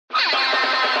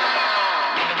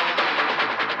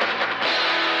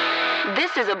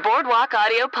is a Boardwalk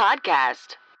Audio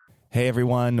podcast. Hey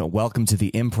everyone, welcome to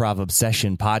the Improv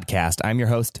Obsession podcast. I'm your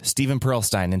host, Stephen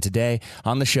Pearlstein, and today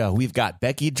on the show, we've got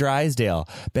Becky Drysdale.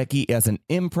 Becky is an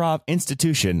improv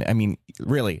institution. I mean,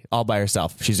 really, all by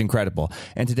herself. She's incredible.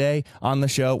 And today on the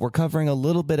show, we're covering a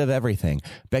little bit of everything.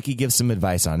 Becky gives some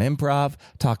advice on improv,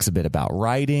 talks a bit about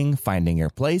writing, finding your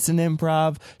place in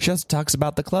improv. She also talks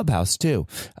about the clubhouse, too.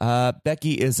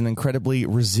 Becky is an incredibly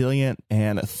resilient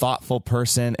and thoughtful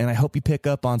person, and I hope you pick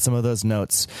up on some of those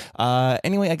notes.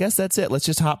 Anyway, I guess that's it. Let's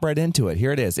just hop right into it.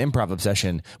 Here it is, Improv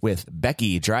Obsession with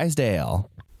Becky Drysdale.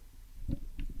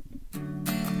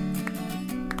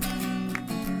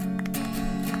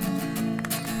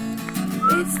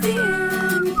 It's the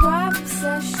Improv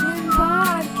Obsession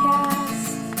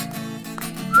podcast.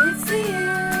 It's the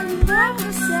Improv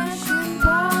Obsession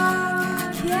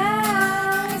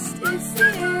podcast. It's the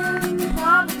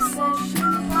Improv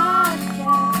Obsession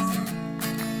podcast.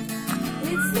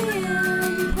 It's the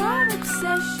Improv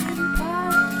Obsession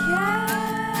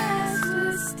podcast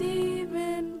with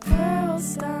Stephen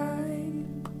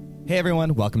Pearlstein. Hey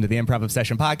everyone, welcome to the Improv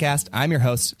Obsession podcast. I'm your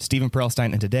host, Stephen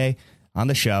Pearlstein, and today on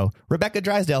the show, Rebecca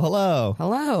Drysdale. Hello.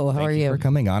 Hello. How are Thank you you? for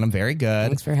coming on. I'm very good.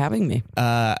 Thanks for having me.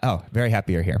 Very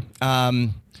happy you're here.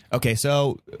 Okay,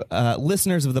 so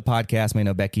listeners of the podcast may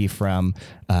know Becky from,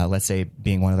 let's say,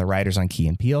 being one of the writers on Key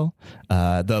and Peele,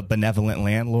 the benevolent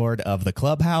landlord of the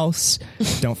Clubhouse.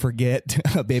 Don't forget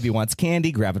Baby Wants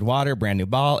Candy, Gravid Water, Brand New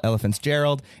Ball, Ella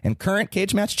Fitzgerald, and current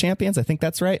cage match champions. I think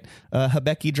that's right.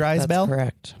 Becky Drysdale. That's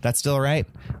correct. That's still right.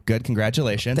 Good.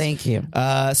 Congratulations. Thank you.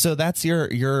 So that's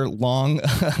your long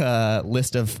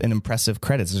list of an impressive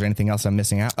credits. Is there anything else I'm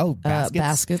missing out? Oh, baskets.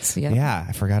 Baskets. Yeah. Yeah,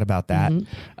 I forgot about that.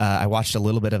 I watched a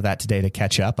little bit of that today to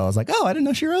catch up. I was like, oh, I didn't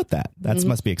know she wrote that. That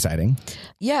must be exciting.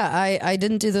 Yeah. I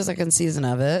didn't do the second season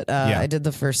of it. I did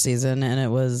the first season, and it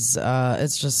was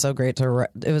it's just so great to write.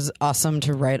 It was awesome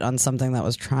to write on something that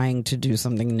was trying to do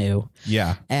something new.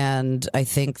 Yeah. And I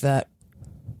think that,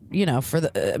 you know, for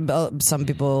the some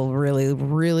people really,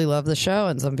 really love the show,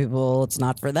 and some people it's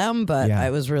not for them. But Yeah. it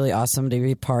was really awesome to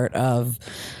be part of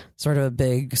sort of a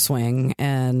big swing,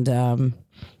 and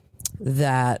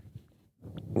that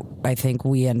I think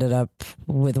we ended up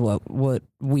with what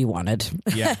we wanted.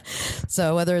 Yeah.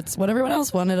 So whether it's what everyone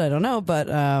else wanted, I don't know. But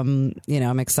you know,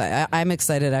 I'm excited. I'm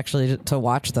excited actually to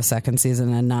watch the second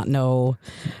season and not know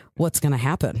what's going to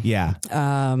happen. Yeah.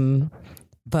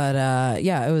 But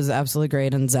yeah, it was absolutely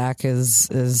great, and Zach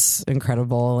is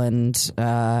incredible, and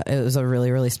it was a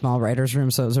really, really small writers' room,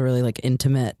 so it was a really like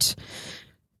intimate,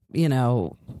 you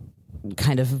know,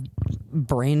 kind of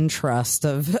brain trust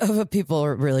of people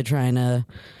really trying to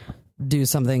do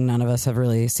something none of us have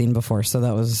really seen before. So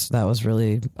that was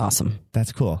really awesome.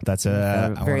 That's cool. That's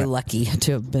very lucky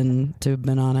to have been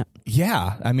on it.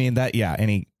 Yeah. I mean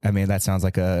that sounds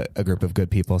like a group of good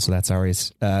people. So that's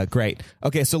always great.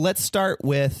 Okay. So let's start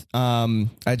with, I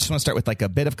just want to start with like a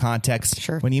bit of context.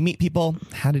 Sure. When you meet people,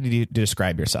 how did you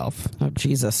describe yourself? Oh,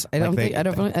 Jesus. I don't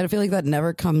feel like that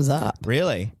never comes up.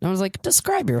 Really? I was like,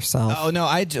 describe yourself. Oh no,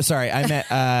 sorry. I meant,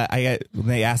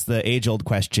 they asked the age old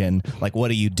question, like, what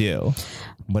do you do?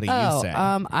 What do you say?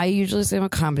 I usually say I'm a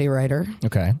comedy writer.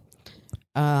 Okay.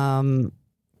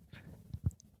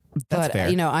 But fair.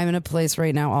 you know, I'm in a place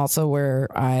right now also where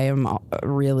I am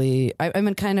really, I'm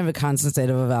in kind of a constant state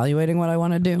of evaluating what I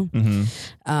want to do.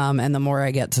 And the more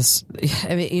I get to,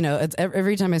 I mean, you know, it's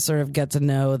every time I sort of get to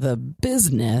know the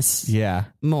business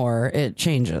more, it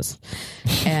changes.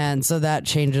 And so that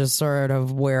changes sort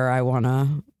of where I want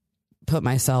to put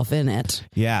myself in it.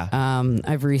 Yeah.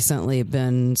 I've recently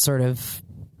been sort of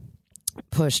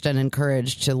pushed and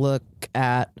encouraged to look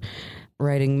at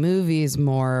writing movies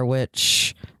more,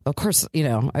 which of course, you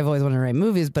know, I've always wanted to write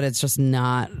movies, but it's just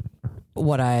not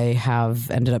what I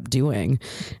have ended up doing.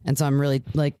 And so I'm really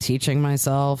like teaching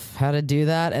myself how to do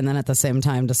that. And then at the same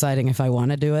time deciding if I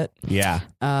want to do it. Yeah.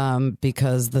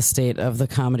 Because the state of the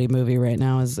comedy movie right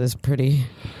now is pretty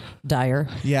dire.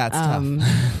 Yeah, it's tough.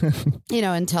 You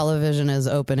know, and television is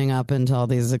opening up into all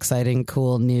these exciting,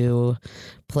 cool new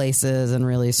places and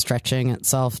really stretching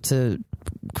itself to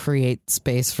create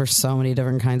space for so many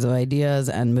different kinds of ideas,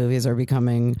 and movies are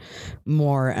becoming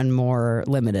more and more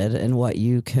limited in what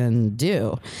you can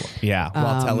do. Yeah.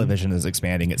 While television is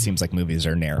expanding, it seems like movies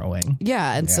are narrowing.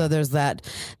 Yeah. And so there's that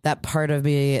part of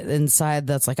me inside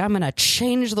that's like, I'm going to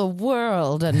change the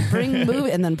world and bring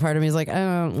movie. And then part of me is like, I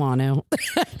don't want to.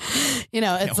 You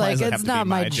know, it's like, it's not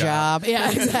my job.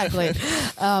 Yeah, exactly.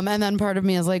 And then part of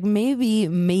me is like, maybe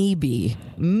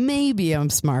I'm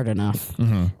smart enough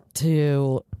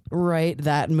to write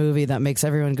that movie that makes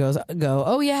everyone go,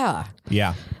 oh yeah.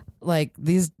 Yeah. like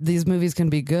these movies can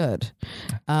be good.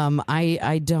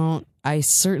 I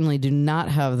certainly do not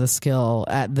have the skill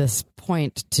at this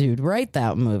point to write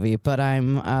that movie, but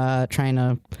I'm trying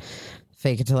to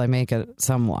fake it till I make it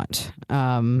somewhat.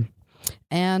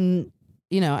 And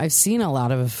I've seen a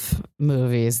lot of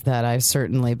movies that I've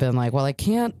certainly been like, well, I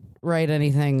can't write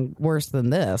anything worse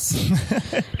than this.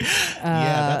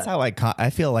 That's how I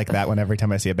feel like that every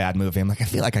time I see a bad movie. I'm like, I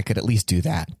feel like I could at least do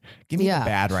that. Give me the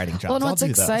bad writing jobs. Well, and what's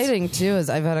exciting too is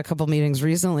I've had a couple meetings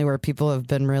recently where people have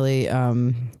been really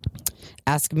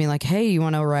asking me like, hey, you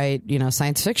want to write,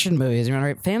 science fiction movies? You want to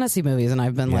write fantasy movies? And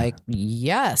I've been like,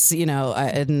 yes,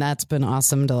 and that's been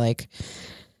awesome to like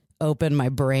open my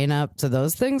brain up to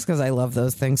those things because I love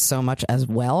those things so much as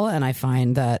well. And I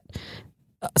find that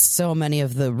so many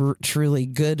of the truly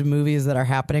good movies that are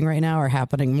happening right now are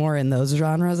happening more in those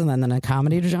genres and then in a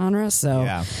comedy genre.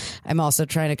 So I'm also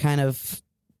trying to kind of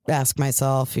ask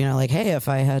myself, like, hey, if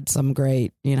I had some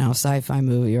great, sci-fi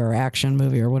movie or action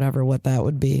movie or whatever, what that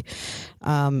would be.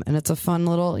 And it's a fun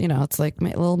little, it's like a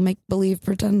little make-believe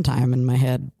pretend time in my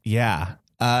head. Yeah.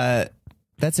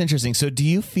 That's interesting. So do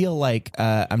you feel like,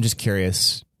 I'm just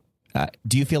curious,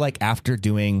 do you feel like after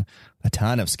doing a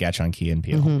ton of sketch on Key and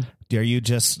Peele, are you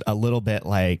just a little bit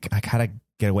like, I gotta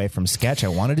get away from sketch, I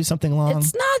want to do something long?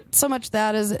 It's not so much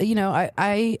that as,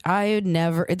 I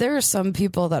never, there are some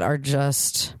people that are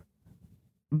just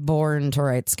born to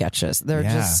write sketches. They're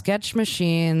just sketch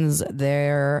machines.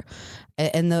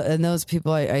 And those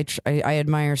people I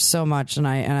admire so much, and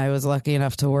I was lucky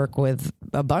enough to work with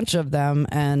a bunch of them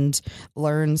and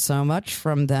learn so much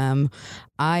from them.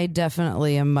 I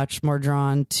definitely am much more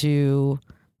drawn to,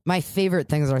 my favorite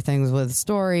things are things with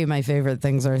story. My favorite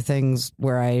things are things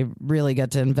where I really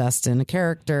get to invest in a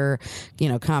character,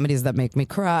 comedies that make me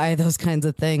cry, those kinds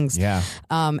of things. Yeah.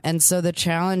 And so the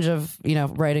challenge of,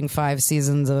 writing 5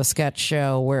 seasons of a sketch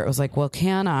show where it was like, well,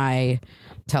 can I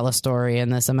tell a story in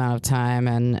this amount of time,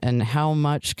 and how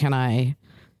much can I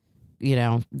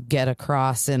get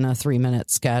across in a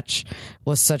 3-minute sketch,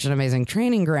 was such an amazing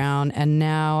training ground. And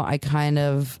now I kind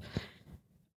of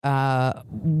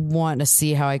want to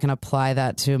see how I can apply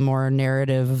that to a more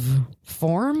narrative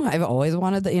form. I've always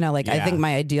wanted that, I think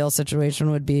my ideal situation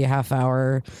would be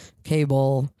half-hour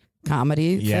cable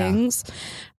comedy things.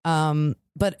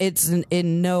 But it's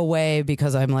in no way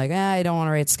because I'm like, I don't want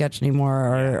to write sketch anymore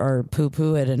or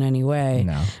poo-poo it in any way.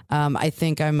 No. I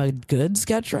think I'm a good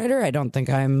sketch writer. I don't think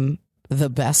I'm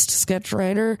the best sketch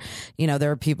writer.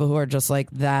 There are people who are just like,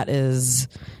 that is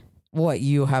what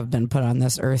you have been put on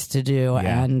this earth to do.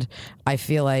 Yeah. And I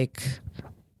feel like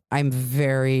I'm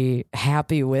very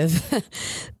happy with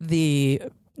the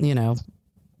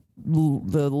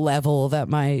level that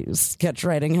my sketch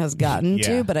writing has gotten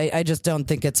to, but I just don't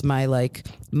think it's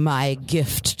my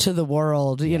gift to the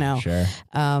world, Sure.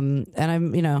 And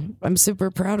I'm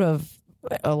super proud of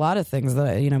a lot of things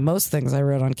that, most things I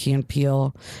wrote on Key and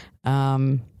Peele.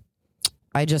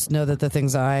 I just know that the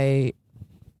things I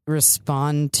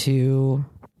respond to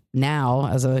now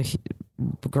as a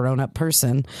grown-up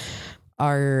person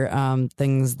are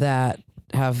things that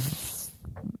have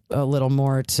a little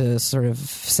more to sort of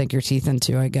sink your teeth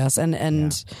into, I guess.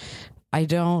 And I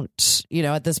don't,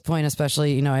 at this point,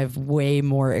 especially, I have way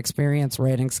more experience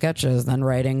writing sketches than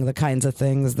writing the kinds of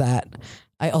things that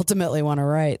I ultimately want to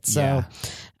write. So,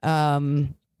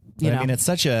 it's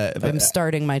such I'm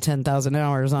starting my 10,000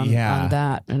 hours on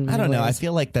that. I don't know. I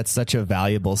feel like that's such a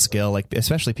valuable skill. Like,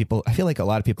 especially people, I feel like a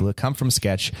lot of people who come from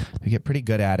sketch, who get pretty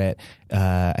good at it.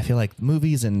 I feel like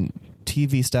movies and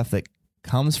TV stuff that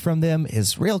comes from them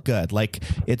is real good. Like,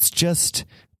 it's just,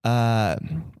 I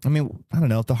don't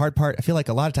know. The hard part, I feel like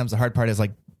a lot of times the hard part is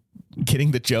like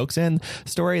getting the jokes in.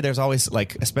 Story, there's always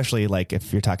like, especially like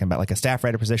if you're talking about like a staff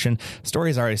writer position,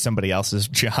 story is already somebody else's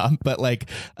job, but like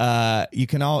you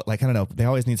can all like, I don't know, they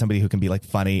always need somebody who can be like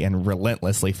funny and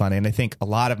relentlessly funny. And I think a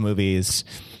lot of movies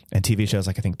and TV shows,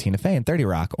 like I think Tina Fey and 30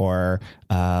 Rock, or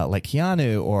like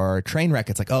Keanu or Trainwreck,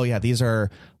 it's like, oh yeah, these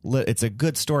are it's a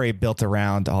good story built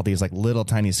around all these like little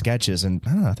tiny sketches, and I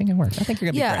don't know, I think it works. I think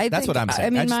you're gonna be great. That's what I'm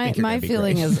saying. I mean, my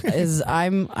feeling is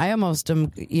I almost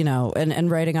am,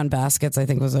 and writing on baskets I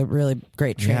think was a really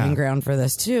great training ground for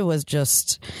this too. Was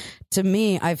just, to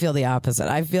me, I feel the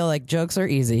opposite. I feel like jokes are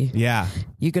easy. Yeah,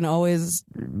 you can always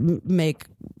make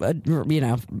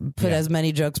put as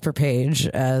many jokes per page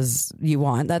as you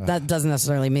want. That doesn't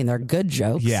necessarily mean they're good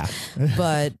jokes. Yeah.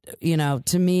 But,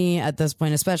 to me at this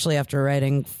point, especially after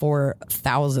writing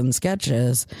 4,000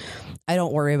 sketches, I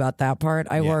don't worry about that part.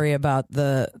 I worry about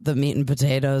the meat and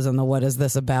potatoes and the what is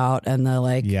this about and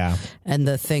and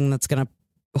the thing that's going to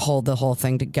hold the whole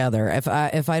thing together. If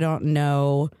I don't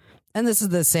know and this is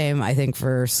the same, I think,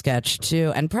 for sketch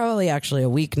too, and probably actually a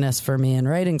weakness for me in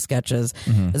writing sketches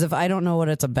is if I don't know what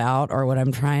it's about or what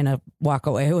I'm trying to walk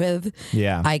away with,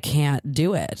 I can't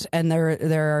do it. And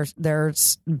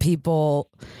there's people,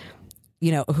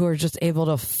 you know, who are just able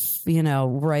to,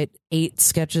 write 8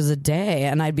 sketches a day,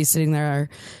 and I'd be sitting there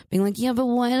being like, yeah, but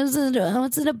what's it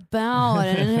about?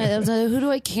 And who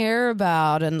do I care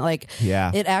about? And like,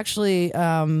 it actually,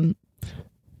 I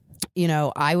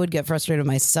would get frustrated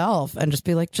myself and just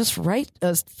be like, just write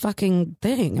a fucking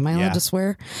thing. Am I allowed to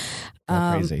swear?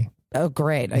 Crazy. Oh,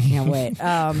 great. I can't wait.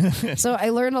 So I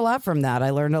learned a lot from that. I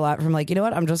learned a lot from like, you know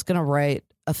what? I'm just going to write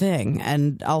a thing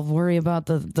and I'll worry about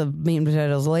the meat and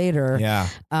potatoes later. Yeah.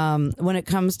 When it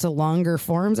comes to longer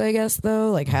forms, I guess,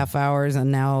 though, like half hours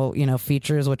and now,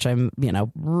 features, which I'm,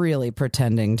 really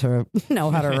pretending to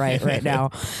know how to write right now.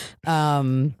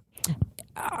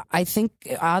 I think,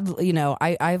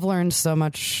 I've learned so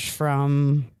much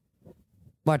from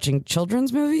watching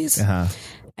children's movies.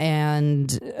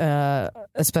 And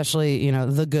especially,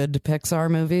 the good Pixar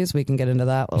movies. We can get into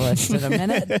that list in a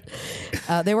minute.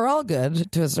 They were all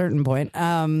good to a certain point.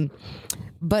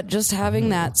 But just having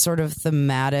that sort of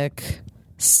thematic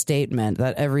statement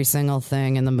that every single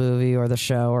thing in the movie or the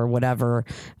show or whatever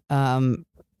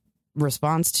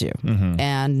responds to.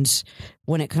 And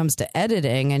when it comes to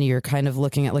editing and you're kind of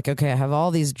looking at like, okay, I have all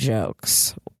these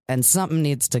jokes and something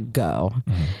needs to go.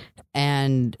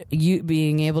 And you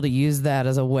being able to use that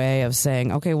as a way of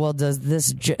saying, okay, well, is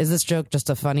this joke just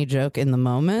a funny joke in the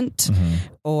moment,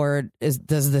 or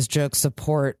does this joke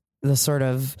support the sort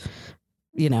of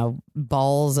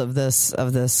balls of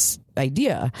this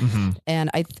idea? And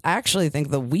I actually think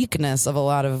the weakness of a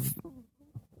lot of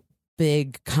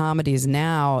big comedies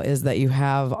now is that you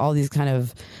have all these kind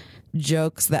of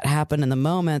jokes that happen in the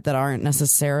moment that aren't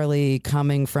necessarily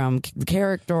coming from the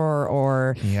character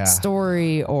or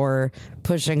story or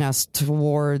pushing us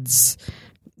towards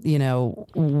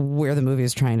where the movie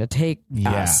is trying to take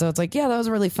us. So it's like, that was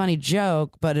a really funny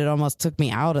joke, but it almost took me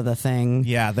out of the thing.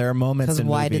 There are moments in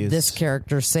why movies, did this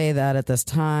character say that at this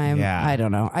time? I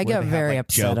don't know. I get very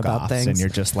upset about things, and you're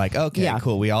just like, okay,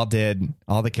 cool, all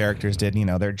the characters did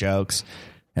their jokes.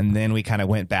 And then we kind of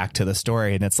went back to the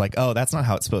story, and it's like, oh, that's not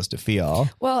how it's supposed to feel.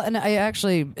 Well, and I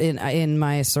actually, in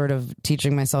my sort of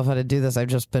teaching myself how to do this, I've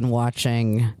just been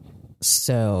watching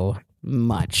so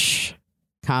much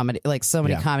comedy, like so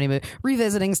many comedy movies,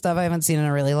 revisiting stuff I haven't seen in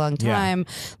a really long time,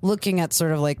 looking at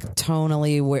sort of like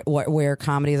tonally where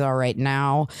comedies are right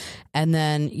now, and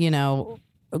then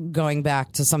going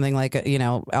back to something like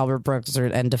Albert Brooks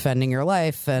and Defending Your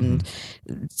Life, and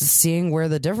seeing where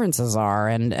the differences are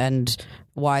and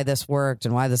why this worked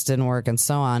and why this didn't work and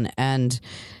so on. And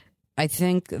I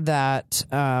think that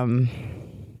I've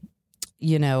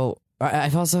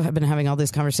also been having all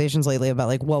these conversations lately about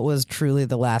like what was truly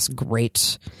the last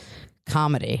great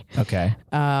comedy. Okay.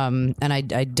 And I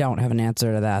don't have an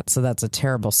answer to that, so that's a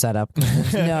terrible setup.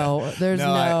 There's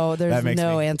no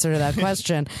answer to that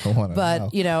question. But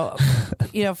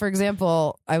for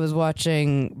example, I was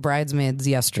watching Bridesmaids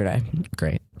yesterday.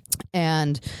 Great.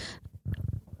 And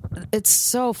it's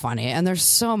so funny, and there's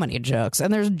so many jokes,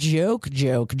 and there's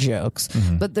jokes,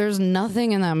 but there's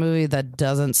nothing in that movie that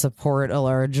doesn't support a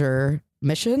larger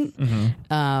mission,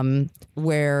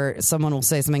 where someone will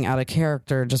say something out of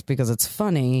character just because it's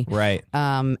funny. Right.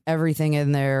 Everything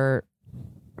in there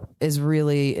is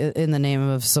really in the name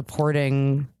of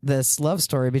supporting this love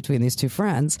story between these two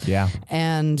friends. Yeah.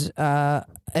 And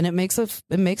it makes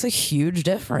a huge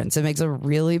difference. It makes a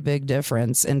really big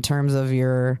difference in terms of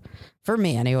for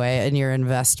me anyway, in your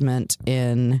investment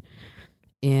in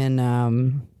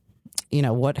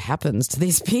what happens to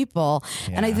these people.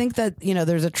 And I think that,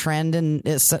 there's a trend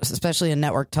especially in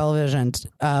network television,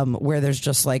 where there's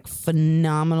just like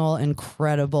phenomenal,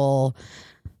 incredible,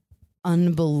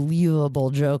 unbelievable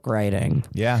joke writing.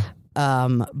 Yeah.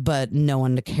 But no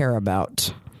one to care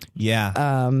about.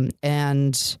 Yeah.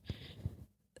 And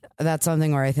that's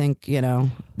something where I think,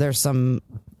 there's some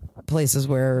places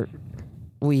where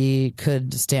we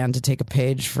could stand to take a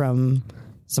page from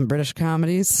some British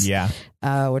comedies,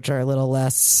 which are a little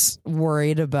less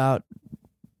worried about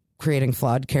creating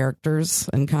flawed characters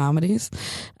in comedies.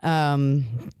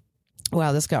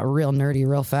 Wow, this got real nerdy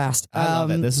real fast. I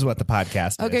love it. This is what the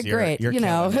podcast is. Okay, great. You're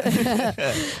but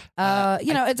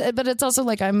it's also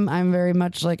like I'm very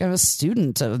much like I'm a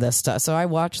student of this stuff. So I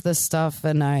watch this stuff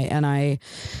and I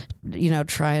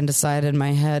try and decide in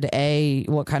my head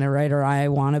what kind of writer I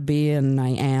want to be and I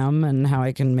am, and how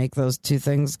I can make those two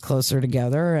things closer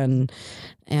together and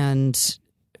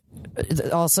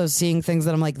also seeing things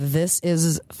that I'm like, this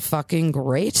is fucking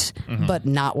great, but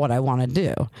not what I want to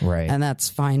do. Right. And that's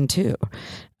fine too.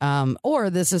 Or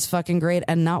this is fucking great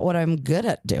and not what I'm good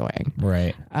at doing.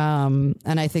 Right. And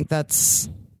I think that's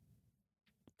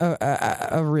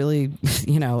a really,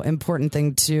 important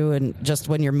thing too. And just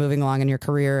when you're moving along in your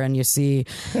career and you see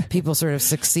people sort of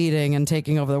succeeding and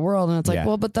taking over the world, and it's like,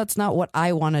 well, but that's not what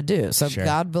I want to do. So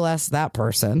God bless that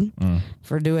person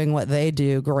for doing what they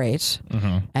do. Great.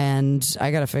 And I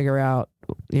got to figure out,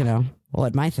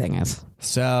 what my thing is.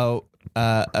 So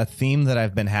a theme that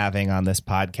I've been having on this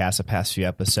podcast the past few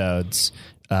episodes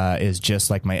is just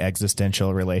like my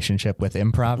existential relationship with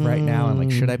improv right now. I'm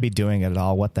like, should I be doing it at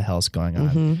all? What the hell's going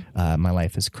on? My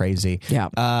life is crazy.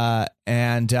 Yeah.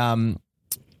 And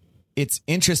it's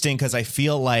interesting because I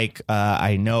feel like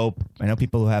I know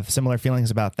people who have similar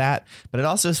feelings about that, but it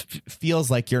also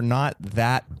feels like you're not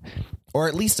that, or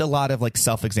at least a lot of like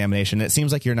self-examination. It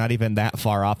seems like you're not even that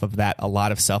far off of that. A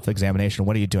lot of self-examination.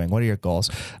 What are you doing? What are your goals?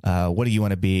 What do you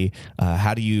want to be?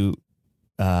 How do you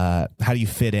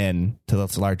fit in to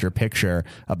this larger picture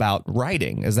about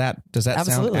writing? Does that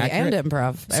Absolutely. sound accurate? And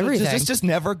improv, So everything. Does this just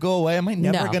never go away? Am I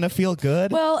never going to feel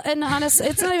good? Well, and honestly,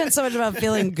 it's not even so much about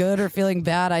feeling good or feeling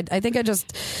bad. I think I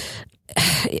just,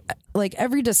 like,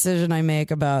 every decision I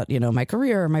make about, my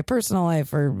career or my personal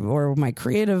life or my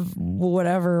creative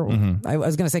whatever, I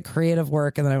was going to say creative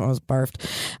work and then I almost barfed,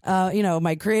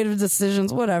 my creative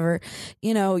decisions, whatever,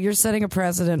 you're setting a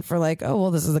precedent for like, oh,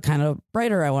 well, this is the kind of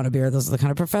writer I want to be, or this is the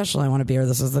kind of professional I want to be, or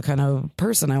this is the kind of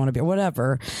person I want to be, or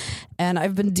whatever. And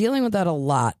I've been dealing with that a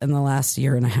lot in the last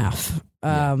year and a half.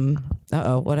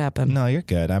 What happened? No, you're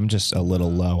good. I'm just a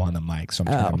little low on the mic, so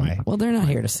I'm trying well, they're not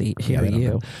here to hear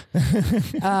you.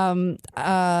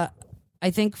 I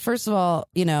think, first of all,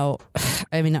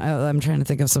 I'm trying to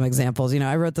think of some examples.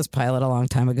 I wrote this pilot a long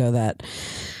time ago that,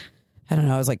 I don't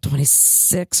know, I was like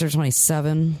 26 or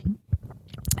 27.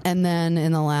 And then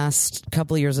in the last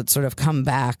couple of years, it's sort of come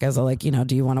back as a like,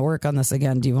 do you want to work on this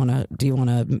again? Do you want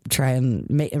to try and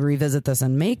revisit this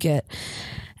and make it?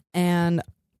 And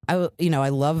I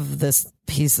love this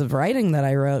piece of writing that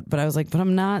I wrote, but I was like, but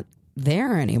I'm not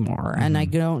there anymore, and I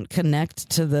don't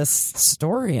connect to this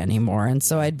story anymore. And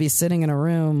so I'd be sitting in a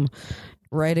room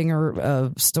writing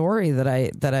a story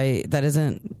that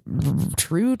isn't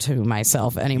true to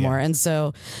myself anymore. And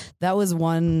so that was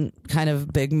one kind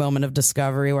of big moment of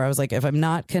discovery where I was like, if I'm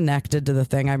not connected to the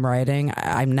thing I'm writing,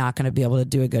 I'm not going to be able to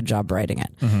do a good job writing it.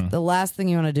 The last thing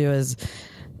you want to do is,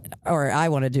 or I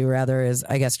want to do rather, is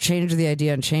I guess change the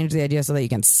idea so that you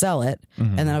can sell it.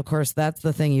 And then of course that's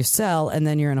the thing you sell, and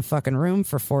then you're in a fucking room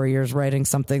for 4 years writing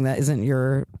something that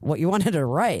isn't what you wanted to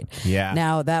write.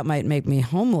 Now that might make me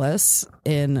homeless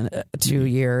in 2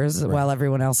 years while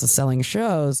everyone else is selling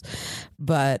shows.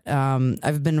 But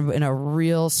I've been in a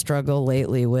real struggle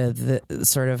lately with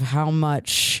sort of how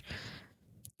much,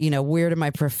 where do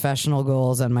my professional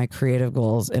goals and my creative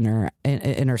goals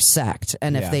intersect?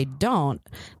 And if they don't,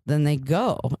 then they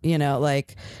go,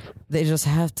 like they just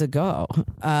have to go.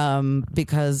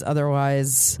 Because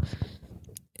otherwise,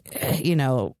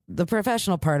 the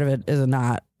professional part of it is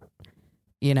not,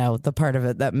 the part of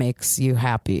it that makes you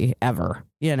happy ever.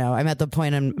 I'm at the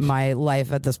point in my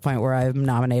life at this point where I'm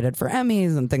nominated for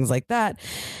Emmys and things like that.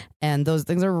 And those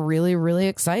things are really, really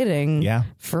exciting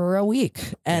for a week.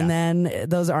 And then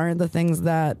those aren't the things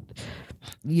that,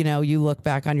 you look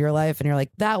back on your life and you're like,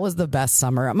 that was the best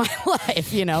summer of my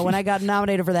life, when I got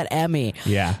nominated for that Emmy.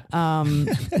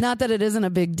 Not that it isn't a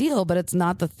big deal, but it's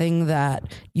not the thing that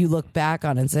you look back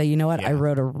on and say, you know what, I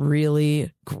wrote a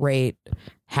really great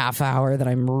half hour that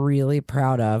I'm really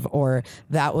proud of, or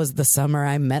that was the summer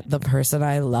I met the person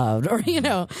I loved, or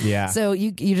so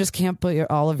you just can't put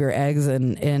all of your eggs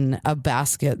in a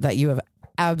basket that you have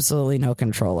absolutely no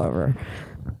control over.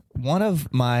 One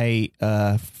of my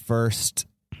first,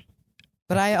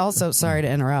 but I also, sorry to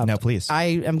interrupt, no please, I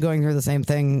am going through the same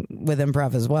thing with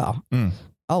improv as well.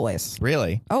 Always.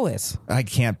 Really? Always. I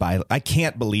can't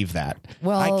believe that.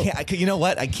 Well, you know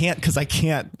what? I can't, because I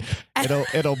can't.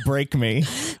 It'll break me.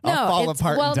 I'll fall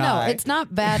apart and die. No, it's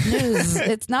not bad news.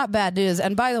 It's not bad news.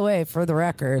 And by the way, for the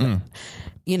record,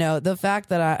 the fact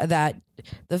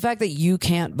that you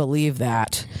can't believe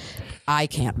that, I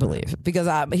can't believe, because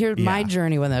my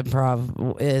journey with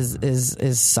improv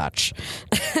is such.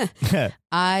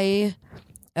 I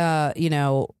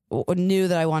knew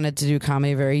that I wanted to do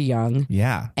comedy very young.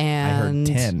 Yeah. And I heard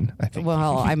 10, I think.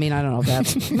 Well, I mean, I don't know if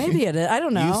that's maybe it is. I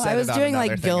don't know. said I was it on doing another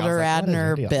like thing. I was Gilder like, what is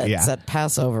Radner the deal? bits Yeah. at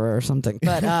Passover or something.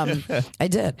 But I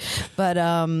did. But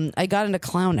I got into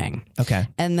clowning. Okay.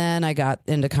 And then I got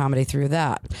into comedy through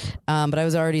that. But I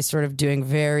was already sort of doing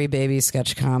very baby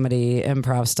sketch comedy,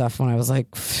 improv stuff when I was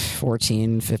like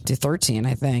 14, 15, 13,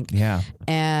 I think. Yeah.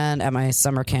 And at my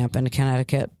summer camp in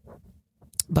Connecticut,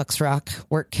 Bucks Rock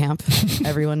work camp.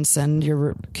 Everyone send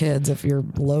your kids if you're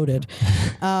loaded.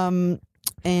 And,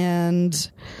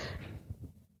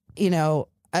 it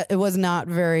was not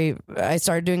very, I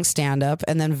started doing stand up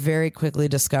and then very quickly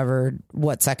discovered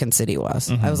what Second City was.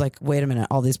 Mm-hmm. I was like, wait a minute,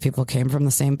 all these people came from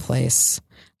the same place.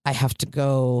 I have to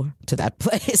go to that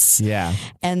place. Yeah.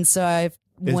 And so I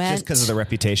It's went. just because of the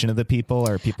reputation of the people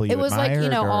or people you It was like,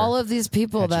 admired, or all of these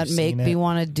people had you that make seen me it?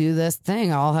 want to do this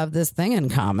thing all have this thing in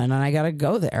common, and I got to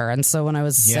go there. And so when I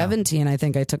was 17, I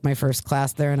think I took my first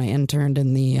class there, and I interned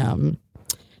in the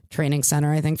training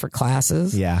center, I think, for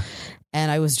classes. Yeah.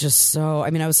 And I was just I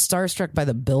was starstruck by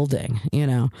the building,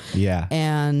 Yeah.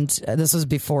 And this was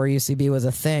before UCB was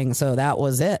a thing. So that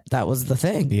was it. That was the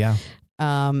thing. Yeah.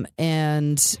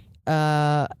 And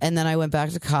then I went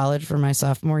back to college for my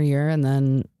sophomore year, and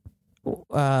then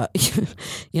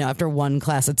after one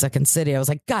class at Second City, I was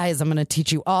like, guys, I'm going to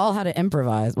teach you all how to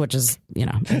improvise, which is,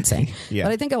 insane. Yeah.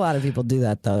 But I think a lot of people do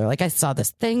that, though. They're like, I saw this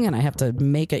thing and I have to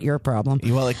make it your problem.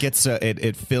 Well, it gets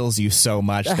it fills you so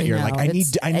much that you're know, like,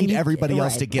 I need everybody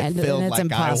else right. to get And filled it's like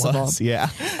impossible. I was. Yeah.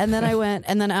 And then I went,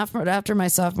 and then after my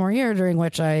sophomore year, during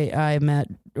which I met,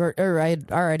 or I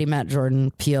had already met Jordan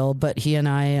Peele, but he and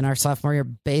I in our sophomore year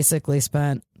basically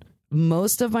spent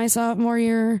most of my sophomore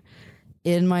year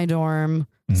in my dorm,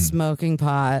 smoking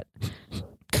pot,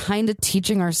 kind of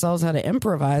teaching ourselves how to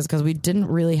improvise because we didn't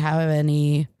really have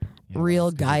any real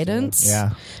guidance.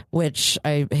 Yeah. Which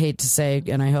I hate to say,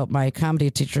 and I hope my comedy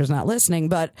teacher is not listening,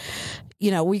 but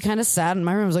we kind of sat in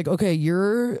my room. I was like, okay,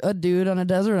 you're a dude on a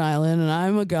desert island and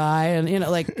I'm a guy. And,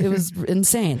 it was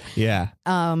insane. Yeah.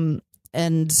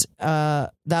 And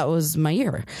that was my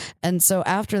year. And so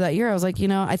after that year, I was like,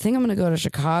 I think I'm going to go to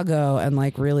Chicago and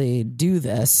really do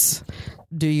this.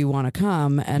 Do you want to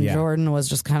come? And Jordan was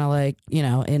just kind of like,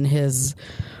 in his,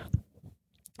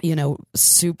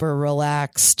 super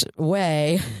relaxed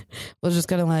way, was just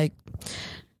kind of like,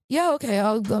 yeah, okay,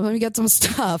 let me get some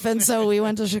stuff. And so we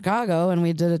went to Chicago and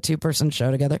we did a 2-person show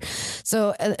together.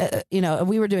 So,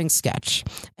 we were doing sketch,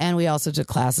 and we also took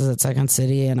classes at Second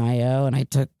City and IO. And I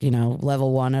took,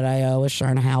 level 1 at IO with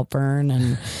Sharna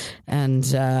Halpern,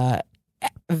 and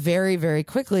very, very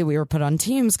quickly we were put on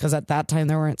teams because at that time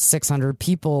there weren't 600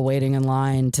 people waiting in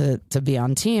line to be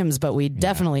on teams, but we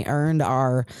definitely earned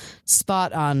our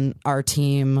spot on our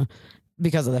team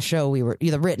because of the show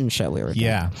the written show we were doing.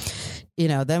 Yeah.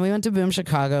 Then we went to Boom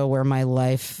Chicago, where my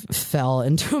life fell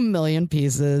into a million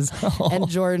pieces, and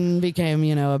Jordan became,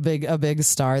 a big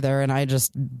star there, and I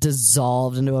just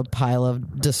dissolved into a pile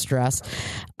of distress.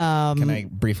 Can I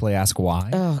briefly ask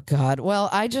why? Oh God. Well,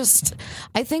 I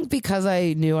think because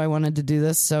I knew I wanted to do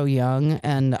this so young,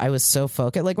 and I was so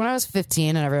focused. Like when I was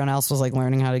 15 and everyone else was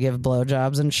learning how to give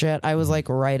blowjobs and shit, I was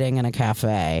writing in a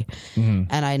cafe,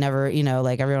 and I never,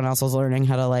 everyone else was learning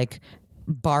how to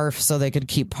barf so they could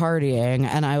keep partying,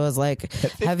 and I was like,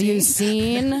 have you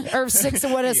seen, or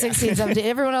 16, 17,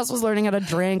 everyone else was learning how to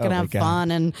drink and have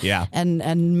fun and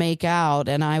make out,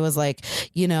 and I was like,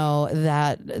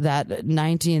 that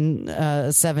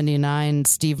 1979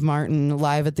 Steve Martin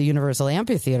Live at the Universal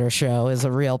Amphitheater show is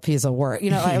a real piece of work.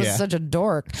 I was such a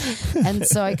dork, and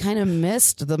so I kind of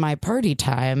missed my party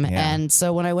time. And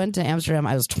so when I went to Amsterdam,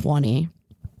 I was 20.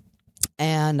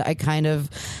 And I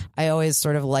always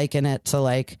sort of liken it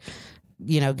to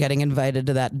getting invited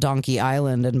to that donkey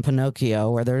island in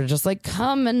Pinocchio, where they're just like,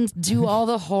 come and do all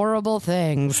the horrible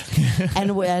things.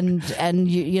 and it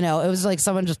was like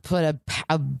someone just put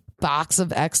a box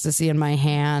of ecstasy in my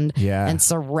hand and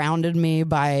surrounded me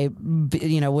by,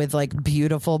 with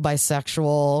beautiful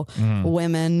bisexual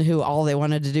women who all they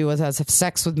wanted to do was have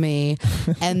sex with me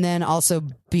and then also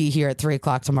be here at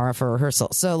 3:00 tomorrow for rehearsal.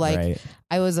 So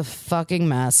I was a fucking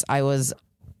mess. I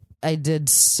did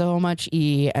so much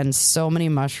E and so many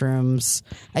mushrooms.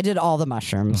 I did all the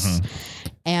mushrooms.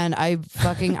 And I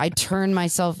turned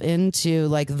myself into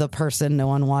the person no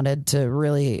one wanted to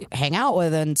really hang out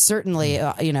with, and certainly,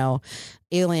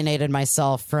 alienated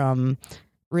myself from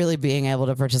really being able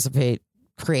to participate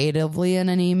creatively in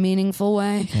any meaningful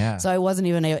way. Yeah. So I wasn't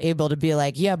even able to be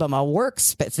like, yeah, but my work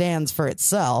stands for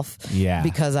itself. Yeah.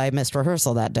 Because I missed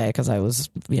rehearsal that day because I was,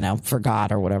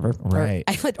 forgot or whatever. Right.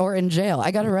 Or in jail.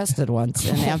 I got arrested once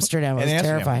in Amsterdam. It was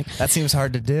terrifying. That seems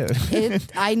hard to do.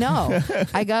 I know.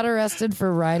 I got arrested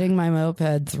for riding my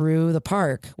moped through the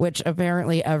park, which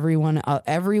apparently everyone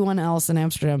else in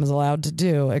Amsterdam is allowed to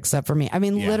do except for me. I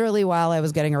mean, literally while I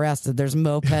was getting arrested, there's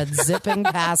mopeds zipping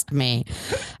past me.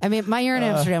 I mean, my year in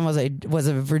Amsterdam was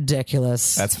a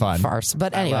ridiculous farce.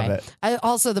 But anyway,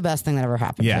 also the best thing that ever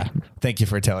happened to me. Thank you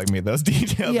for telling me those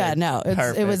details. Yeah, no,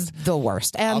 it was the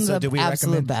worst and also, the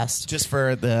absolute best. Just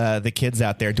for the kids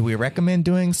out there, do we recommend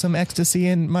doing some ecstasy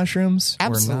and mushrooms?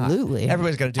 Absolutely.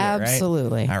 Everybody's got to do it, right?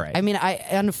 Absolutely. All right. I mean,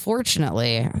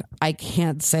 unfortunately, I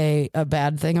can't say a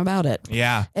bad thing about it.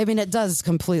 Yeah. I mean, it does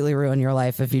completely ruin your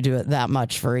life if you do it that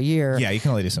much for a year. Yeah, you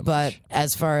can only do so much. But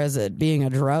as far as it being a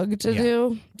drug to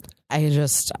do,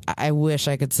 I wish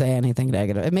I could say anything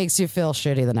negative. It makes you feel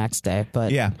shitty the next day,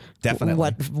 but yeah,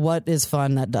 definitely. What is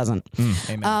fun that doesn't?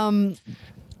 Amen.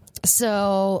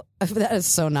 So that is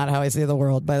so not how I see the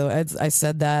world, by the way. I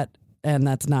said that, and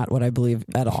that's not what I believe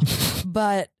at all.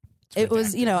 But it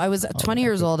was, I was 20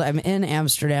 years old. I'm in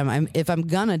Amsterdam. If I'm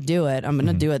gonna do it, I'm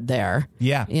gonna do it there.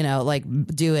 Yeah.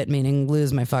 Do it meaning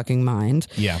lose my fucking mind.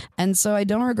 Yeah. And so I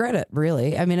don't regret it,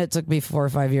 really. I mean, it took me 4 or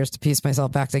 5 years to piece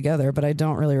myself back together, but I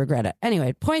don't really regret it.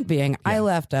 Anyway, point being, I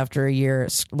left after a year,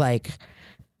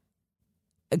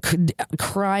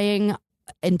 crying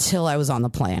until I was on the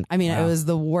plane. I mean, it was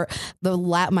the worst.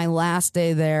 My last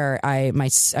day there, I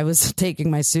was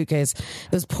taking my suitcase.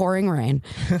 It was pouring rain.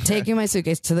 Taking my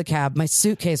suitcase to the cab. My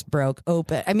suitcase broke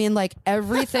open. I mean,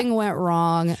 everything went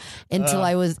wrong until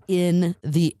I was in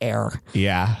the air.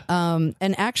 Yeah. And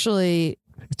actually,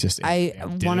 it did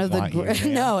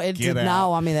not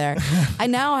want me there. I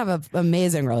now have an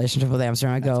amazing relationship with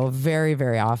Amsterdam. I go very,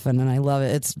 very often, and I love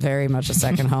it. It's very much a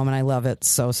second home, and I love it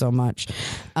so much.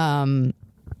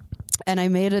 And I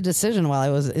made a decision while I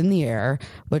was in the air,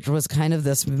 which was kind of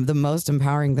the most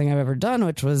empowering thing I've ever done,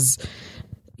 which was,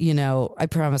 I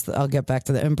promise that I'll get back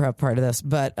to the improv part of this,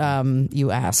 but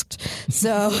you asked.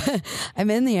 So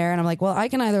I'm in the air and I'm like, well, I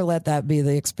can either let that be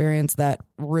the experience that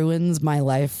ruins my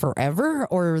life forever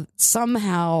or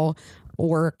somehow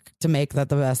work to make that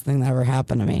the best thing that ever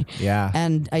happened to me. Yeah.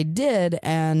 And I did.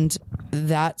 And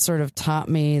that sort of taught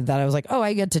me that I was like, oh,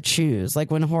 I get to choose. Like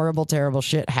when horrible, terrible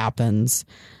shit happens,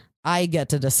 I get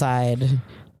to decide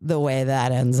the way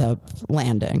that ends up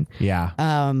landing. Yeah.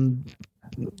 In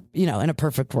a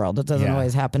perfect world, it doesn't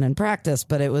always happen in practice,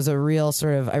 but it was a real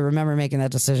sort of, I remember making that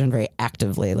decision very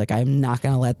actively. Like, I'm not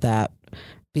going to let that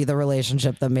be the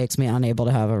relationship that makes me unable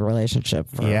to have a relationship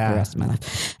for the rest of my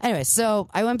life. Anyway, so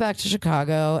I went back to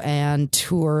Chicago and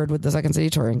toured with the Second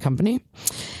City Touring Company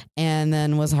and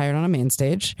then was hired on a main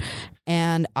stage.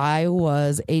 And I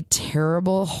was a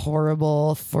terrible,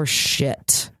 horrible, for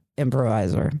shit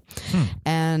improviser.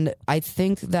 And I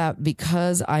think that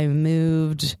because I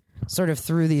moved sort of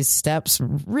through these steps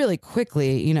really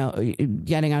quickly,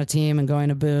 getting on a team and going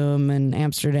to Boom and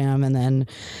Amsterdam and then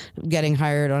getting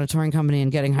hired on a touring company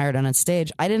and getting hired on a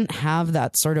stage, I didn't have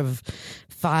that sort of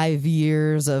 5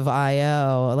 years of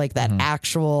IO, like that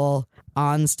actual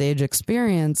on stage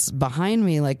experience behind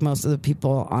me, like most of the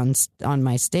people on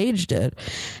my stage did.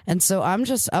 And so I'm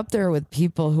just up there with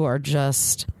people who are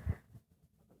just,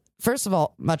 first of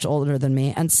all, much older than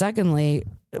me, and secondly,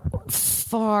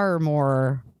 far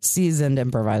more seasoned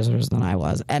improvisers than I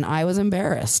was. And I was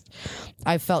embarrassed.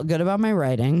 I felt good about my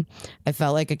writing. I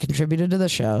felt like it contributed to the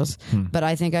shows, but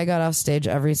I think I got off stage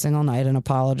every single night and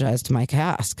apologized to my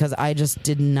cast because I just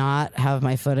did not have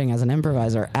my footing as an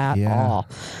improviser at all.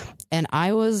 And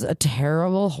I was a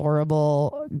terrible,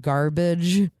 horrible,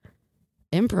 garbage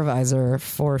improviser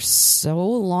for so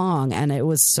long, and it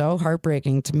was so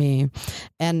heartbreaking to me.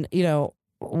 And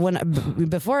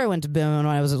before I went to Boom and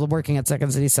when I was working at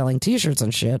Second City selling t-shirts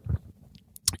and shit,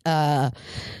 the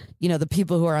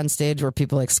people who are on stage were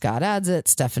people like Scott Adsit,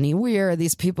 Stephanie Weir,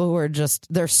 these people who are just,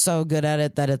 they're so good at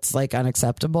it that it's like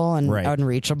unacceptable and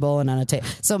unreachable and unattainable.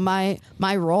 So my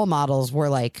role models were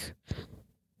like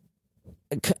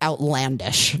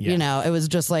outlandish. It was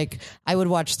just like I would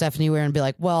watch Stephanie Weir and be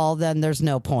like, well, then there's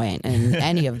no point in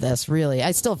any of this, really.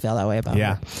 I still feel that way about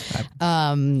her.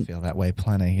 I feel that way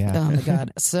plenty. Oh my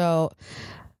god. So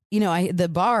the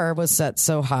bar was set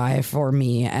so high for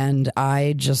me and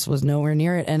I just was nowhere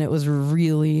near it, and it was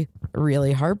really,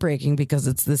 really heartbreaking because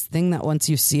it's this thing that once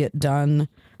you see it done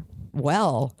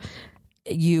well,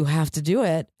 you have to do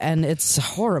it, and it's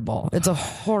horrible. It's a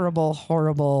horrible,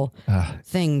 horrible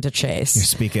thing to chase. You're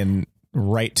speaking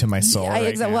right to my soul.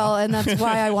 Now. Well, and that's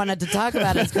why I wanted to talk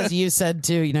about it, because you said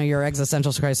too, your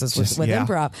existential crisis with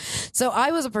improv. So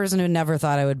I was a person who never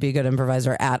thought I would be a good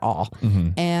improviser at all.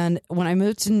 And when I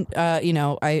moved to, I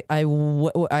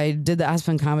did the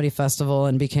Aspen Comedy Festival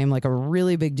and became like a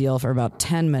really big deal for about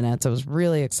 10 minutes. It was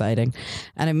really exciting.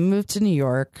 And I moved to New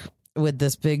York with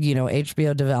this big,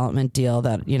 HBO development deal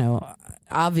that,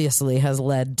 obviously has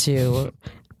led to,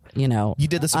 you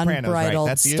did the Sopranos, unbridled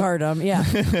right? stardom. Yeah.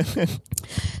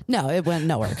 No, it went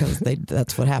nowhere because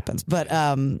that's what happens. But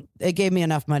it gave me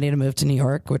enough money to move to New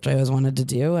York, which I always wanted to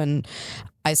do. And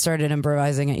I started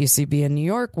improvising at UCB in New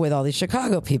York with all these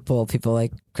Chicago people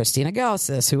like Christina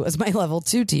Gaussis, who was my level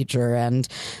 2 teacher, and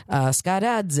Scott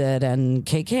Adsit and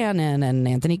Kay Cannon and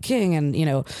Anthony King,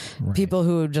 and people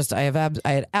who just I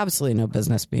had absolutely no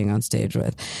business being on stage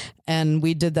with. And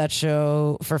we did that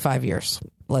show for 5 years.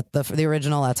 The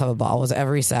original Let's Have a Ball was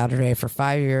every Saturday for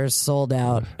 5 years, sold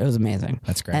out. It was amazing.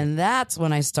 That's great. And that's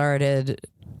when I started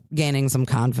gaining some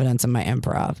confidence in my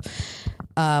improv.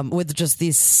 With just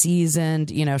these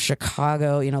seasoned,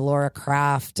 Chicago, Laura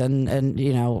Kraft and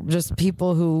just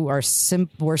people who are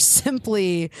were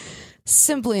simply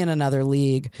in another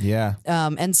league. Yeah.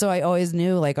 And so I always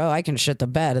knew like, oh, I can shit the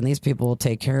bed and these people will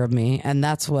take care of me. And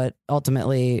that's what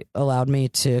ultimately allowed me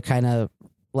to kind of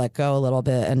let go a little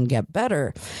bit and get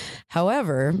better.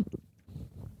 However,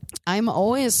 I'm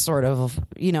always sort of,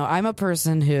 I'm a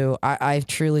person who I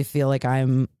truly feel like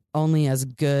I'm only as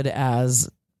good as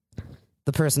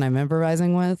the person I'm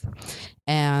improvising with.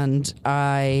 And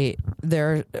that's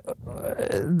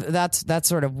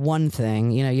sort of one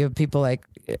thing, you have people like,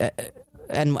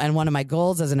 and one of my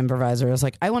goals as an improviser is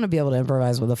like, I want to be able to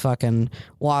improvise with a fucking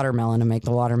watermelon and make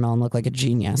the watermelon look like a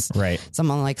genius. Right.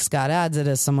 Someone like Scott Adsit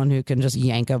is someone who can just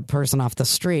yank a person off the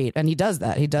street, and he does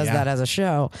that. He does that as a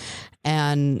show,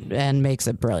 and makes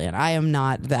it brilliant. I am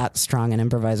not that strong an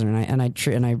improviser, and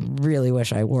I really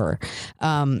wish I were.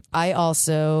 I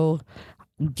also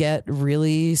get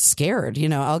really scared.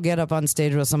 I'll get up on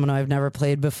stage with someone who I've never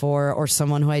played before, or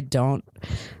someone who I don't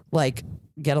like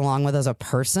get along with as a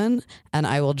person, and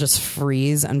I will just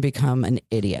freeze and become an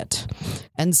idiot.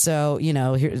 And so,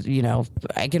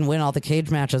 I can win all the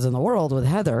cage matches in the world with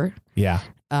Heather. Yeah.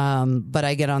 But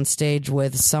I get on stage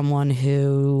with someone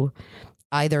who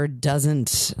either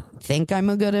doesn't think I'm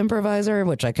a good improviser,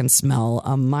 which I can smell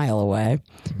a mile away.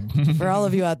 For all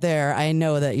of you out there, I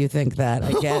know that you think that.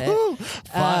 I get it.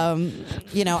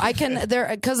 I can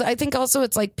because I think also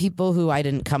it's like people who I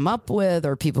didn't come up with,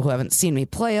 or people who haven't seen me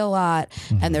play a lot.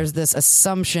 And there's this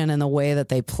assumption in the way that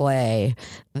they play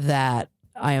that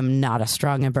I am not a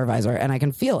strong improviser, and I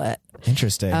can feel it.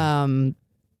 Interesting.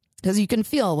 Because you can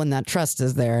feel when that trust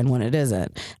is there and when it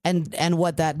isn't. And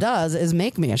what that does is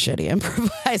make me a shitty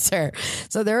improviser.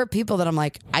 So there are people that I'm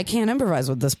like, I can't improvise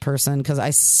with this person because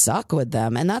I suck with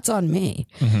them. And that's on me.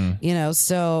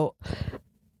 So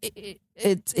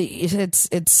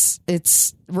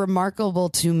it's remarkable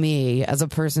to me as a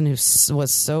person who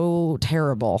was so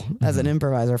terrible as an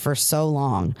improviser for so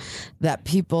long that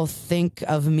people think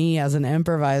of me as an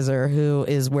improviser who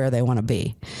is where they want to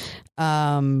be.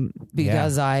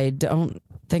 Because I don't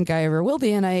think I ever will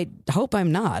be, and I hope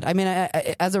I'm not. I mean,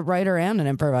 I, as a writer and an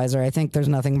improviser, I think there's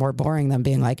nothing more boring than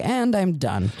being like, and I'm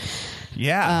done.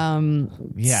 Yeah.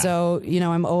 So,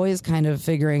 I'm always kind of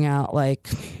figuring out like,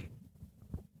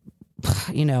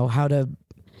 how to,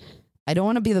 I don't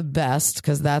want to be the best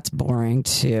because that's boring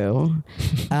too.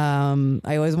 I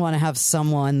always want to have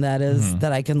someone that is,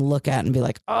 that I can look at and be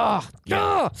like, but,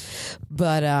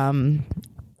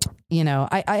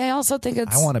 I also think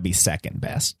it's. I want to be second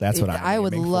best. That's what I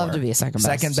would love to be second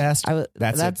best. Second best.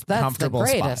 That's comfortable the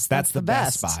greatest. spot. That's the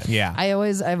best spot. Yeah.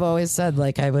 I've always said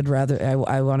like I would rather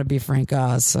I want to be Frank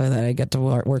Oz so that I get to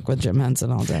work with Jim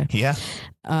Henson all day. Yeah.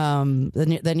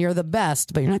 Then you're the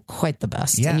best, but you're not quite the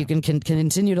best. Yeah. And you can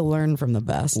continue to learn from the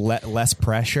best. Less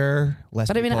pressure. Less.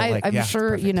 But I mean, I'm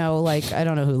sure like I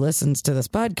don't know who listens to this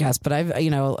podcast, but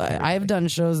I've done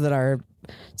shows that are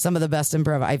some of the best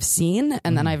improv I've seen,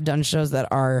 and then I've done shows that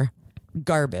are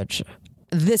garbage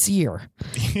this year.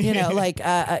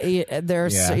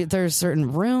 There's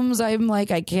certain rooms I'm like,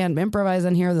 I can't improvise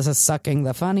in here. This is sucking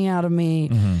the funny out of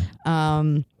me.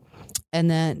 And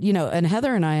then, and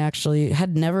Heather and I actually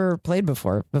had never played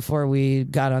before we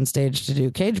got on stage to do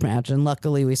Cage Match. And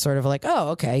luckily we sort of like, oh,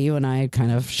 okay, you and I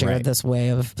kind of shared this way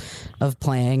of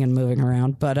playing and moving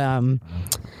around. But,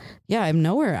 yeah, I'm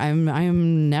nowhere.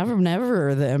 I'm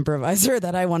never the improviser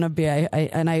that I want to be.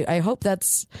 I hope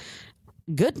that's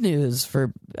good news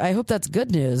I hope that's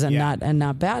good news and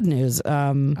not bad news.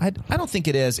 I don't think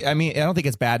it is. I mean, I don't think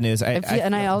it's bad news.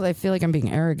 I feel like I'm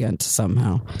being arrogant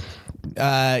somehow.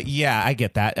 Yeah, I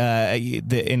get that.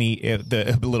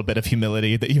 The little bit of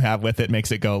humility that you have with it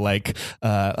makes it go like,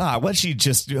 what she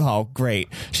just, oh, great.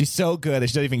 She's so good that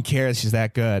she doesn't even care that she's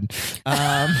that good.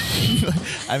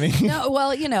 I mean, no,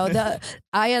 well,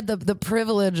 I had the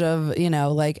privilege of,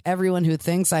 like everyone who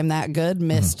thinks I'm that good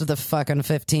missed the fucking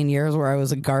 15 years where I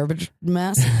was a garbage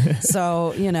mess.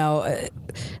 So,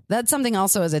 that's something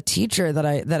also as a teacher that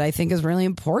I think is really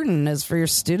important, is for your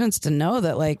students to know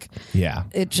that, like,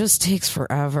 it just takes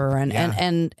forever,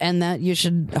 and that you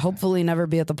should hopefully never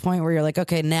be at the point where you're like,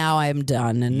 okay, now I'm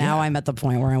done, and now I'm at the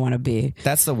point where I want to be.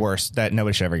 That's the worst. That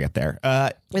nobody should ever get there.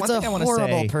 It's a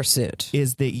horrible pursuit.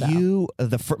 Is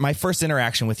that my first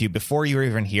interaction with you before you were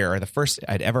even here, or the first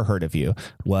I'd ever heard of you,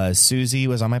 was Susie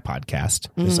was on my podcast.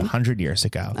 It was 100 years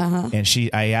ago, and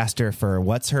I asked her for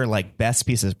what's her like best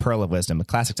piece of Pearl of Wisdom, the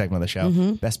classic segment of the show,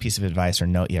 best piece of advice or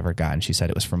note you ever got, and she said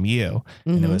it was from you,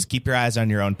 and it was keep your eyes on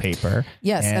your own paper.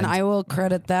 Yes, and I will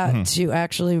credit that to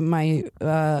actually my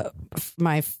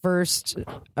first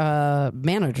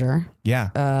manager,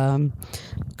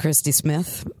 Christy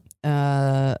Smith,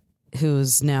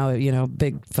 who's now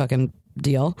big fucking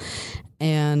deal,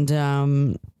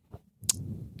 and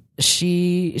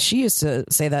she used to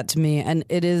say that to me, and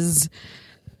it is.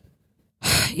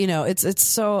 It's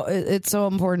so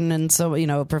important, and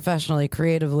so professionally,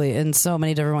 creatively, in so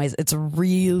many different ways. It's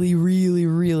really, really,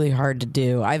 really hard to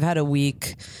do. I've had a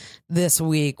week this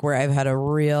week where I've had a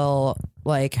real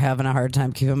having a hard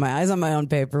time keeping my eyes on my own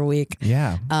paper week.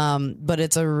 Yeah. But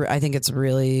I think it's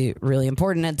really, really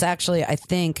important. It's actually, I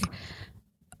think,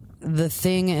 the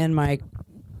thing in my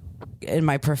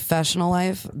professional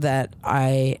life that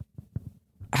I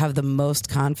have the most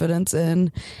confidence in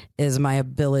is my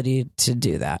ability to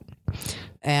do that,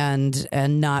 and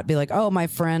not be like, oh, my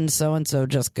friend so and so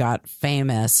just got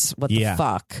famous, what the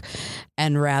fuck,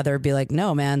 and rather be like,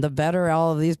 no, man, the better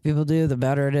all of these people do, the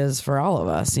better it is for all of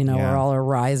us. We're all a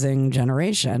rising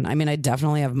generation. I mean, I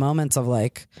definitely have moments of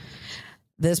like,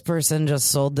 this person just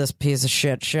sold this piece of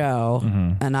shit show,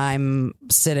 and I'm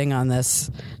sitting on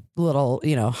this little,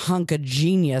 hunk of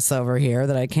genius over here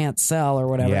that I can't sell or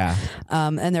whatever. Yeah.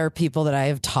 And there are people that I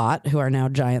have taught who are now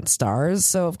giant stars.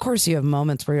 So of course you have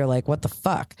moments where you're like, what the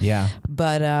fuck? Yeah.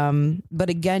 But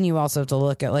again, you also have to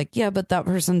look at like, but that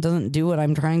person doesn't do what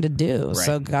I'm trying to do. Right.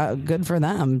 So good for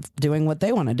them doing what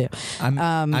they want to do.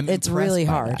 It's really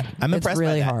hard. I'm impressed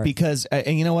really by that hard. Because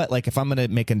and you know what? Like if I'm going to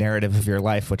make a narrative of your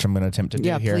life, which I'm going to attempt to do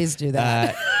here. Please do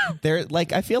that.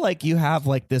 I feel like you have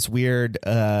like this weird,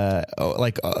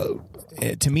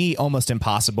 to me, almost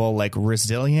impossible, like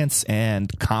resilience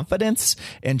and confidence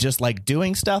and just like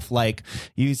doing stuff. Like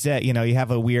you said, you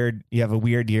have a weird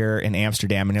year in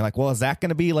Amsterdam, and you're like, well, is that going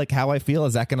to be like how I feel?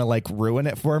 Is that going to like ruin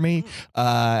it for me?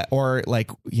 Or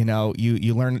like, you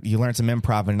learn some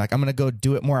improv, and you're like, I'm going to go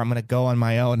do it more. I'm going to go on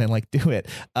my own and like do it.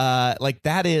 Like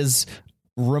that is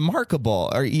remarkable.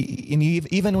 Or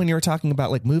even when you were talking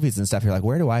about like movies and stuff, you're like,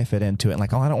 where do I fit into it? And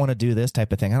like, oh, I don't want to do this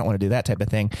type of thing. I don't want to do that type of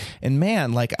thing. And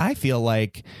man, like I feel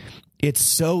like it's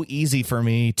so easy for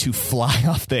me to fly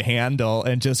off the handle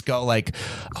and just go like,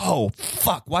 oh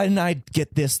fuck, why didn't I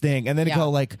get this thing? And then go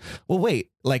like, well, wait.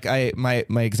 Like my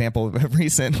example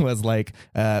recent was like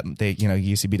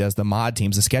UCB does the mod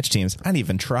teams, the sketch teams. I didn't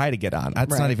even try to get on.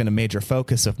 That's not even a major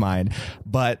focus of mine.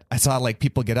 But I saw like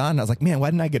people get on. And I was like, man, why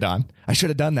didn't I get on? I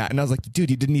should have done that. And I was like, dude,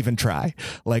 you didn't even try.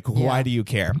 Like, why do you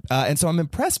care? And so I'm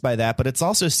impressed by that. But it's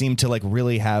also seemed to like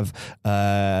really have,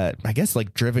 I guess,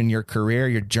 like driven your career,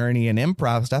 your journey in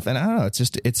improv stuff. And I don't know,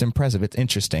 it's impressive. It's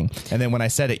interesting. And then when I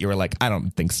said it, you were like, I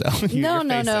don't think so. No.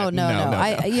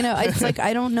 It's like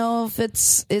I don't know if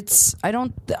I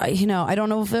don't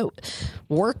know if it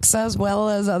works as well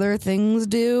as other things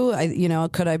do.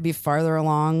 Could I be farther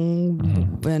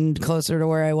along and closer to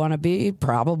where I want to be?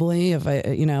 Probably, if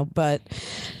but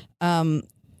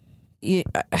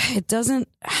it doesn't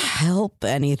help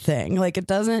anything. Like it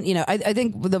doesn't, I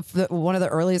think the one of the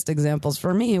earliest examples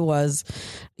for me was,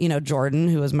 Jordan,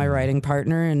 who was my writing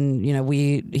partner. And,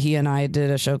 he and I did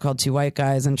a show called Two White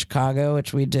Guys in Chicago,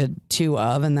 which we did 2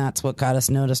 of, and that's what got us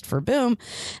noticed for Boom.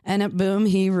 And at Boom,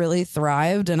 he really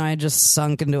thrived, and I just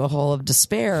sunk into a hole of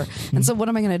despair. And so what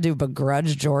am I going to do?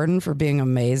 Begrudge Jordan for being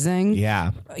amazing?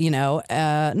 Yeah. No,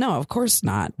 of course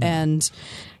not. And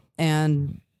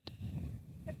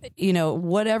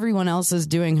what everyone else is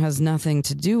doing has nothing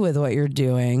to do with what you're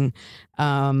doing.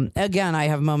 Again, I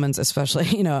have moments,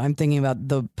 especially, I'm thinking about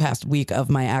the past week of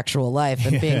my actual life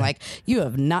and being like, you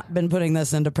have not been putting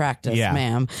this into practice,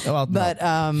 ma'am. Well, but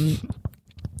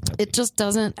it just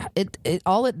doesn't,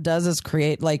 all it does is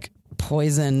create like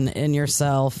poison in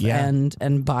yourself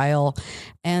and bile.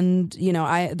 And, you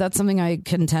know, that's something I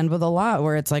contend with a lot,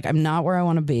 where it's like, I'm not where I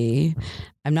want to be.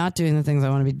 I'm not doing the things I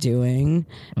want to be doing.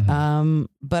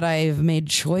 But I've made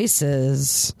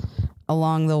choices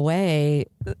along the way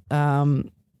that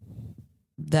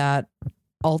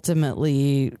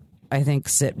ultimately I think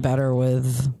sit better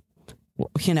with,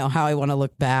 you know, how I want to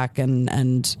look back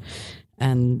and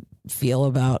feel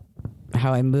about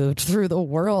how I moved through the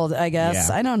world, I guess.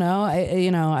 I don't know.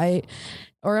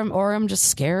 I'm just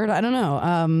scared. I don't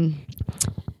know.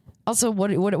 Also, what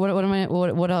am I,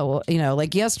 you know,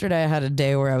 like yesterday I had a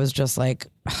day where I was just like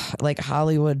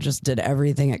Hollywood just did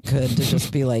everything it could to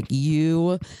just be like,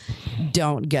 you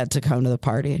don't get to come to the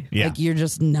party. Like, you're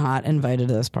just not invited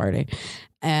to this party.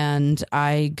 And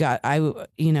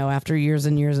you know, after years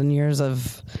and years and years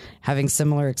of having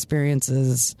similar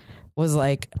experiences, was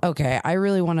like, okay, I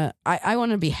really want to, I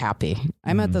want to be happy.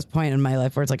 I'm at this point in my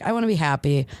life where it's like, I want to be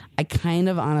happy. I kind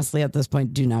of honestly at this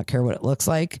point do not care what it looks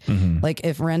like. Like,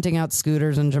 if renting out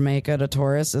scooters in Jamaica to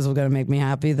tourists is going to make me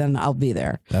happy, then I'll be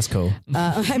there. That's cool.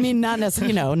 I mean, not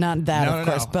necessarily, you know, not that, of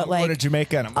course, but I'm like, going to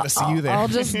Jamaica and I'm going to see you there. I'll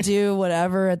just do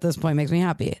whatever at this point makes me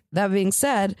happy. That being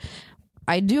said,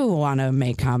 I do want to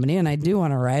make comedy, and I do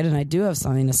want to write, and I do have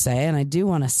something to say, and I do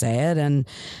want to say it. And,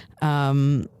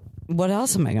 what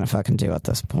else am I going to fucking do at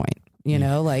this point? You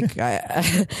know, like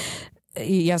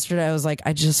yesterday I was like,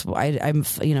 I'm,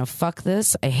 you know, fuck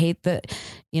this. I hate that,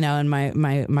 you know, and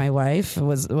my wife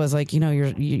was like, you know,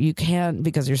 you can't,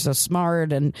 because you're so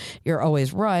smart and you're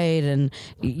always right. And,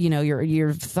 you know,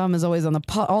 your thumb is always on the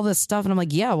all this stuff. And I'm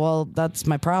like, yeah, well, that's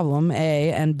my problem.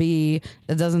 A, and B,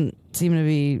 it doesn't seem to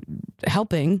be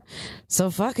helping.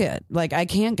 So fuck it. Like, I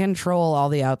can't control all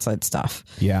the outside stuff.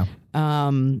 Yeah.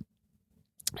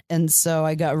 And so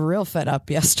I got real fed up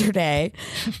yesterday,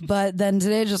 but then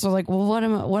today just was like, well, what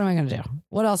am I going to do?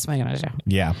 What else am I going to do?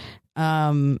 Yeah.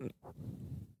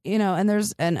 You know,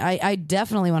 and I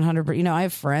definitely 100%, you know, I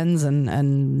have friends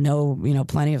and know, you know,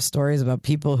 plenty of stories about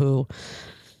people who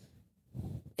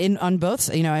on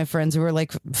both, you know, I have friends who are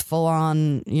like full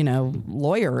on, you know,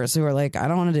 lawyers who are like, I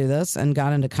don't want to do this, and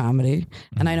got into comedy.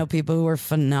 And I know people who are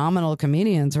phenomenal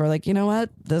comedians who are like, you know what,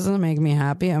 this doesn't make me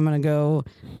happy. I'm going to go,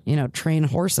 you know, train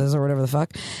horses or whatever the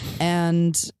fuck.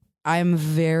 And I'm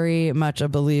very much a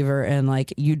believer in,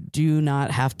 like, you do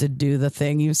not have to do the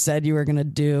thing you said you were going to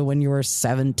do when you were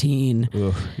 17.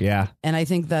 Ooh, yeah. And I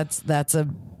think that's a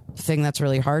thing that's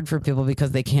really hard for people,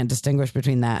 because they can't distinguish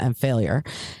between that and failure.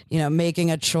 You know, making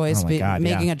a choice,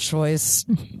 a choice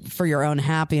for your own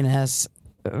happiness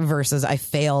versus I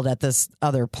failed at this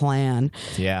other plan.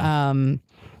 Yeah.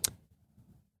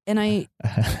 And I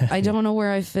don't know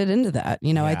where I fit into that.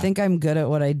 You know, I think I'm good at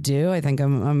what I do. I think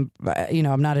I'm you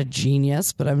know, I'm not a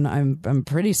genius, but I'm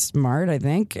pretty smart, I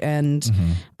think. And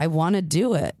I want to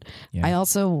do it. Yeah. I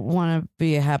also want to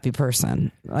be a happy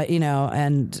person, you know,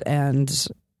 and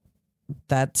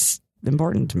that's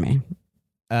important to me.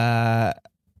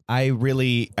 I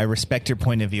respect your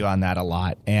point of view on that a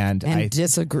lot, and I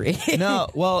disagree. No,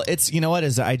 well, it's, you know what,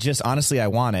 is I just honestly I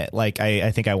want it. Like,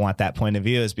 I think I want that point of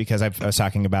view, is because I was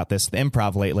talking about this the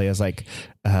improv lately. Is like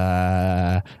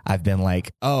I've been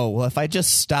like, oh well, if I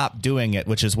just stop doing it,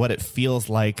 which is what it feels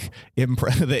like. The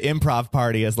improv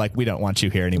party is like, we don't want you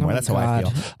here anymore. That's how I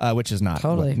feel, which is not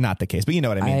totally not the case. But you know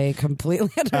what I mean. I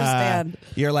completely understand.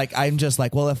 You're like, I'm just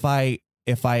like, well, if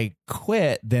I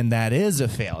quit, then that is a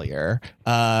failure,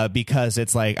 because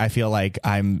it's like, I feel like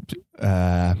I'm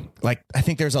like, I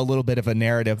think there's a little bit of a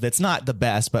narrative that's not the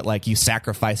best, but like, you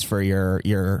sacrifice for your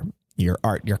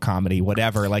art, your comedy,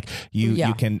 whatever, like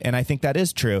you can, and I think that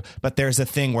is true, but there's a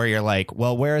thing where you're like,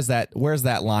 well, where's that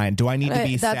line? Do I need to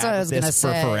be sad at this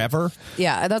for forever?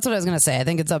 Yeah, that's what I was going to say. I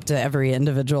think it's up to every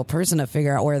individual person to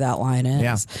figure out where that line is.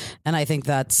 Yeah. And I think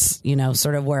that's, you know,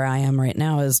 sort of where I am right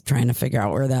now, is trying to figure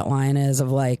out where that line is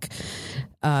of like,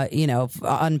 you know,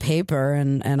 on paper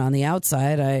and on the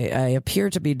outside, I appear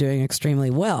to be doing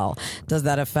extremely well. Does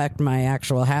that affect my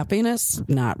actual happiness?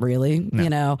 Not really. No. You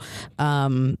know,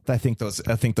 I think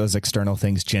those external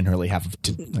things generally have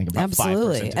like about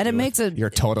absolutely, 5% and it makes it your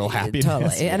total happiness.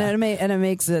 Totally, yeah. and it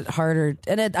makes it harder.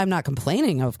 And I'm not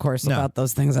complaining, of course, about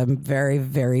those things. I'm very,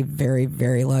 very, very,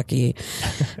 very lucky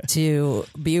to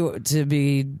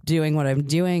be doing what I'm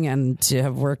doing, and to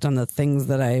have worked on the things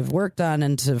that I've worked on,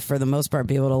 and to, for the most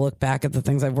part, be able to look back at the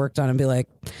things I've worked on and be like,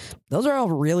 those are all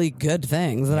really good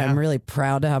things that I'm really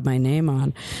proud to have my name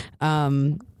on.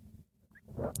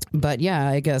 But yeah,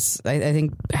 I guess I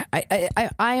think I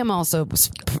am also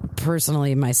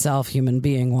personally myself, human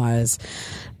being wise,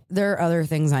 there are other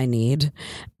things I need.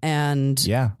 And,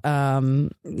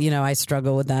 I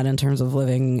struggle with that in terms of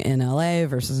living in LA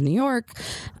versus New York,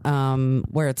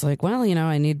 where it's like, well,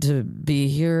 I need to be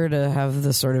here to have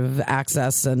the sort of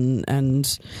access and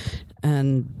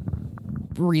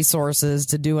resources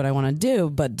to do what I want to do.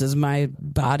 But does my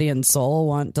body and soul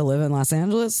want to live in Los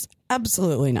Angeles?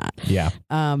 Absolutely not. Yeah.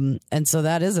 And so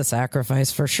that is a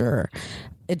sacrifice for sure.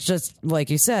 It's just like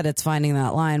you said, it's finding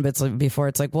that line. But it's like before,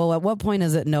 it's like, well, at what point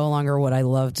is it no longer what I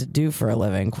love to do for a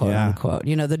living, quote unquote?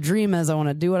 The dream is I want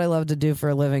to do what I love to do for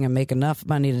a living and make enough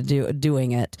money to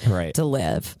doing it to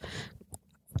live.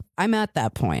 I'm at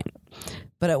that point.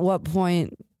 But at what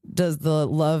point does the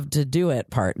love to do it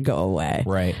part go away?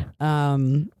 Right.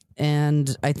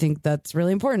 And I think that's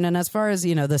really important. And as far as,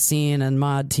 the scene and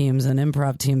mod teams and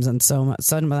improv teams and some of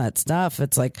that stuff,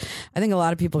 it's like, I think a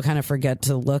lot of people kind of forget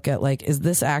to look at like, is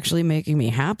this actually making me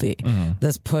happy?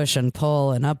 This push and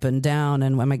pull and up and down.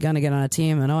 And am I going to get on a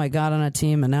team? And I got on a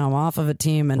team and now I'm off of a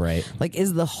team. And like,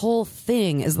 is the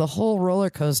whole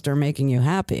roller coaster making you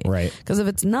happy? Right. Because if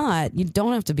it's not, you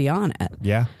don't have to be on it.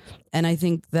 Yeah. And I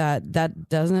think that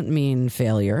doesn't mean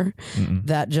failure.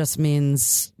 That just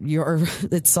means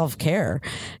it's self-care,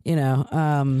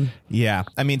 Yeah.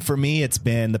 I mean, for me, it's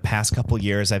been the past couple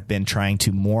years, I've been trying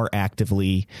to more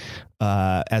actively,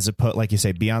 like you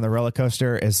say, be on the roller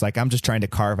coaster. Is like, I'm just trying to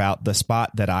carve out the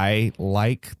spot that I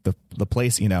like, the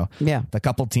place, the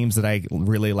couple teams that I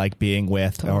really like being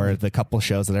with, or the couple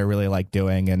shows that I really like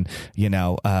doing, and,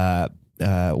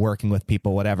 working with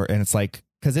people, whatever. And it's like,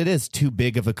 because it is too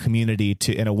big of a community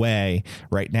to, in a way,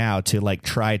 right now, to like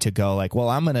try to go like, well,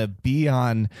 I'm going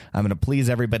to please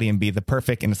everybody and be the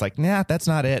perfect. And it's like, nah, that's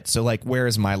not it. So like, where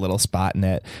is my little spot in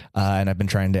it? And I've been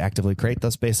trying to actively create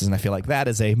those spaces. And I feel like that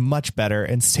is a much better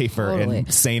and safer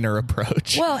and saner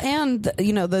approach. Well, and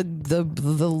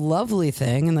the lovely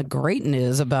thing and the great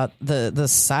news about the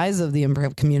size of the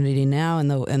improv community now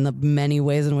and the many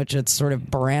ways in which it's sort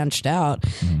of branched out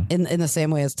in the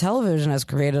same way as television has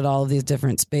created all of these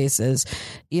different spaces,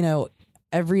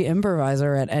 every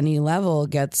improviser at any level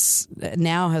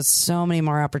has so many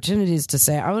more opportunities to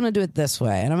say, I want to do it this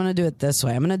way, and I'm going to do it this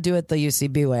way. I'm going to do it the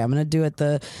UCB way. I'm going to do it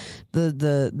the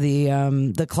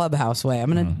Clubhouse way.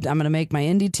 I'm going to make my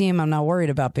indie team. I'm not worried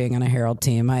about being on a Herald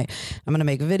team. I'm going to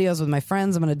make videos with my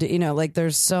friends. I'm going to do, like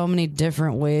there's so many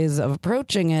different ways of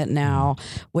approaching it now,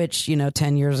 which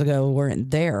 10 years ago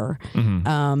weren't there.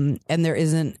 And there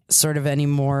isn't sort of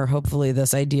anymore, hopefully,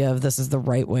 this idea of this is the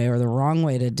right way or the wrong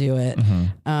way to do it.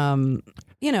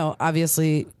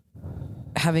 Obviously,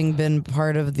 having been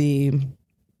part of the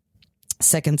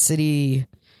Second City,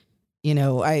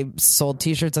 I sold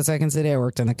T-shirts at Second City. I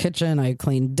worked in a kitchen. I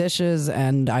cleaned dishes,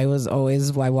 and I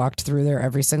walked through there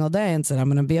every single day and said, I'm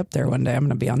going to be up there one day. I'm going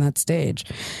to be on that stage.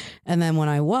 And then when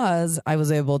I was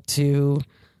able to,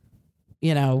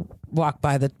 walk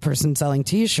by the person selling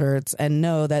T-shirts and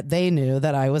know that they knew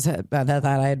that that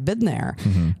I had been there.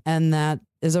 And that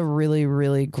is a really,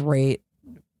 really great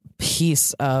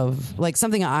piece of like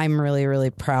something I'm really, really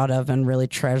proud of and really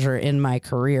treasure in my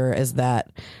career is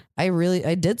that I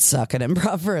did suck at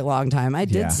improv for a long time. I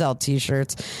did sell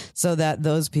T-shirts so that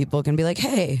those people can be like,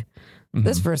 hey,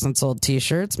 this person sold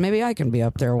T-shirts. Maybe I can be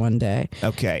up there one day.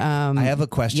 Okay. I have a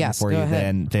question for you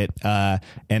then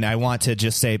and I want to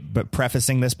just say, but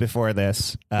prefacing this before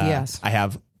this, I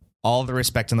have all the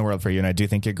respect in the world for you, and I do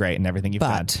think you're great and everything you've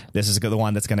done. This is the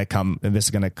one that's going to come, and this is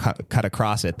going to cut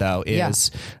across it, though, is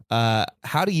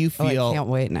how do you feel... I can't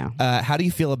wait now. How do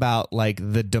you feel about like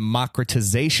the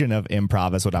democratization of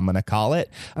improv, is what I'm going to call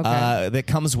it, that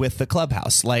comes with the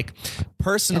Clubhouse? Like,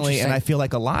 personally, and I feel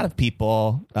like a lot of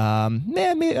people...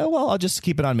 I'll just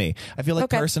keep it on me. I feel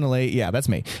like personally... Yeah, that's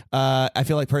me. I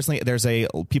feel like personally,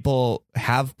 people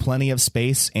have plenty of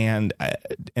space and,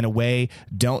 in a way,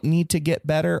 don't need to get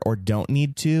better or don't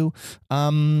need to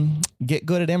get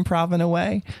good at improv in a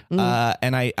way.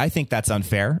 And I think that's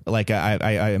unfair. Like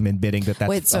I am admitting that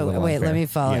that's unfair. Let me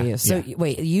follow you. So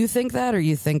wait, you think that, or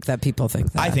you think that people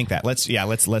think that? I think that. Let's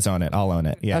own it. I'll own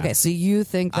it. Yeah. Okay. So you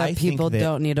think that people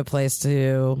don't need a place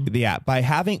to... Yeah. By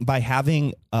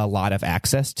having a lot of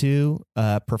access to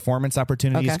performance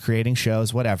opportunities, creating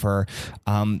shows, whatever,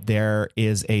 there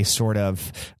is a sort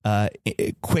of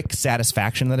quick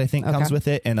satisfaction that I think comes with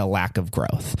it, and a lack of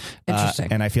growth.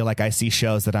 Interesting. And I feel like I see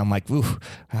shows that I'm like, ooh,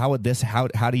 how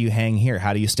do you hang here?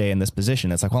 How do you stay in this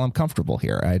position? It's like, well, I'm comfortable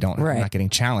here. I'm not getting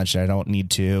challenged. I don't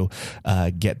need to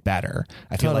get better.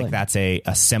 I feel like that's a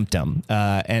symptom.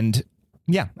 And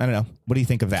Yeah, I don't know. What do you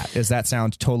think of that? Does that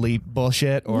sound totally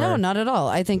bullshit? Or No, not at all.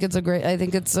 I think it's a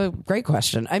great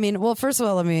question. I mean, well, first of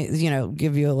all, let me,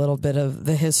 give you a little bit of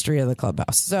the history of the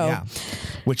clubhouse. So, yeah,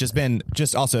 which has been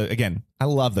just also, again, I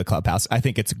love the clubhouse. I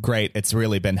think it's great. It's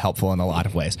really been helpful in a lot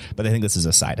of ways, but I think this is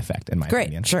a side effect in my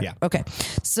opinion. Sure. Yeah. Okay.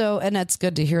 So, and that's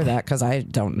good to hear that because I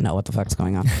don't know what the fuck's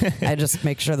going on. I just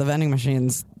make sure the vending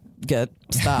machines get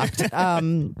stocked.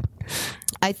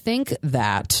 I think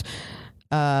that,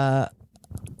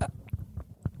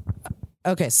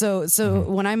 okay, so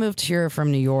when I moved here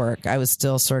from New York, I was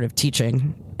still sort of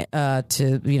teaching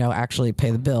to actually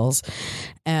pay the bills,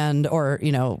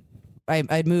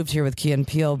 I'd moved here with Key and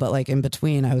Peele, but like in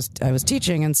between, I was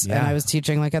teaching and I was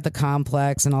teaching like at the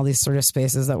complex and all these sort of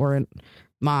spaces that weren't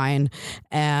mine.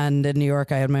 And in New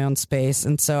York, I had my own space,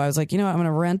 and so I was like, I'm going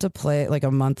to rent a place like a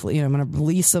monthly. I'm going to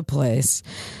lease a place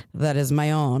that is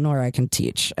my own where I can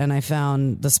teach. And I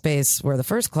found the space where the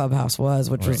first clubhouse was,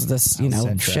 which was this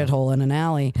shithole in an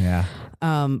alley. Yeah.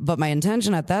 But my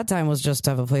intention at that time was just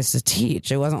to have a place to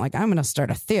teach. It wasn't like I'm going to start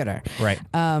a theater. Right.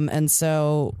 And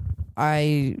so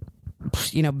I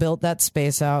built that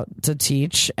space out to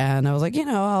teach, and I was like,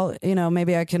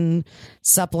 maybe I can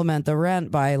supplement the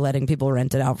rent by letting people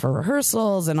rent it out for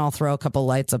rehearsals, and I'll throw a couple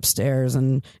lights upstairs,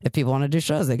 and if people want to do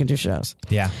shows, they can do shows.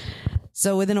 Yeah.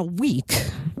 So within a week,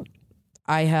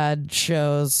 I had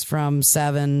shows from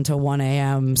 7 to 1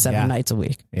 a.m. 7 nights a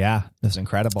week. Yeah, that's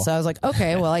incredible. So I was like,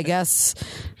 okay, well, I guess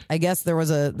there was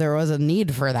a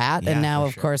need for that, and now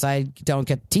of course I don't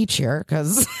get to teach here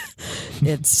because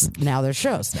now there's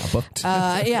shows. Now booked. So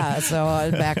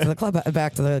back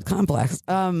to the complex.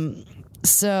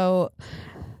 So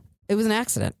it was an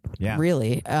accident,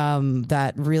 really,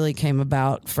 that really came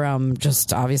about from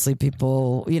just obviously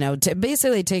people,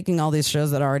 basically taking all these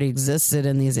shows that already existed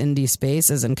in these indie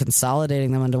spaces and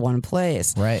consolidating them into one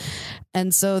place. Right.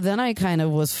 And so then I kind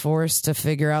of was forced to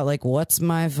figure out, like, what's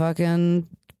my fucking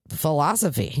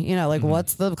philosophy?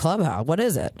 What's the clubhouse? What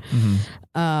is it?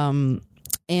 Mm-hmm.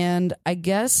 And I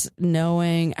guess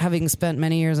having spent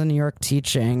many years in New York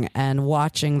teaching and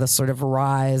watching the sort of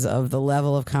rise of the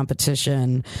level of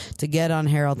competition to get on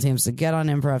Herald teams, to get on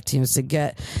improv teams, to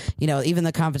get, even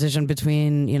the competition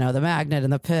between, the Magnet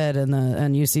and the Pit and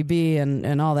UCB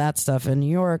and all that stuff in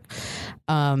New York.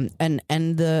 And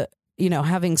the,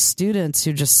 having students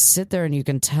who just sit there and you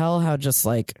can tell how just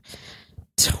like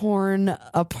torn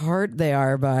apart they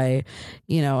are by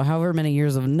however many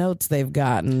years of notes they've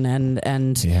gotten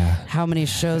and how many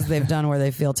shows they've done where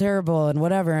they feel terrible and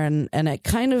whatever, and it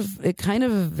kind of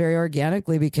very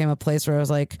organically became a place where I was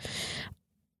like,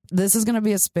 this is going to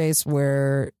be a space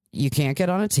where you can't get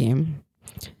on a team,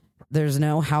 there's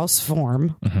no house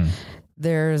form. Mm-hmm.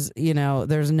 There's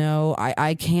no,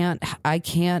 I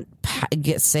can't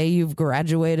say you've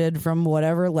graduated from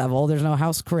whatever level. There's no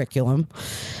house curriculum.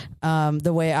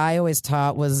 The way I always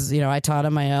taught was, I taught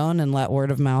on my own and let word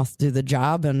of mouth do the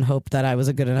job and hope that I was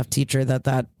a good enough teacher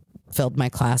that filled my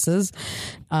classes.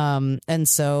 And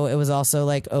so it was also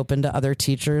like open to other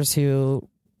teachers who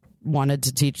wanted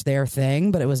to teach their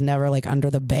thing, but it was never like under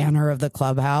the banner of the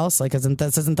clubhouse. Like, isn't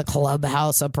the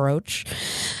clubhouse approach?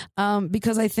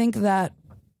 Because I think that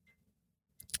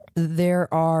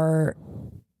there are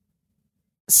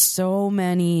so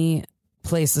many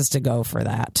places to go for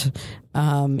that.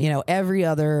 Every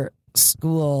other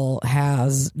school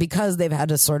has, because they've had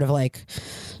to sort of like,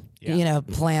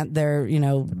 plant their,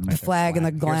 flag in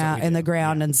the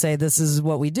ground and say, this is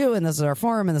what we do, and this is our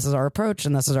form, and this is our approach,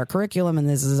 and this is our curriculum, and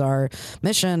this is our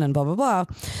mission, and blah, blah,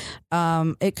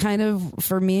 blah. It kind of,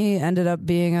 for me, ended up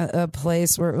being a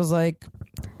place where it was like,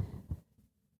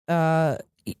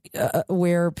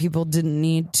 where people didn't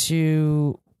need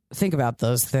to think about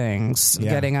those things,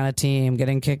 getting on a team,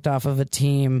 getting kicked off of a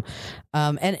team,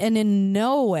 and in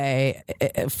no way,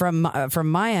 from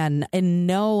my end, in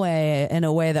no way, in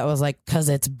a way that was like, because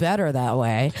it's better that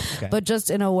way, but just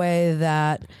in a way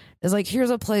that is like, here's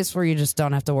a place where you just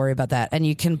don't have to worry about that, and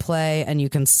you can play, and you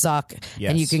can suck,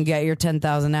 and you can get your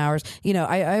 10,000 hours.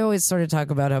 I always sort of talk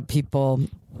about how people,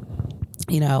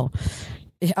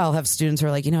 I'll have students who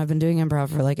are like, I've been doing improv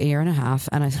for like a year and a half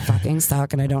and I fucking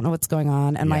suck and I don't know what's going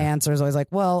on. And my answer is always like,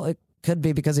 well, it could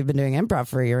be because you've been doing improv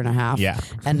for a year and a half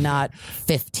and not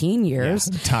 15 years.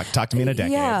 Yeah. Talk to me in a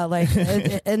decade. Yeah. Like,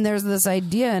 and there's this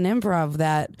idea in improv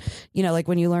that, like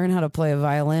when you learn how to play a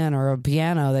violin or a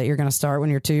piano, that you're going to start when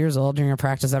you're 2 years old, and you're going to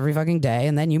practice every fucking day,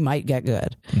 and then you might get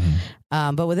good.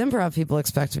 Mm-hmm. But with improv, people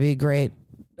expect to be great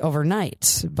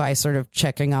overnight by sort of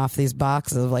checking off these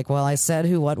boxes of like, well, I said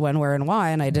who, what, when, where, and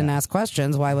why, and I didn't ask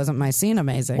questions. Why wasn't my scene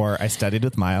amazing? Or I studied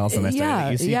with Miles and I studied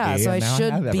at UCB. Yeah, so I and now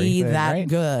should have be everything, that right?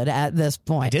 good at this I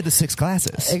point. did the 6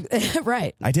 classes.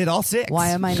 Right. I did all 6. Why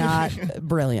am I not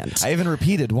brilliant? I even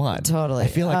repeated one. Totally. I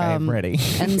feel like I am ready.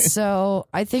 And so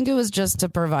I think it was just to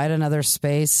provide another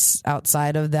space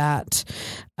outside of that.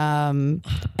 And,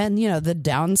 you know, the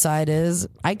downside is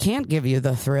I can't give you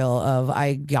the thrill of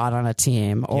I got on a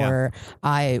team or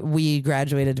we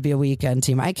graduated to be a weekend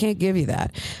team. I can't give you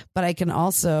that. But I can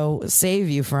also save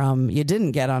you from you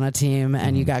didn't get on a team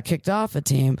and you got kicked off a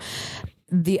team.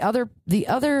 The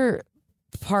other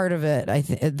part of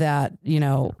it that, you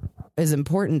know, is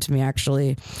important to me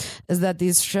actually is that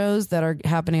these shows that are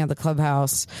happening at the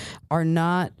Clubhouse are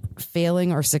not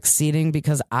failing or succeeding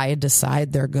because I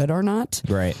decide they're good or not.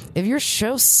 Right. If your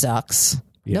show sucks,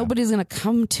 nobody's going to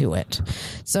come to it.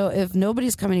 So if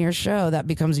nobody's coming to your show, that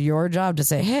becomes your job to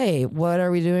say, hey, what are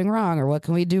we doing wrong? Or what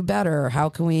can we do better? Or how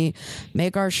can we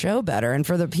make our show better? And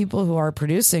for the people who are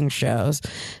producing shows,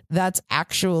 that's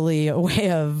actually a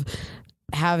way of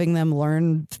having them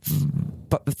learn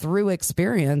through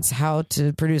experience how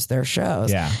to produce their shows.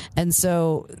 Yeah. And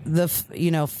so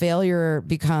failure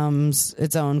becomes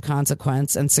its own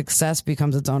consequence and success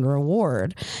becomes its own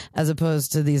reward, as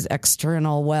opposed to these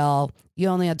external, well, you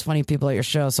only had 20 people at your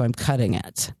show, so I'm cutting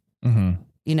it. Mm-hmm.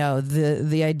 You know,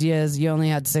 the idea is you only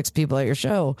had 6 people at your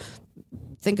show.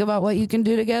 Think about what you can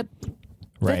do to get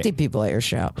 50 people at your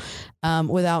show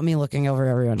without me looking over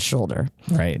everyone's shoulder.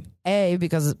 Right.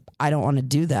 Because I don't want to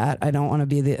do that. I don't want to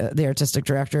be the artistic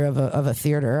director of a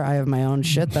theater. I have my own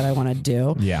shit that I want to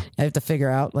do. Yeah. I have to figure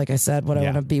out, like I said, what I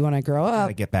want to be when I grow up.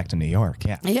 Gotta get back to New York.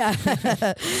 Yeah.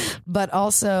 Yeah. But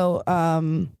also,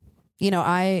 you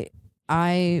know,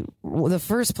 the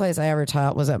first place I ever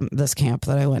taught was at this camp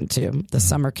that I went to, the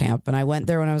summer camp. And I went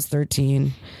there when I was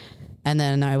 13. And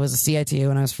then I was a CIT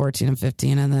when I was 14 and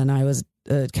 15. And then I was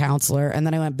a counselor. And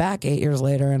then I went back 8 years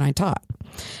later and I taught.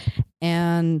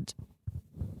 And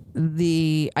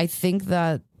I think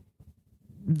that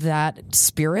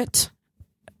spirit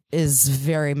is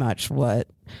very much what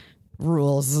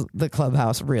rules the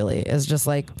Clubhouse, really. Is just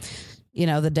like, you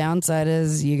know, the downside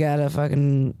is you gotta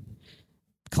fucking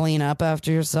clean up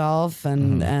after yourself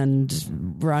and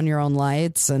run your own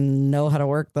lights and know how to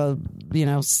work the, you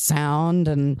know, sound.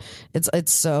 And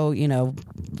it's so, you know,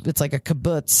 it's like a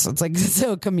kibbutz. It's like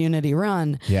so community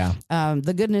run. Yeah.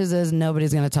 The good news is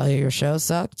nobody's going to tell you your show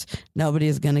sucked.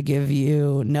 Nobody's going to give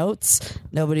you notes.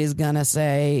 Nobody's going to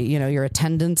say, you know, your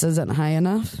attendance isn't high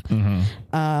enough.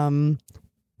 Mm-hmm.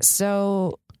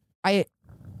 So I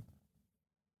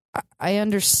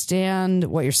understand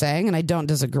what you're saying and I don't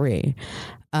disagree.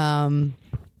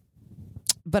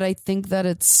 But I think that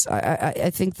I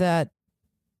think that,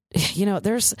 you know,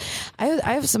 I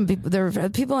have some people, there are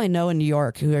people I know in New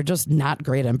York who are just not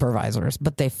great improvisers,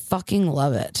 but they fucking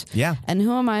love it. Yeah. And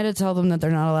who am I to tell them that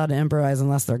they're not allowed to improvise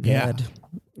unless they're good? Yeah.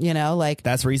 You know, like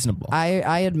that's reasonable.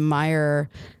 I admire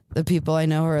the people I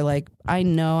know who are like, I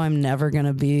know I'm never going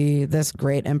to be this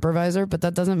great improviser, but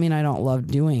that doesn't mean I don't love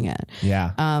doing it.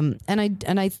 Yeah. And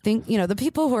I think, you know, the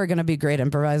people who are going to be great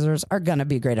improvisers are going to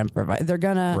be great improvisers. They're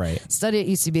going to study at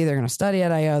UCB. They're going to study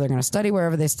at IO. They're going to study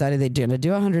wherever they study. They're going to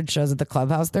do 100 shows at the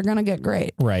Clubhouse. They're going to get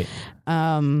great. Right.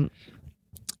 And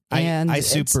I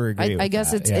super agree. I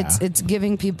guess it's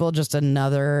giving people just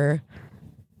another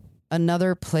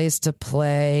place to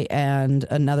play and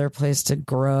another place to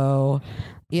grow.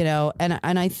 You know, and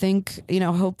I think, you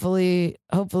know, hopefully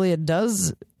it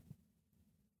does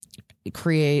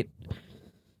create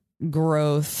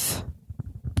growth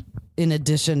in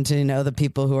addition to, you know, the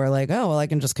people who are like, oh, well, I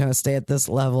can just kind of stay at this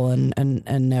level and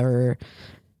never,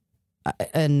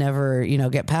 you know,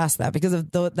 get past that. Because if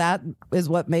that is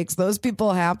what makes those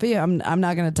people happy, I'm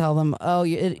not going to tell them, oh,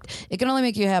 it can only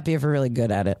make you happy if you're really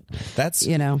good at it. That's,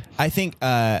 you know, I think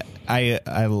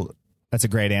that's a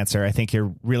great answer. I think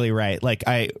you're really right. Like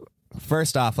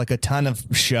first off, like a ton of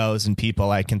shows and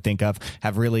people I can think of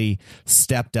have really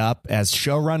stepped up as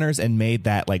showrunners and made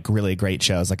that like really great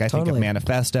shows. Like I think of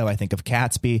Manifesto, I think of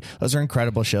Catsby. Those are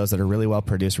incredible shows that are really well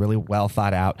produced, really well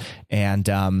thought out. And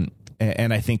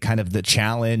I think kind of the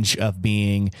challenge of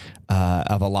being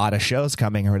of a lot of shows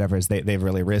coming or whatever is they've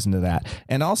really risen to that.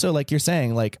 And also, like you're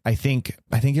saying, like I think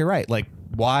you're right. Like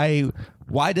why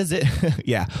does it?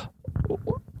 Yeah.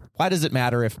 Why does it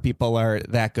matter if people are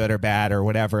that good or bad or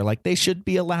whatever? Like they should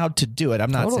be allowed to do it.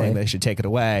 I'm not saying they should take it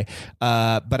away.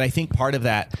 But I think part of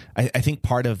that, I think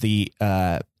part of the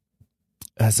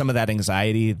some of that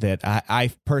anxiety that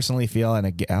I personally feel,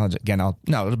 and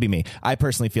it'll be me. I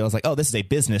personally feel it's like, oh, this is a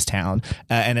business town,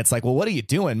 and it's like, well, what are you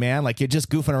doing, man? Like, you're just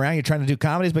goofing around. You're trying to do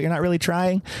comedies, but you're not really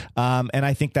trying. And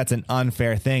I think that's an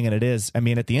unfair thing, and it is. I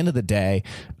mean, at the end of the day,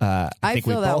 I think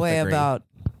feel we that both way agree. about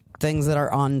things that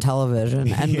are on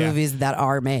television and movies that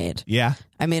are made. Yeah.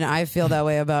 I mean, I feel that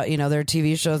way about, there are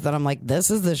TV shows that I'm like, this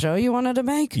is the show you wanted to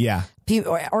make? Yeah.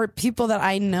 Or people that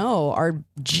I know are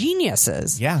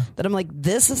geniuses. Yeah. That I'm like,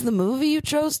 this is the movie you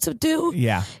chose to do?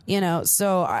 Yeah.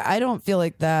 So I don't feel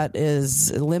like that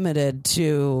is limited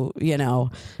to,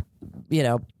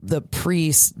 the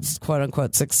pre quote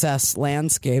unquote success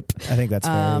landscape. I think that's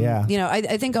fair. Yeah.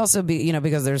 I think also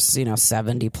because there's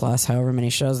 70 plus however many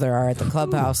shows there are at the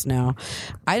Clubhouse now.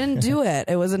 I didn't do it.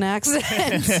 It was an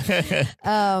accident.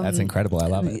 That's incredible. I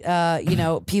love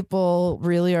it. People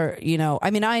really are,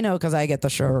 I know because I get the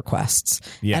show requests.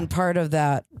 Yeah. And part of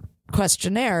that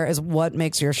questionnaire is what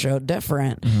makes your show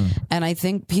different. And I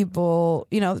think people,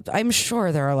 I'm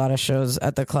sure there are a lot of shows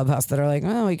at the Clubhouse that are like,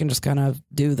 oh, we can just kind of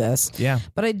do this. Yeah.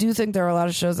 But I do think there are a lot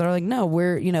of shows that are like, no,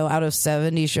 we're, out of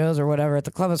 70 shows or whatever at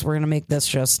the Clubhouse, we're going to make this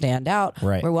show stand out.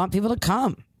 Right. We want people to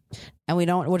come. And we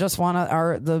just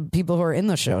want the people who are in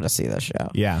the show to see the show.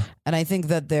 Yeah. And I think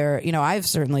that I've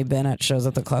certainly been at shows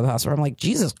at the Clubhouse where I'm like,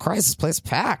 Jesus Christ, this place is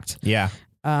packed. Yeah.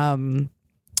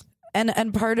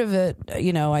 And part of it,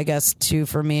 I guess too,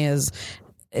 for me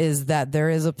is that there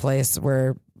is a place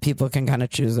where people can kind of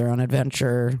choose their own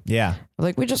adventure. Yeah.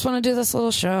 Like, we just want to do this little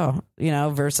show,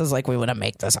 versus like, we want to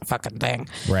make this a fucking thing.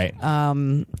 Right.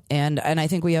 And I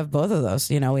think we have both of those.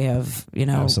 We have,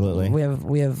 Absolutely.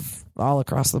 we have all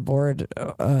across the board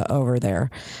over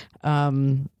there.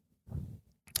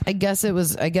 I guess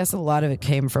a lot of it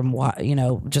came from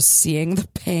just seeing the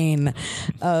pain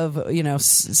of,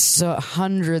 so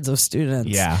hundreds of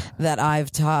students that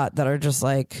I've taught that are just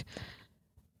like,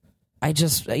 I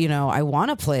want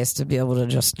a place to be able to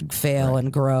just fail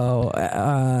and grow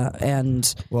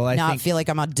and not feel like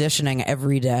I'm auditioning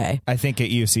every day. I think at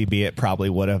UCB it probably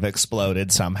would have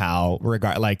exploded somehow.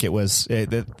 Like it was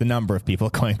the number of people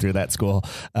going through that school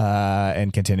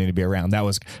and continuing to be around. That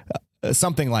was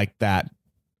something like that.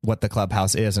 What the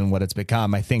Clubhouse is and what it's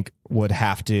become, I think would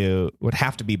have to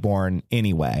be born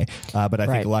anyway. But I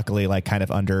think luckily, like kind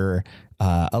of under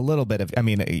a little bit of,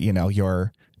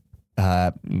 your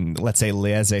let's say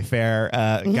laissez-faire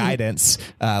guidance,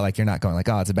 like you're not going like,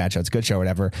 oh, it's a bad show, it's a good show, or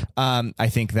whatever. I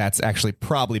think that's actually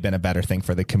probably been a better thing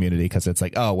for the community because it's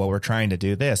like, oh, well, we're trying to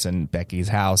do this in Becky's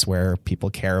house where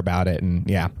people care about it, and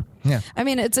yeah. I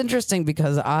mean, it's interesting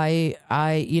because I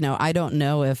don't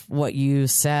know if what you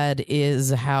said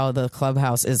is how the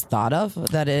Clubhouse is thought of,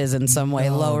 that it is in some way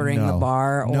lowering the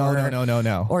bar,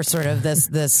 or or sort of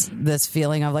this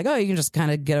feeling of like, oh, you can just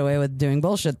kind of get away with doing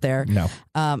bullshit there. No,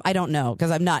 I don't know because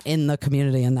I'm not in the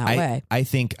community in that way. I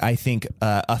think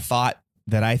a thought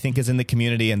that I think is in the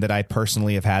community and that I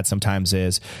personally have had sometimes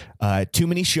is too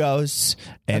many shows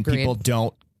and Agreed. People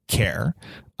don't care.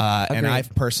 And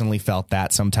I've personally felt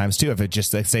that sometimes too. If it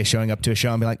just, like, say, showing up to a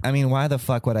show and be like, I mean, why the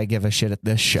fuck would I give a shit at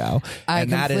this show? I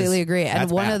and completely agree. And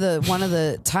one of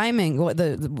the timing,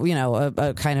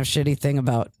 a kind of shitty thing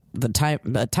about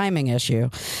the timing issue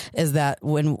is that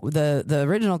when the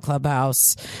original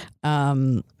Clubhouse,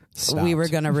 we were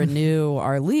going to renew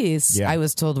our lease. I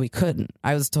was told we couldn't.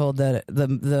 I was told that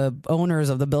the owners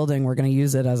of the building were going to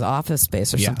use it as office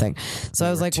space or something. So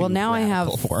I was like, well, now I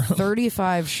have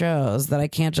 35 shows that I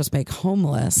can't just make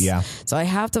homeless. Yeah. So I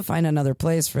have to find another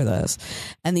place for this.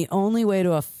 And the only way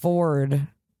to afford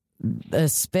a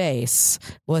space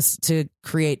was to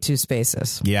create two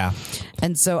spaces. Yeah.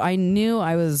 And so I knew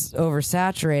I was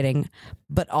oversaturating,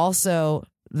 but also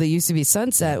the UCB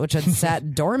Sunset, which had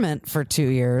sat dormant for 2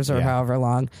 years or however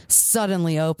long,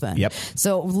 suddenly opened. Yep.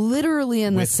 So literally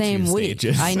in the same week,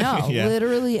 I know,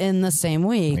 literally in the same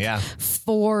week,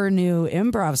 4 new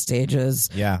improv stages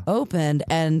opened.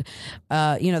 And,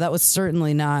 that was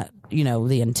certainly not,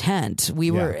 the intent.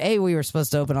 We were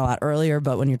supposed to open a lot earlier,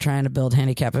 but when you're trying to build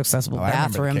handicap accessible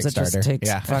bathrooms, it just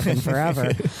takes fucking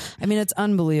forever. I mean, it's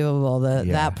unbelievable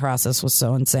that process was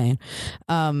so insane.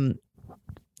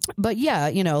 But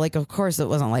of course it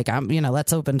wasn't like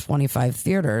let's open 25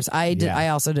 theaters. I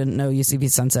also didn't know UCB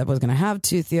Sunset was going to have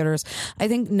 2 theaters. I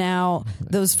think now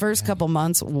those first couple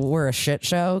months were a shit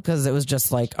show because it was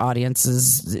just like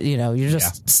audiences, you're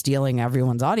just stealing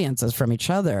everyone's audiences from each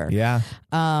other. Yeah.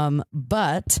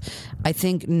 But I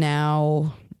think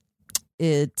now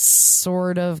it's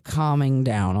sort of calming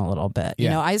down a little bit. It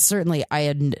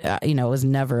was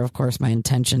never, of course, my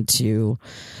intention to,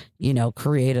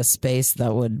 create a space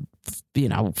that would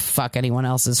fuck anyone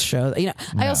else's show.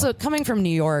 I also, coming from New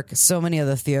York, so many of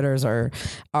the theaters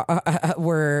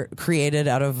were created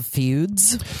out of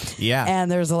feuds. Yeah.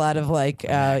 And there's a lot of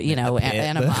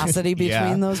animosity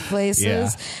between those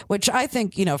places, which I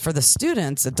think, for the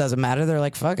students, it doesn't matter. They're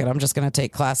like, fuck it, I'm just going to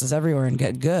take classes everywhere and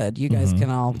get good. You guys can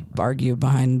all argue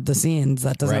behind the scenes.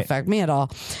 That doesn't affect me at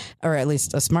all. Or at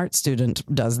least a smart student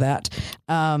does that.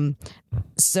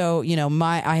 So,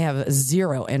 I have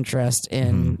zero interest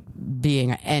in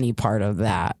being any part of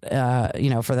that,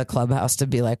 for the clubhouse to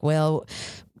be like, well,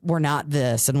 we're not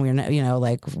this, and we're not,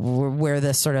 we're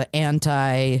this sort of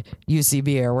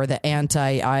anti-UCB, or we're the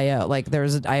anti-IO.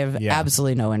 I have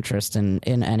absolutely no interest in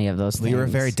any of those things. We were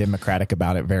very democratic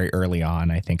about it very early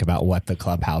on, I think, about what the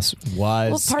clubhouse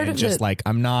was. Well, part of just it,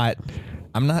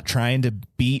 I'm not trying to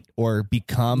beat or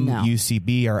become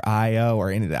UCB or IO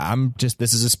or anything.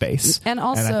 This is a space. And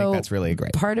also, I think that's really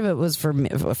great. Part of it was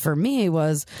for me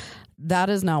was,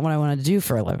 that is not what I want to do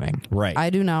for a living. Right.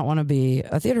 I do not want to be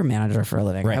a theater manager for a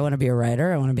living. Right. I want to be a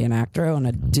writer. I want to be an actor. I want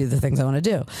to do the things I want to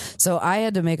do. So I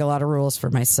had to make a lot of rules for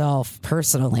myself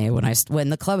personally when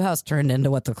the clubhouse turned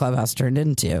into what the clubhouse turned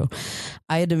into.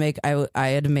 I had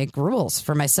to make rules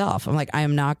for myself. I'm like, I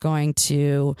am not going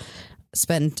to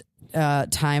spend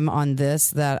time on this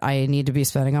that I need to be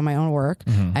spending on my own work.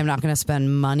 I'm not going to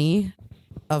spend money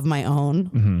of my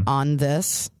own on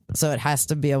this. So it has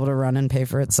to be able to run and pay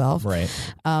for itself. Right.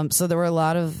 So there were a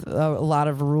lot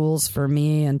of rules for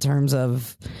me in terms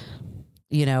of,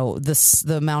 the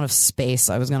amount of space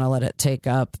I was going to let it take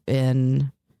up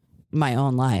in my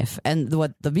own life. And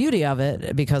what the beauty of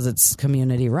it, because it's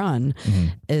community run,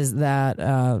 is that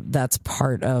that's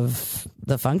part of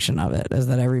the function of it, is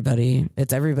that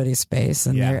it's everybody's space,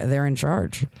 and they're in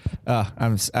charge.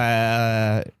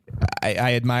 I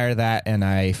admire that, and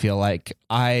I feel like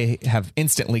I have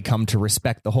instantly come to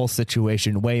respect the whole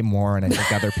situation way more, and I think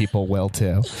other people will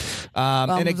too.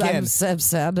 And again, I'm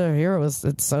sad to hear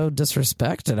it's so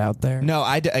disrespected out there. No,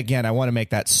 I want to make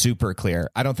that super clear.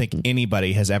 I don't think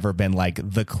anybody has ever been like,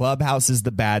 the clubhouse is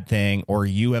the bad thing, or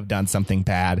you have done something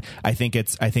bad. I think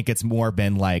it's more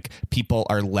been like, people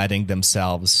are letting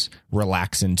themselves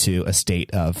relax into a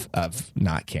state of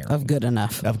not caring, of good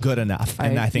enough,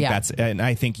 and I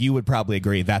think you would probably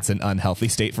agree that's an unhealthy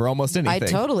state for almost anything. I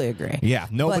totally agree. Yeah,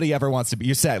 nobody ever wants to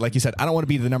be. Like you said, I don't want to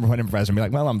be the number one improviser and be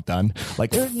like, well, I'm done.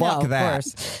 Like, fuck no, that.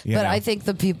 Of course. But I think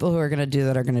the people who are going to do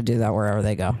that are going to do that wherever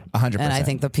they go. 100%. And I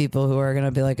think the people who are going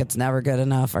to be like, it's never good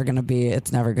enough, are going to be,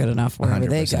 it's never good enough wherever 100%.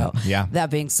 they go. Yeah. That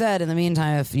being said, in the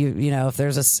meantime, if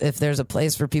if there's a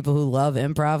place for people who love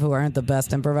improv, who aren't the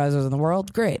best improvisers in the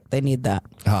world, great. They need that.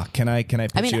 Can I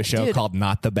pitch you a show called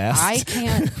Not the Best?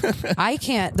 I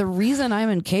can't. The reason I'm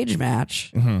in Cage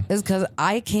Match is because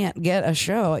I can't get a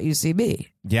show at UCB.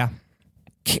 Yeah.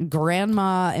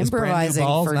 Grandma improvising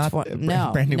for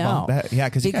brand new ball.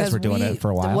 Because you guys were doing it for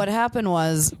a while. What happened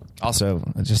was also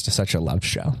just such a loved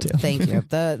show too. Thank you.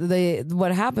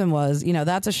 What happened was,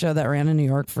 that's a show that ran in New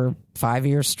York for 5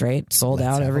 years straight, sold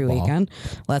out every weekend.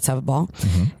 Let's have a ball.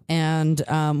 And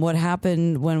what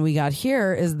happened when we got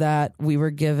here is that we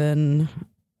were given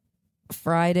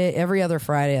every other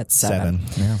Friday at 7.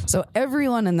 Yeah. So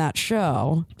everyone in that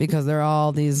show, because they're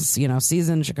all these,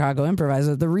 seasoned Chicago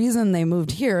improvisers, the reason they moved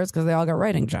here is because they all got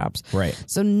writing jobs. Right.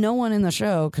 So no one in the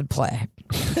show could play.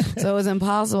 So it was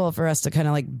impossible for us to kind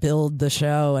of like build the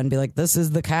show and be like, this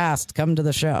is the cast, come to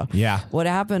the show. Yeah. What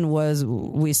happened was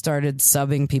we started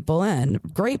subbing people in.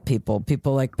 Great people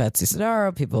like Betsy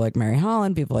Sidaro, people like Mary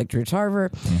Holland, people like Drew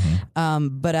Tarver.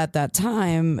 But at that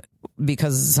time,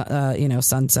 because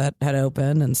Sunset had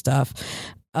opened and stuff,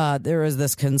 there was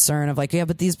this concern of like,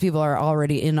 but these people are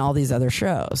already in all these other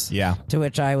shows. Yeah. To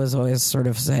which I was always sort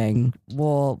of saying,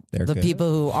 well, the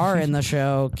people who are in the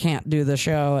show can't do the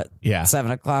show at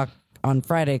 7 o'clock on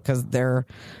Friday because they're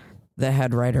the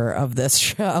head writer of this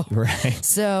show. Right.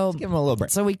 So give them a little break.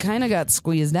 So we kind of got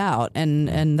squeezed out,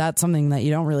 and that's something that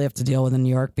you don't really have to deal with in New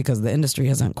York because the industry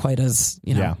isn't quite as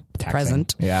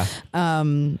present. Yeah.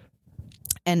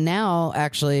 And now,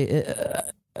 actually,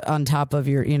 on top of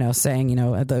your, saying,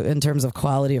 in terms of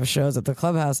quality of shows at the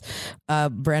clubhouse,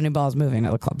 Brand New Ball is moving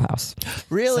to the clubhouse.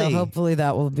 Really? So hopefully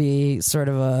that will be sort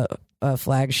of a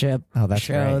flagship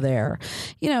show there.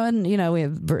 We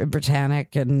have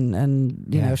Britannic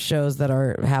and shows that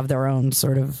have their own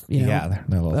sort of, their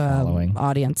little following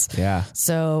audience. Yeah.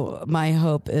 So my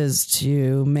hope is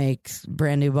to make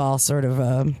Brand New Ball sort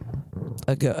of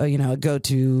a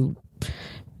go-to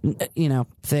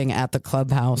thing at the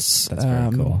clubhouse. That's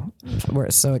very cool.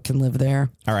 So it can live there.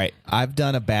 All right. I've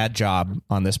done a bad job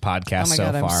on this podcast Oh my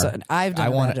so God, far. I've done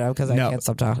a bad job because I can't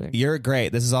stop talking. You're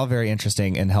great. This is all very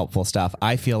interesting and helpful stuff.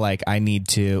 I feel like I need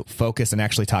to focus and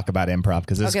actually talk about improv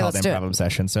because this is called Improv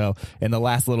Obsession. So in the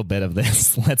last little bit of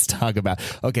this, let's talk about.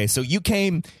 Okay, so you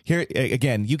came here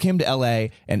again. You came to LA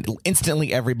and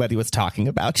instantly everybody was talking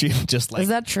about you. Just like, is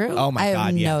that true? Oh my I God,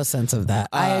 have no sense of that.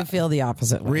 I feel the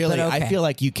opposite. Really, but okay. I feel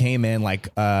like you came in like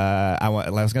I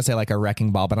was gonna say like a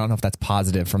wrecking ball, but I don't know if that's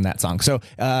positive from that song. So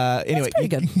anyway,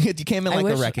 you came in like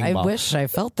a wrecking ball. I wish I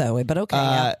felt that way, but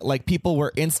okay. Like people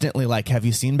were instantly like, "Have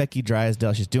you seen Becky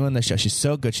Drysdale? She's doing the show. She's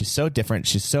so good. She's so different.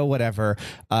 She's so whatever."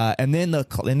 And then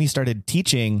you started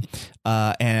teaching,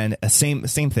 and same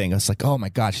thing. It's like, "Oh my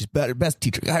God, she's better, best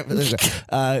teacher."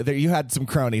 You had some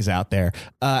cronies out there,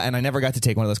 and I never got to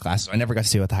take one of those classes. So I never got to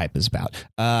see what the hype is about.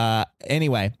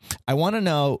 Anyway, I want to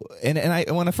know, and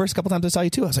when the first couple times I saw you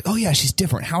too, I was like, "Oh yeah, she's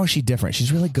different. How is she different?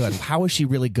 She's really good. How is she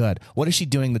really good? What is she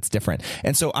doing that's different?"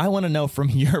 And so I want to know from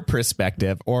your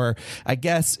perspective, or I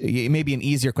guess maybe an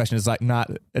easier question is like not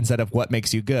instead of what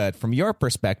makes you good, from your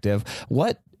perspective,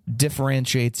 what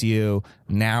differentiates you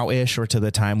now-ish or to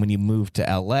the time when you moved to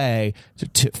LA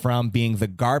from being the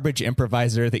garbage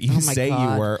improviser that you say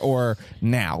you were, or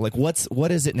now? Like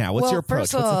what is it now? What's your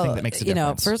approach? What's the thing that makes a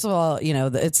difference? First of all,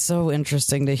 it's so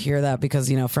interesting to hear that because,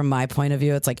 from my point of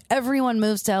view, it's like everyone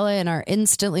moves to LA and are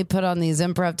instantly put on these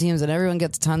improv teams and everyone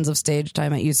gets tons of stage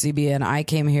time at UCB, and I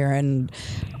came here and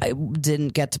I didn't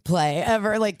get to play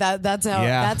ever. Like that's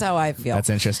how I feel.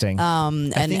 That's interesting.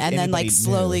 And then like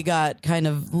slowly got kind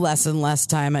of less and less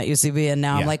time at UCB, and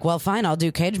now I'm like, well, fine, I'll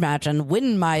do cage match and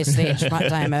win my stage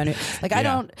time. Like I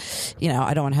don't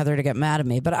want Heather to get mad at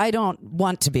me, but I don't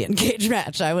want to be in cage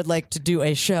match. I would like to do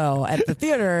a show at the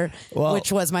theater,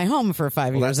 which was my home for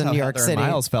 5 years in New York City. And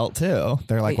Miles felt too.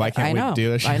 They're like, why can't we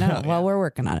do a show? I know. Well, we're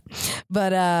working on it,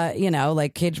 but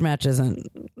like cage match isn't.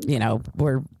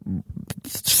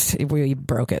 We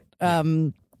broke it.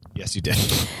 Yes, you did.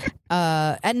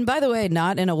 And by the way,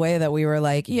 not in a way that we were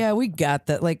like, yeah, we got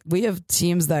that. Like we have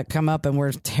teams that come up and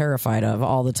we're terrified of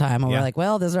all the time. And we're like,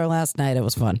 well, this is our last night. It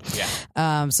was fun.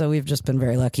 Yeah. So we've just been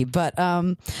very lucky. But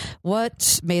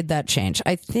what made that change?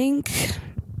 I think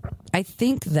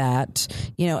that,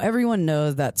 everyone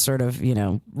knows that sort of,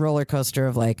 roller coaster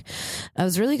of like, I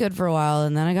was really good for a while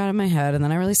and then I got in my head and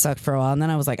then I really sucked for a while and then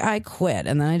I was like, I quit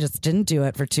and then I just didn't do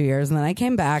it for 2 years and then I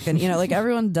came back and, like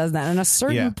everyone does that. And at a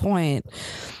certain point,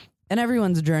 and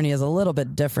everyone's journey is a little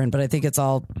bit different, but I think it's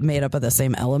all made up of the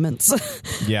same elements.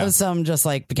 Of some just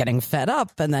like getting fed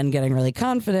up and then getting really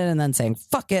confident and then saying,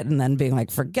 fuck it. And then being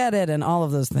like, forget it. And all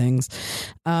of those things.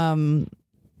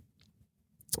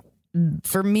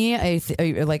 For me,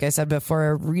 like I said before,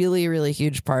 a really, really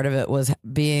huge part of it was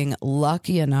being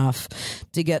lucky enough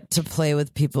to get to play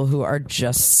with people who are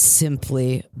just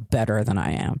simply better than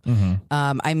I am.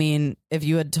 Mm-hmm. I mean, if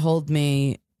you had told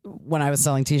me when I was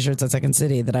selling t-shirts at Second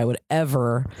City that I would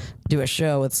ever do a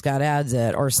show with Scott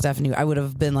Adsit or Stephanie, I would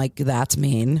have been like, that's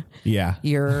mean. Yeah.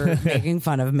 You're making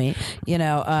fun of me.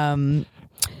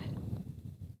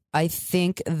 I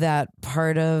think that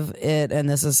part of it, and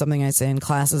this is something I say in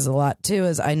classes a lot too,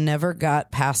 is I never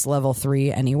got past level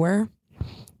 3 anywhere.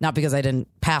 Not because I didn't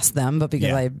pass them, but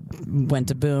because I went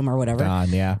to Boom or whatever.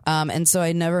 And so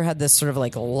I never had this sort of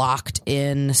like locked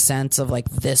in sense of like,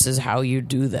 this is how you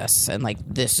do this. And like,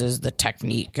 this is the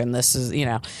technique. And this is,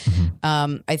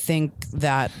 I think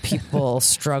that people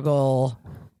struggle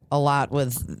a lot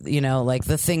with, like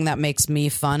the thing that makes me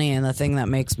funny and the thing that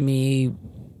makes me,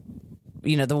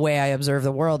 the way I observe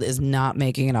the world is not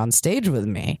making it on stage with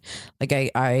me. Like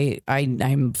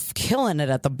I'm killing it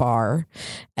at the bar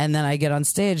and then I get on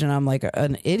stage and I'm like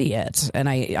an idiot. And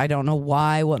I don't know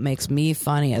why what makes me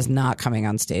funny is not coming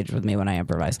on stage with me when I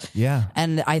improvise. Yeah.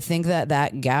 And I think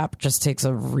that gap just takes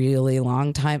a really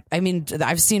long time. I mean,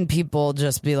 I've seen people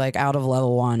just be like out of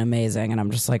level 1, amazing. And I'm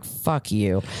just like, fuck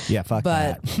you. Yeah, fuck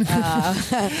that.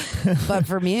 But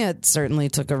for me, it certainly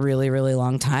took a really, really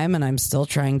long time and I'm still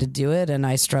trying to do it. And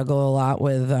I struggle a lot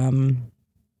with,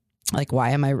 like, why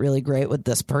am I really great with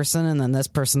this person? And then this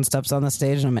person steps on the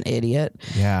stage and I'm an idiot.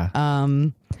 Yeah.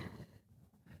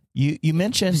 You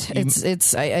mentioned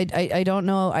I don't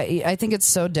know. I think it's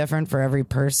so different for every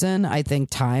person. I think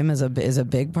time is a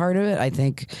big part of it. I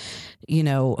think,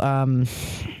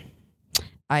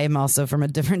 I am also from a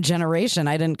different generation.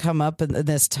 I didn't come up in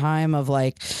this time of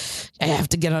like, I have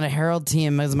to get on a Herald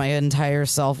team as my entire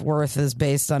self-worth is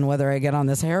based on whether I get on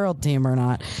this Herald team or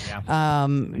not. Yeah.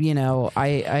 You know,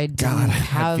 I didn't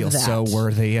have I feel that. so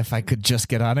worthy if I could just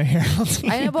get on a Herald team.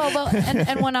 I know, well,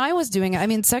 and when I was doing it, I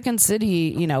mean, Second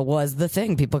City, you know, was the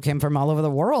thing. People came from all over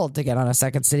the world to get on a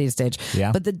Second City stage.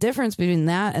 Yeah. But the difference between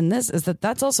that and this is that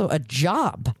that's also a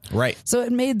job. Right. So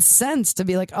it made sense to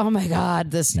be like, oh my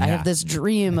God, I have this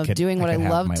dream of doing what I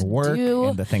love my to work do.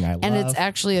 and the thing I love. And it's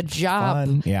actually a job.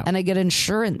 Fun. Yeah. And I get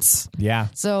insurance. Yeah.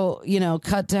 So, you know,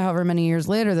 cut to however many years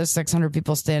later, there's 600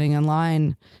 people standing in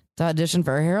line to audition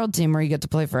for a Herald team where you get to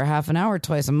play for a half an hour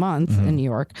twice a month in New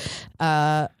York.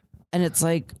 And it's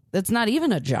like, it's not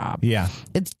even a job. Yeah.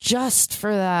 It's just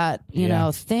for that, you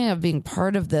know, thing of being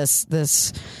part of this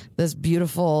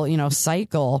beautiful, you know,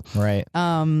 cycle. Right.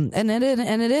 And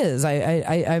it is.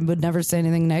 I would never say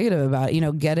anything negative about it. You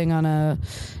know, getting on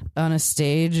a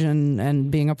stage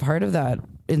and being a part of that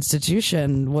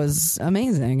institution was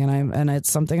amazing, and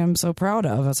it's something I'm so proud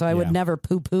of. So I would never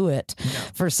poo it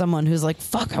for someone who's like,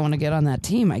 fuck, I want to get on that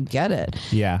team. I get it.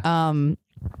 Yeah.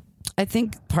 I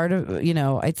think part of, you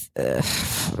know, I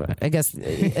guess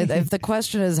if the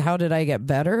question is how did I get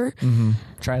better,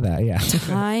 Try that. Yeah.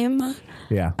 time.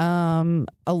 Yeah.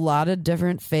 A lot of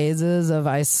different phases of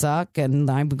I suck and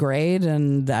I'm great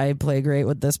and I play great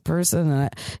with this person. And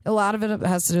a lot of it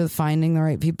has to do with finding the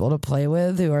right people to play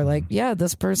with who are like, yeah,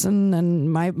 this person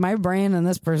and my brain and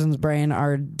this person's brain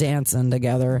are dancing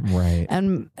together. Right.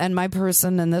 And my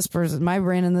person and this person, my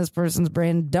brain and this person's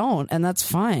brain don't. And that's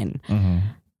fine.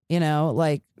 You know,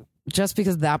 like, just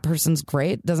because that person's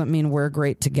great doesn't mean we're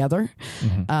great together.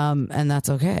 And that's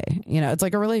okay. You know, it's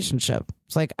like a relationship.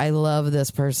 It's like, I love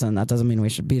this person. That doesn't mean we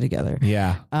should be together.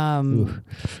 Yeah.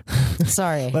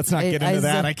 Sorry. Let's not get into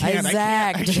that. I can't.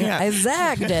 I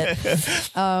zagged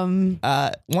it.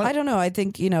 I don't know. I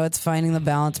think, you know, it's finding the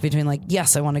balance between like,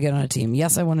 yes, I want to get on a team.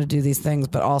 Yes, I want to do these things,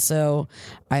 but also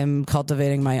I'm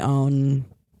cultivating my own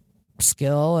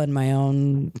skill and my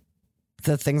own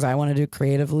the things I want to do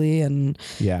creatively. And,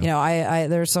 you know, I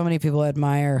there's so many people I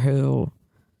admire who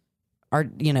are,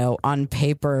 you know, on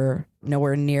paper,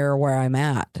 nowhere near where I'm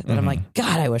at. And I'm like,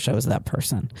 God, I wish I was that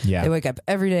person. Yeah. They wake up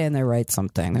every day and they write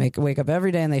something. They wake up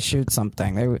every day and they shoot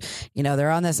something. They, you know, they're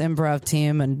on this improv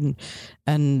team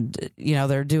and, you know,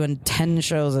 they're doing 10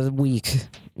 shows a week,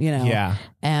 you know,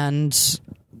 and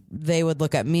they would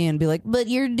look at me and be like, but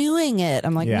you're doing it.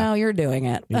 I'm like, no, you're doing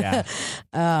it. Yeah.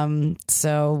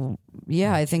 So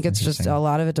yeah, I think it's just a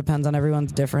lot of it depends on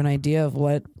everyone's different idea of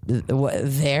what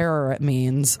there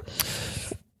means.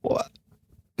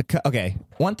 Okay.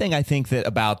 One thing I think that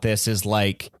about this is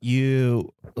like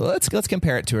let's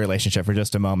compare it to a relationship for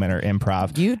just a moment, or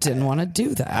improv. You didn't want to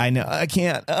do that. I know. I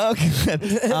can't.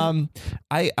 Okay.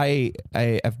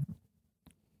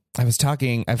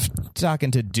 I've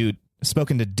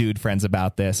spoken to dude friends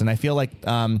about this, and I feel like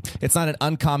it's not an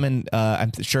uncommon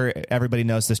I'm sure everybody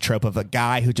knows this trope of a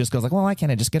guy who just goes like, well, why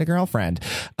can't I just get a girlfriend,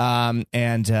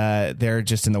 and they're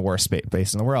just in the worst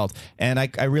space in the world. And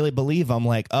I really believe I'm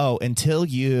like, oh, until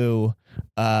you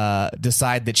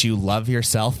decide that you love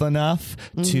yourself enough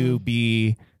to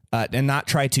be and not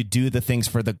try to do the things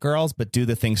for the girls, but do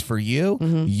the things for you,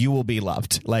 you will be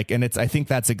loved. Like, and I think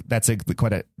that's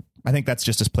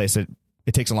just this place that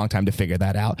it takes a long time to figure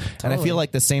that out. Totally. And I feel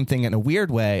like the same thing in a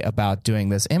weird way about doing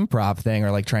this improv thing,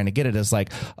 or like trying to get it, is like,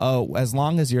 oh, as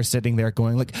long as you're sitting there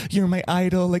going like, you're my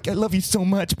idol, like I love you so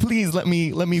much, please let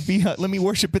me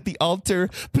worship at the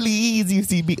altar, please, you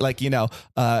see me, like, you know,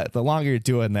 the longer you're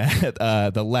doing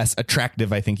that, the less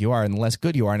attractive I think you are and the less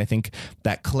good you are. And I think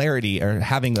that clarity, or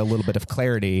having a little bit of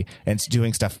clarity and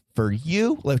doing stuff for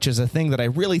you, which is a thing that I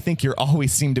really think you're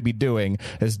always seem to be doing,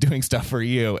 is doing stuff for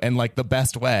you. And like the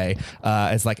best way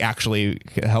is like actually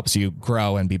helps you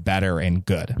grow and be better and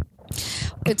good.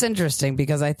 It's interesting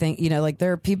because I think, you know, like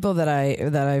there are people that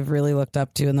I've really looked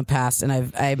up to in the past, and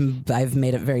I've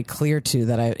made it very clear to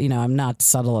that I'm not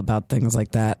subtle about things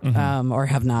like that, or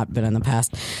have not been in the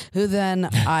past, who then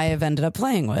I have ended up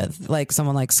playing with, like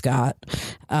someone like Scott,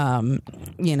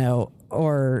 you know,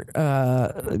 or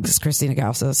Christina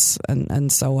Gaussis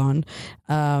and so on.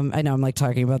 I know I'm like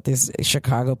talking about these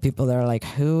Chicago people that are like,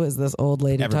 who is this old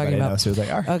lady Everybody talking about? Knows who they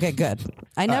are. Okay, good.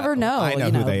 I never know. I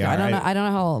know who they are. I don't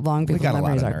know how long people's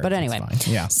memories are. But anyway,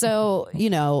 yeah. So, you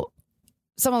know,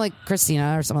 someone like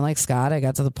Christina or someone like Scott, I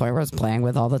got to the point where I was playing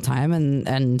with all the time,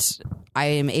 and I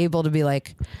am able to be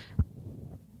like,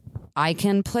 I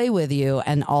can play with you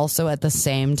and also at the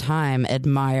same time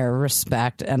admire,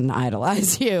 respect, and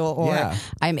idolize you. Or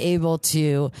I'm able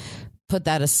to put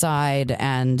that aside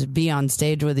and be on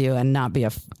stage with you and not be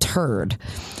a turd.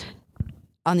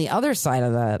 On the other side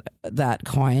of that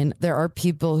coin, there are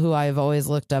people who I've always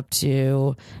looked up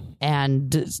to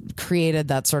and created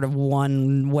that sort of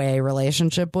one-way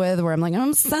relationship with, where I'm like, I'm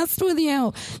obsessed with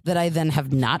you, that I then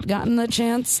have not gotten the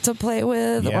chance to play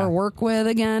with or work with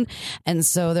again. And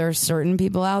so there are certain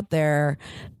people out there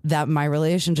that my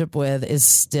relationship with is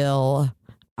still,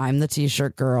 I'm the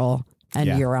t-shirt girl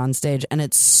and you're on stage. And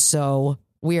it's so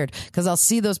weird, because I'll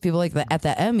see those people like at the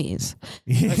Emmys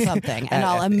or something, and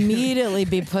I'll immediately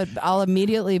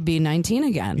be 19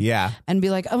 again. Yeah. And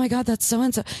be like, oh my God, that's so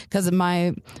and so. Because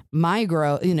my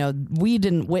growth, we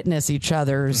didn't witness each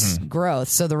other's growth,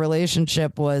 so the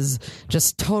relationship was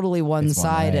just totally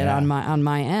one-sided on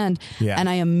my end. Yeah. And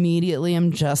I immediately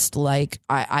am just like,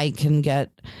 I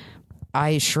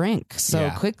shrink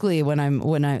so quickly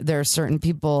when there are certain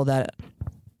people that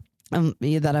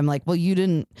I'm like, well, you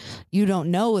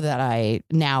don't know that I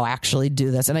now actually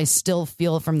do this. And I still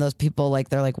feel from those people like,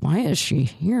 they're like, why is she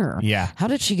here? Yeah. How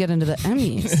did she get into the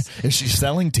Emmys? Is she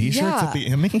selling t-shirts at the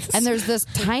Emmys? And there's this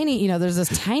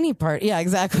tiny part. Yeah,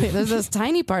 exactly. There's this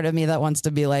tiny part of me that wants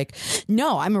to be like,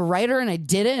 no, I'm a writer and I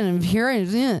did it and I'm here.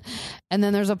 And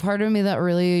then there's a part of me that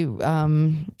really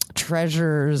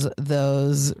treasures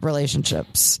those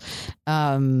relationships.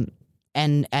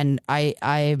 And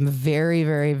I'm very,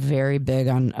 very, very big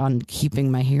on keeping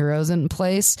my heroes in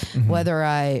place, whether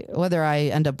I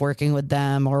end up working with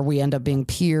them or we end up being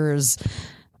peers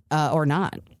or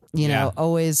not.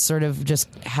 Always sort of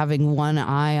just having one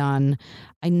eye on.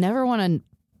 I never want to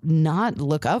not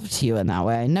look up to you in that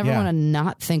way. I never want to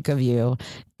not think of you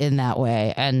in that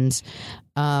way. And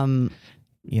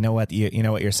you know what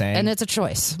you're saying, and it's a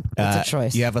choice. It's a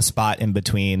choice. You have a spot in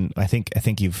between. I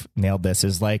think you've nailed this.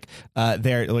 Is like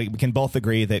we can both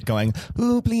agree that going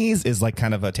 "ooh please" is like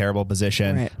kind of a terrible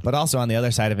position, right. But also on the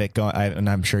other side of it, and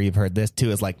I'm sure you've heard this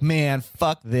too, is like, man,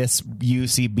 fuck this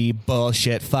UCB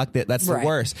bullshit. Fuck that. That's the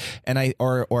worst. And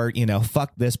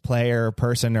fuck this player or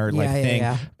person or thing.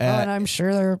 Yeah. And I'm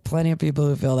sure there are plenty of people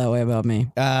who feel that way about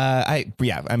me. I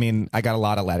mean, I got a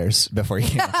lot of letters before you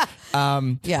came.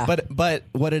 But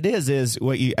what it is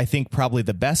what I think probably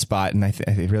the best spot, and I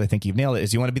really think you've nailed it,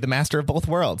 is you want to be the master of both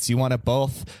worlds. You want to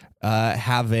both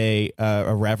have a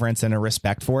reverence and a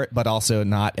respect for it, but also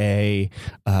not a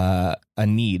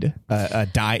need, a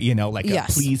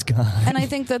please God. And I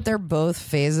think that they're both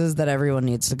phases that everyone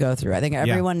needs to go through. I think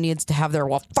everyone needs to have their,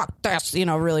 well, fuck this,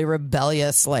 really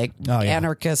rebellious,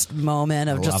 anarchist moment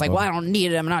of just like, well, I don't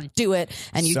need it, I'm not do it.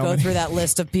 And you go through that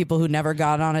list of people who never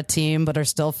got on a team but are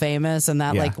still famous, and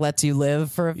that lets you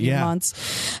live for a few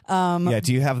months.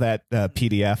 Do you have that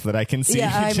PDF that I can see?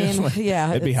 Yeah, I mean,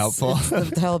 it'd be helpful. It's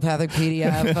the telepathic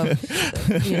PDF of,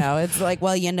 it's like,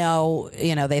 well,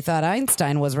 they thought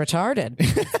Einstein was retarded.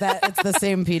 It's the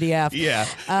same PDF. Yeah.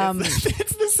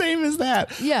 It's the same as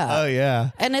that. Yeah. Oh yeah.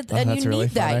 And you need really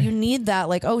that. funny. You need that.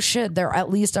 Like, oh shit, there at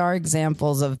least are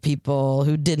examples of people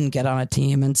who didn't get on a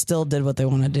team and still did what they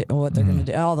want to do, what they're going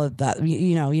to do. All of that.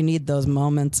 You need those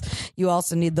moments. You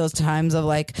also need those times of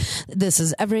like, this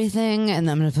is everything, and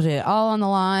I'm going to put it all on the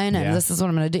line, and this is what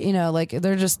I'm going to do.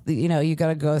 They're just, you got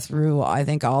to go through, I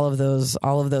think, all of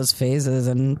those phases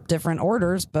in different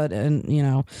orders, but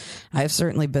I've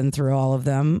certainly been through all of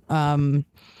them.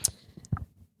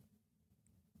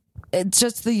 It's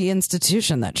just the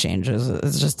institution that changes.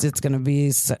 It's going to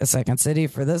be Second City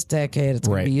for this decade. It's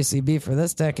going to be UCB for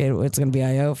this decade. It's going to be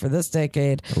IO for this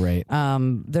decade. Right.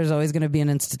 There's always going to be an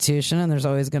institution, and there's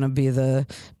always going to be the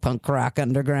punk rock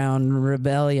underground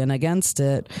rebellion against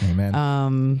it.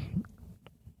 Amen.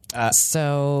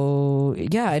 So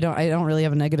yeah, I don't really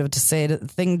have a negative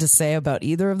thing to say about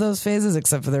either of those phases,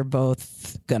 except for they're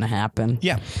both gonna happen.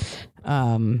 Yeah.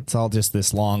 It's all just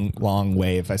this long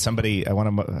wave.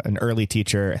 An early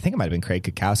teacher, I think it might have been Craig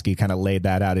Kukowski, kind of laid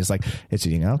that out. He's like, it's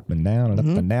up and down and up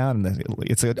and down, and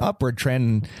it's an upward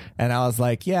trend. And I was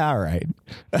like, yeah, all right.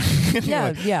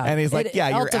 Yeah. And he's like,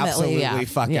 you're absolutely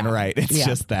fucking right. It's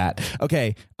just that.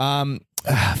 Okay.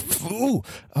 I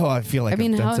feel like. I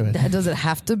mean, does it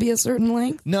have to be a certain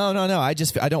length? No. I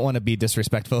don't want to be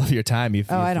disrespectful of your time.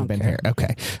 I don't been care. here.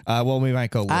 Okay. Well, we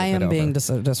might go. I am being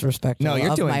disrespectful. No,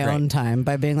 you're of doing my great. own time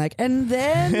by being like, and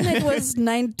then it was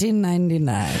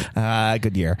 1999.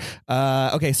 Good year.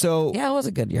 Okay, so yeah, it was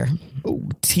a good year.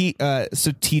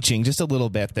 So teaching just a little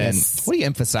bit. Then Yes. what do you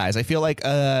emphasize? I feel like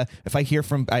if I hear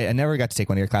from, I never got to take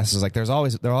one of your classes. Like there'll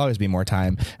always be more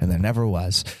time, and there never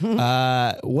was.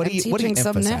 What do you teaching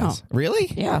some emphasize? now.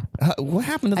 Yeah. Yeah. What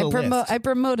happened to the list? I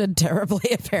promoted terribly,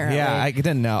 apparently. Yeah, I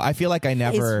didn't know. I feel like I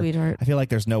never. sweetheart. I feel like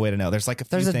there's no way to know. There's like a few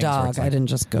There's a things where dog. it's I like- didn't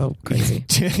just go crazy.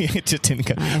 You just didn't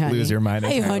Hi, lose honey. your mind.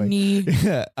 Hey, entirely.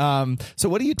 honey. So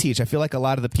what do you teach? I feel like a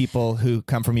lot of the people who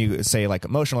come from you say like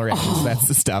emotional reactions. That's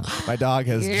the stuff. My dog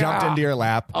has jumped into your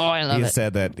lap. Oh, I love he it.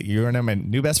 said that you're my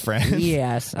new best friend.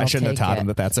 Yes, I I'll shouldn't have take taught it. him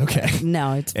that that's okay.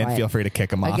 No, it's And fine. feel free to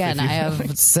kick him off. Again, if you I have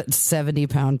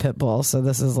 70-pound pit bull, so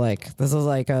this is like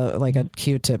a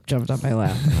Q-tip jumped on my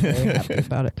lap. I'm very happy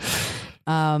about it.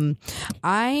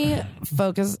 I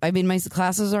focus. I mean, my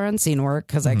classes are on scene work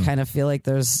because I kind of feel like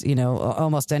there's,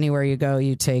 almost anywhere you go,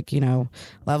 you take,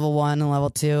 level 1 and level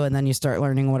 2, and then you start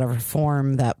learning whatever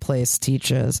form that place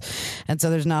teaches. And so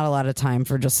there's not a lot of time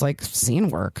for just like scene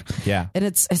work. Yeah. And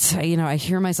it's I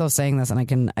hear myself saying this, and I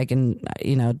can I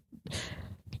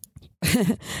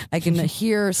can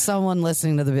hear someone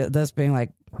listening to this being like,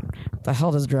 the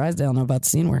hell does Drysdale know about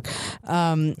scene work?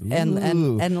 And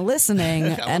listening. I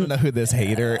want and to know who this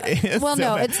hater is. well,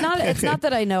 no, it's not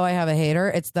that I know I have a hater.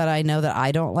 It's that I know that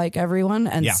I don't like everyone.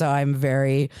 And Yeah. so I'm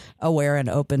very aware and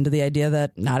open to the idea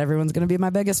that not everyone's going to be my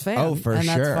biggest fan. Oh, for and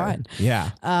sure. that's fine.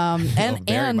 Yeah. And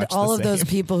very much the all of those same.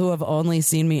 people who have only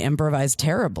seen me improvise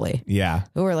terribly. Yeah.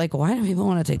 Who are like, why do people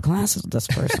want to take classes with this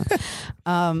person?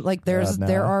 Like No.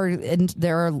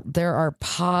 there are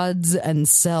pods and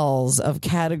cells of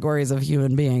categories of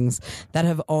human beings that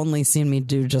have only seen me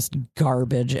do just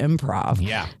garbage improv.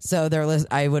 Yeah. So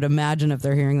I would imagine if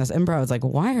they're hearing this improv, it's like,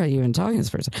 why are you even talking to this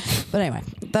person? But anyway,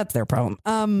 that's their problem.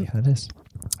 Yeah, that is.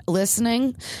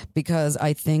 Listening, because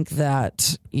I think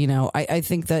that I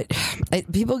think that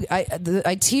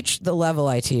I teach the level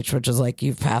I teach, which is like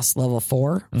you've passed level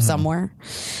 4 somewhere,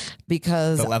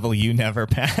 because The level you never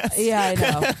passed. yeah, I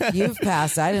know you've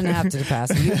passed. I didn't have to pass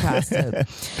it. You passed it.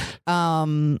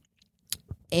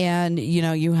 And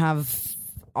you have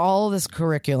all this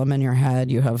curriculum in your head.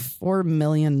 You have 4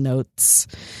 million notes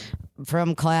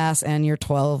from class and your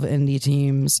 12 indie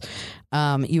teams.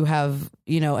 You have,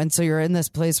 and so you're in this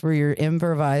place where you're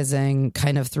improvising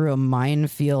kind of through a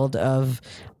minefield of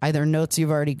either notes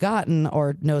you've already gotten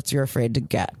or notes you're afraid to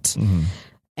get. Mm-hmm.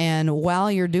 And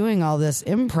while you're doing all this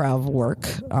improv work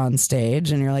on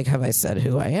stage, and you're like, have I said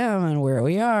who I am and where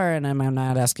we are? And I'm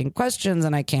not asking questions,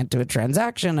 and I can't do a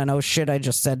transaction, and oh shit, I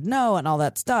just said no, and all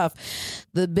that stuff.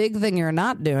 The big thing you're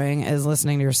not doing is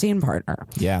listening to your scene partner.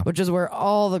 Yeah. Which is where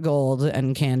all the gold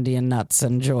and candy and nuts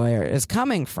and joy is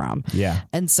coming from. Yeah.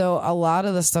 And so a lot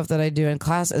of the stuff that I do in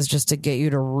class is just to get you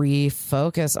to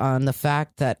refocus on the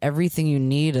fact that everything you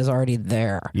need is already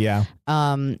there. Yeah.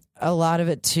 A lot of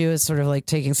it too is sort of like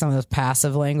taking some of this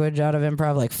passive language out of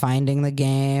improv, like finding the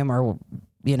game or,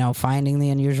 finding the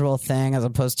unusual thing as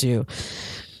opposed to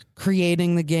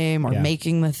creating the game or Yeah.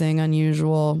 making the thing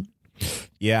unusual.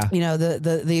 Yeah.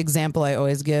 The example I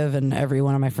always give in every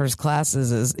one of my first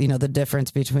classes is, the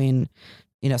difference between,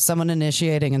 someone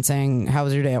initiating and saying, how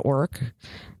was your day at work?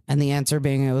 And the answer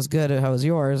being, it was good. How was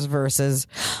yours? Versus,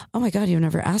 oh my God, you've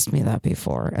never asked me that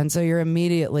before. And so you're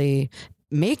immediately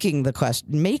making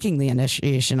the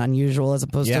initiation unusual as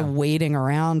opposed to waiting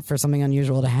around for something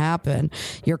unusual to happen.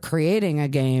 You're creating a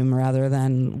game rather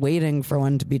than waiting for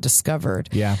one to be discovered.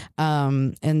 Yeah.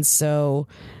 And so,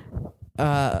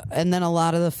 and then a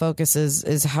lot of the focus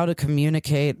is how to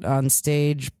communicate on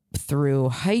stage through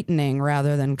heightening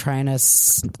rather than trying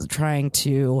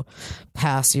to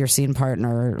pass your scene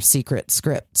partner secret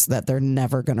scripts that they're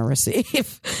never going to receive.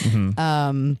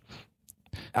 Mm-hmm.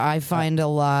 I find a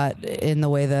lot in the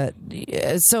way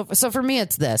that so for me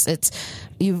it's this. It's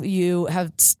you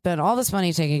have spent all this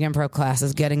money taking improv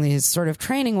classes, getting these sort of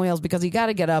training wheels because you got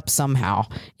to get up somehow.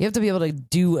 You have to be able to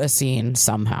do a scene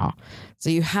somehow. So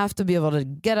you have to be able to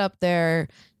get up there,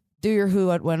 do your who,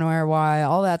 what, when, where, why,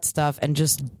 all that stuff, and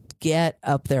just get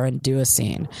up there and do a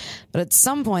scene. But at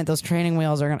some point those training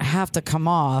wheels are going to have to come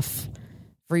off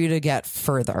for you to get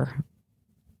further.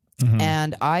 Mm-hmm.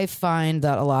 And I find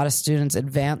that a lot of students,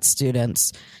 advanced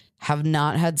students, have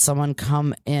not had someone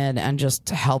come in and just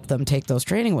help them take those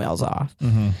training wheels off.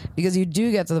 Mm-hmm. Because you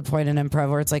do get to the point in improv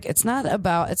where it's like, it's not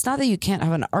that you can't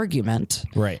have an argument.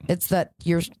 Right. It's that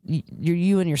you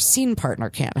and your scene partner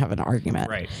can't have an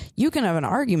argument. Right. You can have an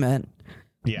argument,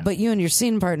 Yeah. but you and your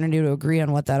scene partner need to agree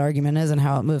on what that argument is and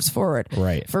how it moves forward.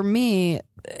 Right. For me,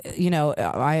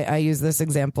 I use this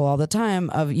example all the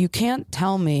time of you can't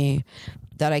tell me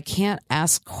that I can't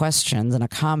ask questions in a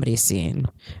comedy scene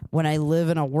when I live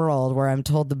in a world where I'm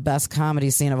told the best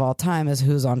comedy scene of all time is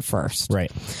who's on first.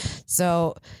 Right.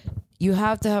 So you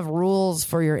have to have rules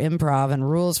for your improv and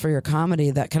rules for your comedy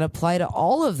that can apply to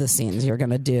all of the scenes you're going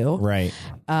to do. Right.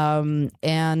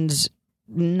 And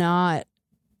not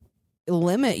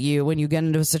limit you when you get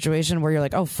into a situation where you're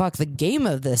like, oh fuck, the game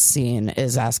of this scene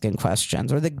is asking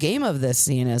questions, or the game of this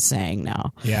scene is saying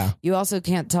no. Yeah. You also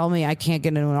can't tell me I can't get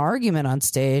into an argument on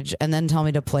stage and then tell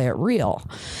me to play it real.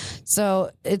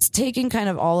 So it's taking kind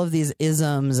of all of these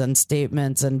isms and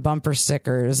statements and bumper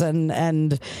stickers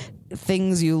and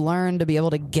things you learn to be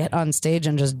able to get on stage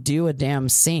and just do a damn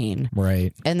scene.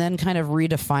 Right. And then kind of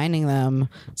redefining them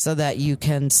so that you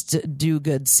can do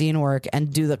good scene work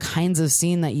and do the kinds of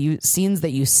scenes that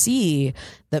you see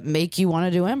that make you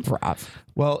want to do improv.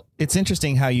 Well, it's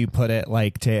interesting how you put it,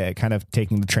 like to kind of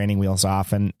taking the training wheels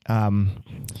off, and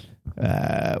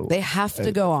they have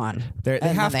to go on. They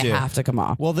have to come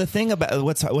off. Well, the thing about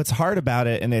what's hard about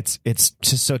it, and it's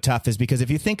just so tough, is because if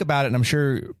you think about it, and I'm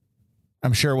sure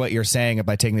what you're saying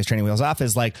by taking these training wheels off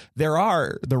is like the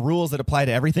rules that apply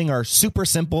to everything are super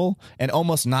simple and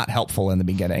almost not helpful in the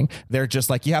beginning. They're just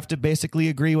like, you have to basically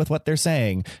agree with what they're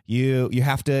saying. You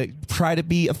have to try to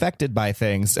be affected by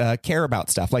things, care about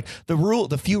stuff. Like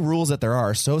the few rules that there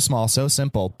are so small, so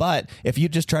simple. But if you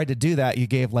just tried to do that, you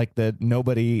gave like the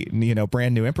nobody,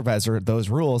 brand new improviser those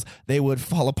rules, they would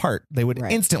fall apart. They would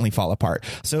instantly fall apart.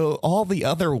 So all the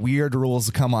other weird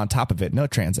rules come on top of it. No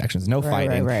transactions, no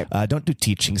fighting. Don't do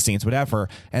teaching scenes, whatever.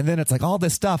 And then it's like all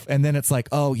this stuff. And then it's like,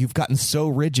 oh, you've gotten so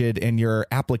rigid in your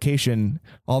application,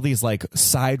 all these like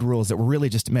side rules that were really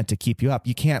just meant to keep you up.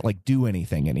 You can't like do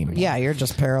anything anymore. Yeah, you're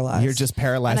just paralyzed. And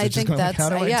I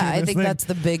think that's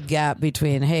the big gap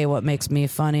between, hey, what makes me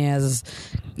funny as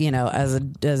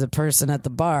a person at the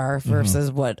bar versus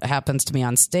what happens to me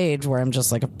on stage where I'm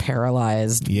just like a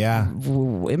paralyzed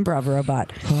improv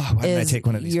robot. Why didn't I take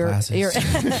one of these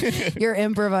classes? You're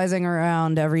improvising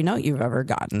around every note you've ever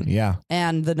gotten. Yeah.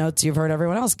 And the notes you've heard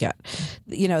everyone else get.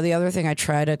 The other thing I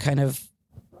try to kind of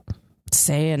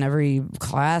say in every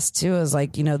class too is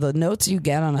like, the notes you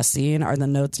get on a scene are the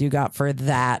notes you got for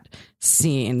that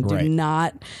scene. Do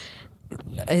not,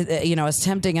 as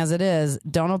tempting as it is,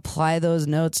 don't apply those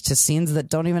notes to scenes that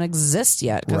don't even exist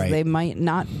yet, because they might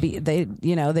not be, they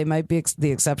might be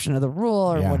the exception of the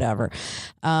rule or whatever.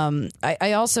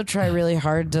 I also try really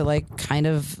hard to like kind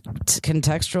of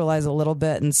contextualize a little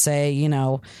bit and say,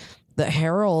 the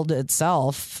Herald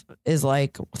itself is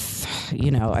like,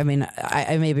 I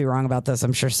may be wrong about this.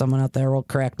 I'm sure someone out there will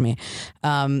correct me.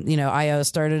 IO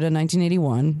started in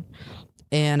 1981.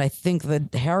 And I think the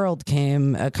Herald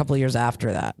came a couple of years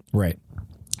after that. Right.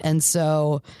 And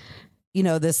so,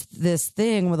 this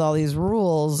thing with all these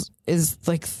rules is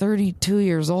like 32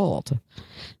 years old.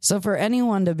 So for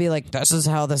anyone to be like, this is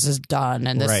how this is done,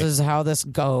 and this is how this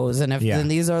goes, and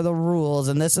and these are the rules,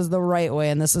 and this is the right way,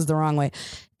 and this is the wrong way,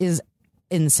 is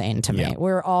insane to me. Yeah.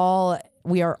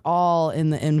 We are all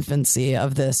in the infancy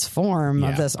of this form,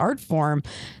 of this art form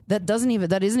that isn't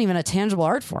even a tangible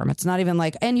art form. It's not even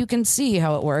like, and you can see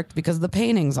how it worked because the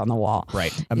painting's on the wall.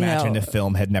 Right. Imagine if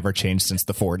film had never changed since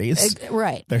the 40s.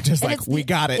 Right. They're just like, we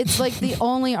got it. It's like the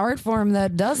only art form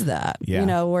that does that,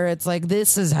 where it's like,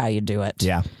 this is how you do it.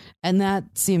 Yeah. And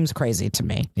that seems crazy to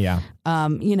me. Yeah.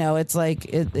 It's like,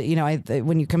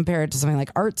 when you compare it to something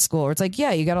like art school, where it's like,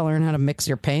 you got to learn how to mix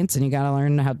your paints, and you got to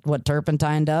learn what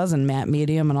turpentine does and matte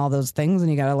medium and all those things.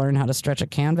 And you got to learn how to stretch a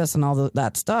canvas and all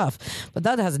that stuff. But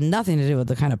that has nothing to do with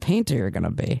the kind of painter you're going to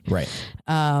be. Right.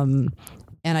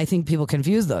 And I think people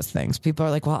confuse those things. People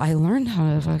are like, well, I learned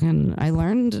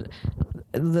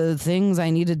the things I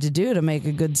needed to do to make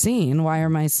a good scene. Why are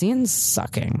my scenes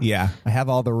sucking? Yeah, I have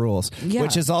all the rules. Yeah.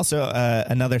 Which is also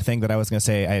another thing that I was going to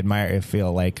say I admire. I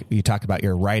feel like you talked about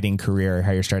your writing career,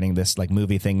 how you're starting this like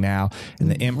movie thing now and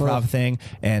the improv thing.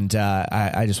 And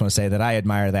I just want to say that I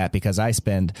admire that, because I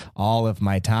spend all of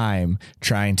my time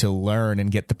trying to learn and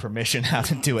get the permission how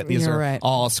to do it. These are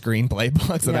all screenplay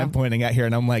books that I'm pointing at here.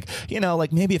 And I'm like,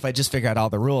 maybe if I just figure out all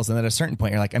the rules, and then at a certain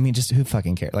point you're like, I mean, just who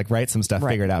fucking cares? Like, write some stuff,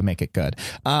 figure it out, make it good.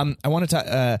 I want to talk,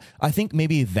 I think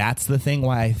maybe that's the thing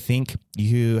why I think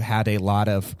you had a lot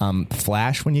of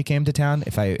flash when you came to town,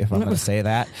 if I'm going to say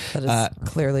that. That has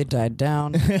clearly died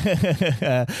down.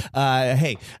 Hey,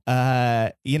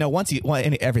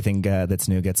 everything that's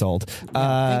new gets old.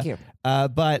 Thank you.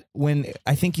 But when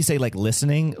I think you say like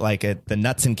listening, like at the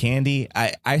nuts and candy,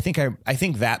 I think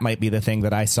that might be the thing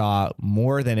that I saw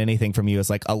more than anything from you, is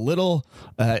like a little,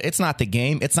 it's not the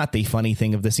game. It's not the funny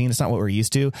thing of the scene. It's not what we're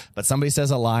used to, but somebody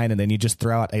says a line and then you just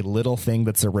throw out a little thing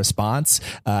that's a response,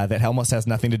 that almost has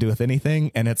nothing to do with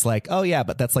anything, and it's like, oh yeah,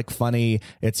 but that's like funny.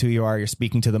 It's who you are. You're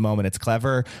speaking to the moment. It's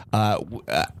clever.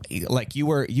 Like you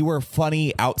were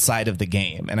funny outside of the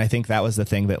game, and I think that was the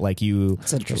thing that like you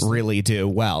really do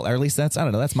well, or at least that's, I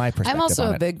don't know, that's my perspective. I'm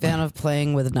also a big fan of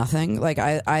playing with nothing. Like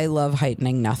I love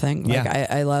heightening nothing. Like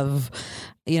I love,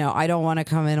 you know, I don't want to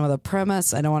come in with a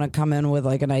premise. I don't want to come in with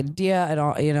like an idea. I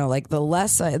don't, you know, like the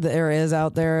less there is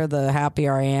out there, the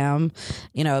happier I am.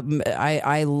 You know,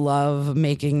 I love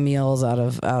making meals out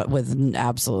of with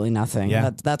absolutely nothing. Yeah.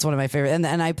 That's one of my favorite.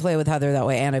 And I play with Heather that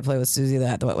way, and I play with Susie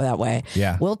that way.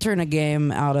 Yeah. We'll turn a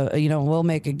game out of, you know, we'll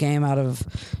make a game out of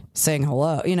saying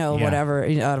hello, you know, whatever,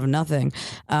 you know, out of nothing,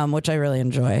 which I really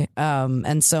enjoy.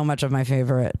 And so much of my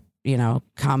favorite, you know,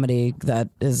 comedy that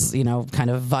is, you know, kind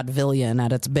of vaudevillian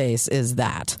at its base is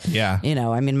that. Yeah. You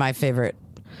know, I mean,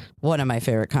 one of my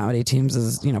favorite comedy teams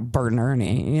is, you know, Bert and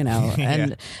Ernie, you know,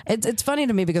 and it's funny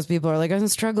to me because people are like, I'm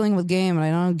struggling with game and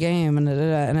I don't have game,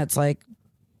 and it's like,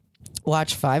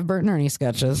 watch 5 Bert and Ernie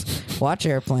sketches, watch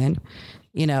Airplane,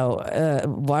 you know,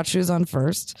 watch Who's on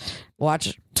First,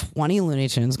 watch 20 Looney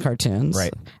Tunes cartoons,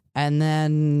 right, and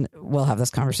then we'll have this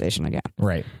conversation again,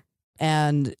 right.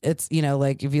 And it's, you know,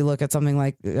 like if you look at something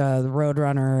like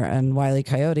Roadrunner and Wile E.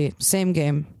 Coyote, same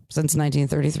game since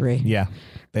 1933. Yeah,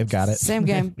 they've got it. Same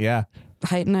game. Yeah.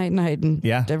 Heighten.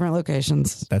 Yeah. Different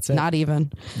locations. That's it. Not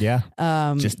even. Yeah.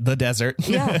 Just the desert.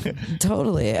 Yeah,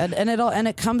 totally. And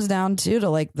it comes down to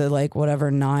like the like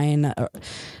whatever 9,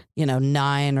 you know,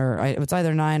 9 or it's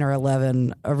either 9 or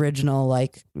 11 original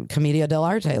like Commedia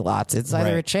dell'arte lots. It's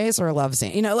either a chase or a love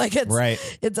scene. You know, like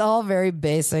it's all very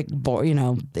basic, you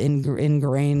know,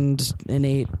 ingrained,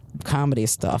 innate comedy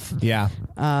stuff. Yeah.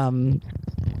 And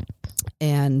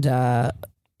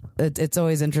it's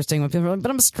always interesting when people are like,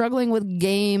 but I'm struggling with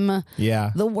game.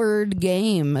 Yeah. The word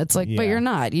game. It's like, but you're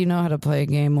not. You know how to play a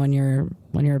game when you're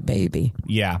a baby.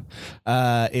 Yeah.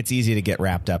 It's easy to get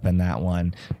wrapped up in that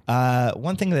one.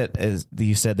 One thing that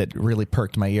you said that really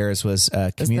perked my ears was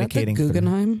communicating. Is that the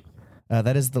Guggenheim?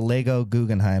 That is the Lego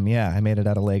Guggenheim. Yeah. I made it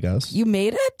out of Legos. You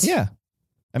made it? Yeah.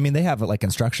 I mean, they have like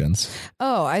instructions.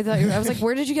 Oh, I was like,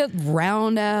 where did you get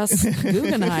round ass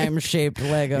Guggenheim shaped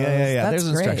Legos? Yeah. That's There's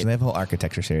instruction. They have a whole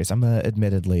architecture series. I'm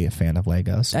admittedly a fan of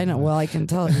Legos. I know. Well, I can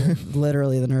tell you're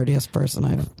literally the nerdiest person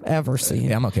I've ever seen.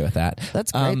 Yeah, I'm okay with that.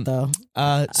 That's great though.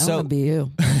 I want to be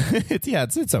you.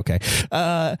 It's okay.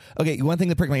 Okay. One thing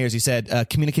that pricked my ears, you said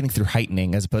communicating through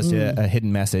heightening as opposed to a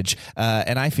hidden message.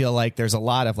 And I feel like there's a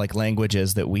lot of like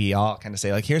languages that we all kind of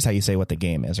say, like, here's how you say what the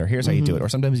game is, or here's how you do it, or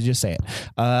sometimes you just say it.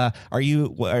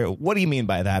 What do you mean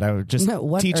by that? I would just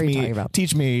teach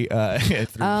me. I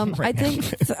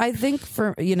think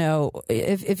for, you know,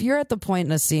 if you're at the point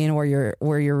in a scene where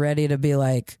you're ready to be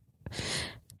like,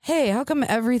 hey, how come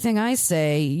everything I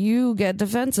say you get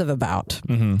defensive about?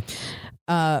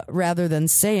 Rather than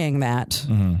saying that,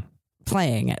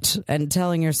 playing it and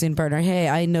telling your scene partner, hey,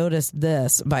 I noticed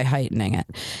this, by heightening it.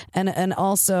 And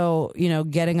also, you know,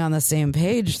 getting on the same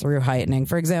page through heightening.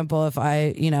 For example, if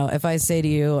I say to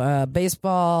you,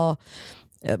 baseball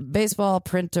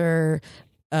printer,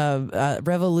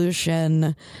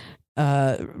 revolution,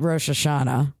 Rosh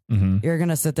Hashanah, you're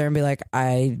gonna sit there and be like,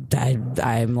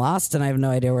 I'm lost and I have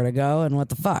no idea where to go and what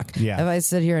the fuck. Yeah. If I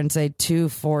sit here and say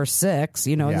 246,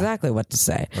 you know exactly what to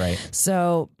say. Right.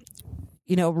 So,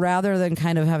 you know, rather than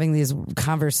kind of having these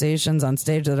conversations on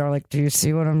stage that are like, do you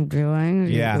see what I'm doing?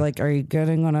 Yeah. Like, are you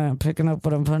getting what I'm picking up,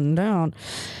 what I'm putting down?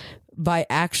 By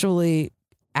actually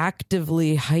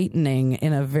actively heightening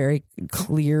in a very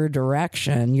clear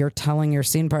direction, you're telling your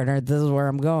scene partner, this is where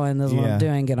I'm going, this is what I'm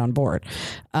doing, get on board.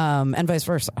 And vice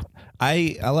versa.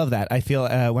 I love that. I feel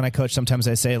when I coach, sometimes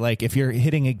I say, like, if you're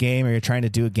hitting a game or you're trying to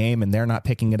do a game and they're not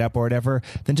picking it up or whatever,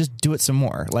 then just do it some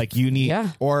more. Like, you need,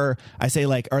 or I say,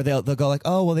 like, or they'll go like,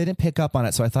 oh, well, they didn't pick up on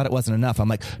it, so I thought it wasn't enough. I'm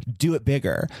like, do it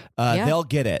bigger. They'll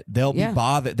get it. They'll be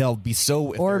bothered. They'll be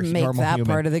so, or make that human,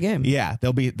 part of the game. Yeah,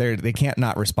 they can't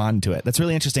not respond to it. That's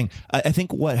really interesting. I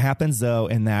think what happens though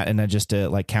in that, and just to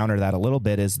like counter that a little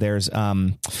bit, is there's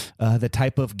the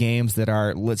type of games that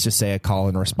are, let's just say, a call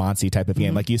and response-y type of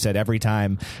game. Like you said, every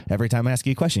time I ask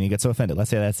you a question, you get so offended.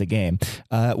 Let's say that's a game.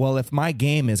 Well, if my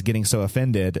game is getting so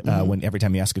offended when every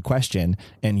time you ask a question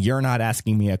and you're not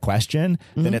asking me a question,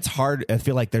 then it's hard. I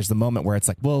feel like there's the moment where it's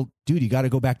like, well, dude, you got to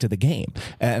go back to the game.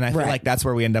 And I feel like that's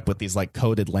where we end up with these like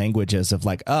coded languages of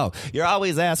like, oh, you're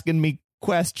always asking me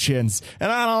questions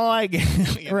and I don't like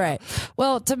it. You know? Right.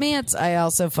 Well, to me, I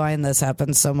also find this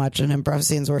happens so much in improv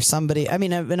scenes where somebody, I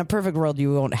mean, in a perfect world,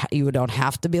 you don't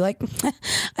have to be like,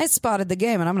 I spotted the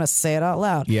game and I'm going to say it out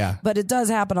loud. Yeah. But it does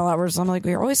happen a lot where I'm like,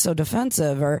 you're always so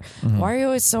defensive, or why are you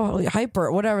always so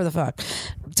hyper, whatever the fuck.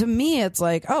 to me, it's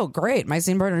like, oh, great. My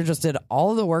scene partner just did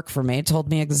all the work for me, told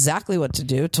me exactly what to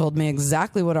do, told me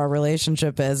exactly what our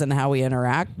relationship is and how we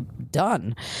interact.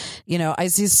 Done. I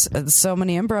see so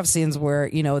many improv scenes where,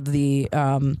 the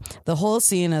whole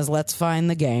scene is let's find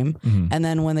the game. And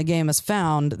then when the game is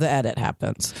found, the edit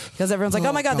happens. Because everyone's like,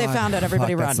 oh my God, they found it.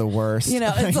 Everybody run. That's the worst.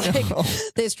 It's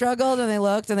like they struggled and they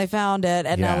looked and they found it.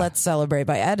 And now let's celebrate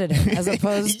by editing as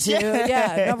opposed to,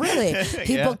 no, really.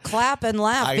 People clap and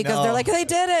laugh because they're like, they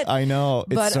did it. I know.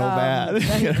 It's so bad.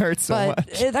 It hurts so much.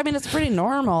 It's pretty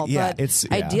normal. Yeah, but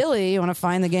ideally, you want to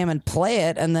find the game and play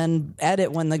it and then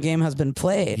edit when the game has been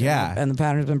played. Yeah. And the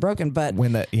pattern's been broken. But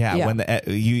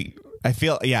I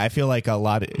feel like a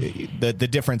lot of the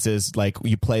difference is like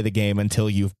you play the game until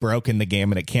you've broken the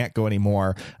game and it can't go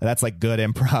anymore. That's like good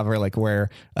improv, or like where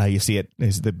you see it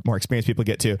is the more experienced people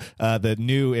get to. The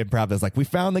new improv is like, we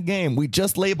found the game, we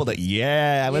just labeled it.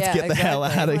 Let's get the hell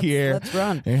out of here. Let's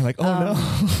run. And you're like, oh no.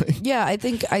 I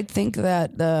think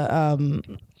that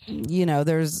the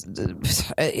there's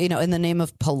in the name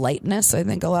of politeness, I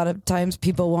think a lot of times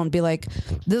people won't be like,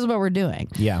 this is what we're doing.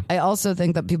 I also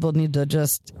think that people need to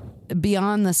just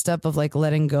beyond the step of like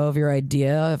letting go of your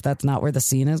idea if that's not where the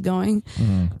scene is going.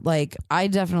 Like, I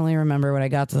definitely remember when I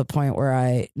got to the point where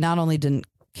I not only didn't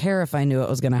care if I knew what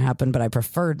was going to happen, but I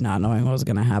preferred not knowing what was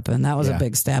going to happen. That was a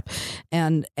big step.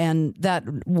 And that,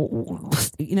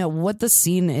 what the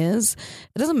scene is,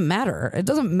 it doesn't matter. It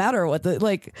doesn't matter what you're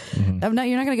not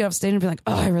going to get off stage and be like,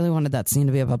 oh, I really wanted that scene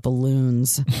to be about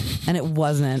balloons. And it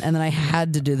wasn't. And then I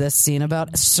had to do this scene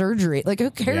about surgery. Like,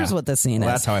 who cares what the scene is?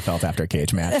 That's how I felt after a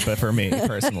cage match, but for me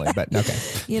personally, but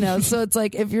okay. So it's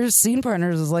like, if your scene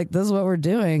partners is like, this is what we're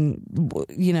doing,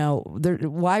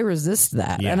 why resist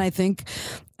that? And I think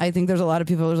there's a lot of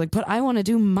people who are like, but I want to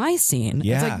do my scene.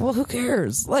 It's like, well, who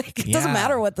cares? Like, it doesn't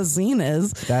matter what the scene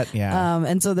is.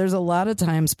 And so there's a lot of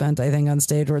time spent, I think, on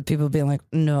stage with people being like,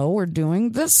 no, we're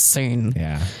doing this scene.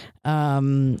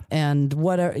 And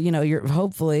whatever, you're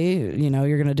hopefully,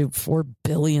 you're going to do 4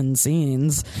 billion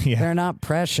scenes. They're not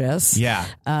precious.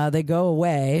 They go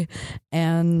away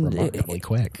and remarkably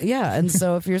quick. And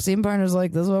so if your scene partner's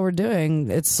like, this is what we're doing,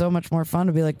 it's so much more fun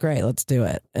to be like, great, let's do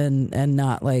it. And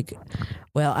not like,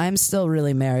 well, I'm still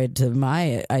really married to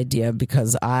my idea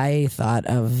because I thought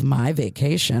of my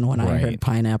vacation when I heard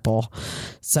pineapple.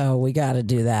 So we got to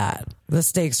do that. The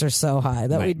stakes are so high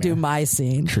that we do my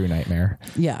scene. True nightmare.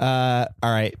 All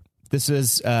right. This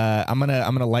is I'm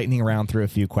gonna lightning round through a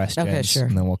few questions. Okay, sure.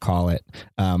 And then we'll call it.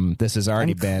 This has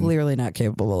already been clearly not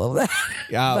capable of that.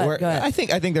 Go ahead. I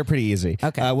think they're pretty easy.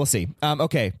 Okay. We'll see.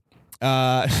 Okay.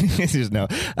 No,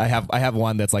 I have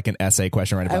one that's like an essay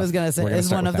question right about. I was gonna say, is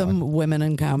one of them women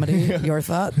in comedy? Your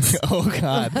thoughts? Oh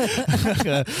God,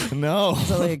 no.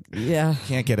 So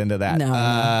can't get into that.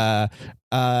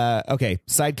 No. Okay,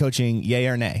 side coaching, yay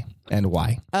or nay, and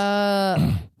why?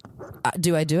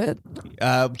 Do I do it?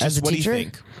 Just what teacher? Do you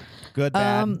think? Good,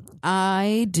 bad?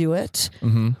 I do it.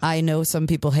 Mm-hmm. I know some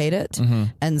people hate it. Mm-hmm.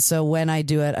 And so when I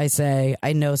do it, I say,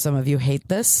 I know some of you hate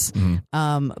this.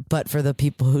 Mm-hmm. But for the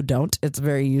people who don't, it's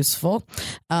very useful.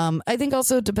 I think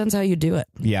also it depends how you do it.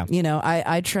 Yeah.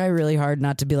 I try really hard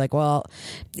not to be like, well,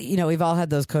 we've all had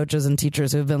those coaches and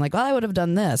teachers who've been like, well, I would have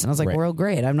done this. And I was like, well,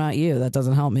 great. I'm not you. That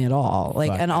doesn't help me at all.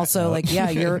 Like, and also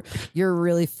you're a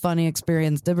really funny,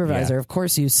 experienced improviser. Yeah. Of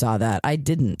course you saw that. I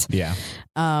didn't. Yeah.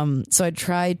 So I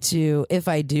try to, if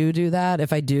I do that,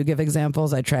 if I do give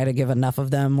examples, I try to give enough of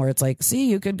them where it's like, see,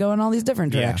 you could go in all these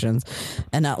different directions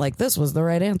and not like this was the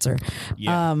right answer.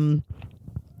 Yeah.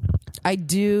 I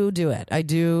do it. I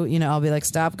do, I'll be like,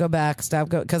 stop, go back, stop,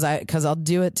 go. Cause I'll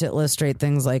do it to illustrate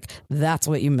things like that's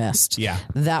what you missed. Yeah.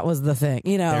 That was the thing,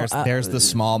 there's the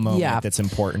small moment that's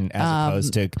important as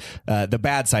opposed to the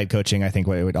bad side coaching. I think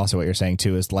what you're saying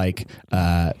too is like,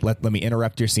 let me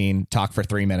interrupt your scene, talk for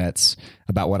 3 minutes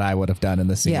about what I would have done in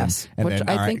the scene. Yes. And which then,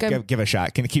 I think give a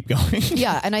shot. Can you keep going?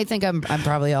 Yeah. And I think I'm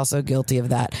probably also guilty of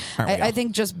that. I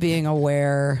think just being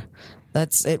aware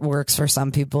it works for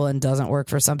some people and doesn't work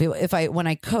for some people. When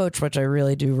I coach, which I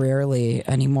really do rarely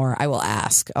anymore, I will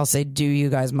ask. I'll say, do you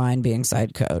guys mind being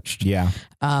side coached? Yeah.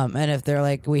 And if they're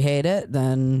like, we hate it,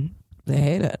 then they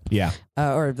hate it. Yeah.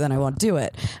 Or then I won't do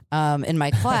it. In my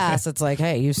class, it's like,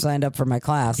 hey, you signed up for my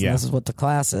class. And this is what the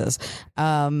class is.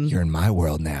 You're in my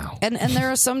world now. And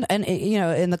there are some, and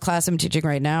in the class I'm teaching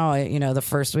right now, the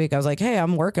first week I was like, hey,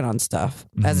 I'm working on stuff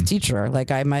as a teacher. Like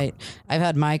I've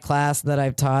had my class that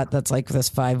I've taught that's like this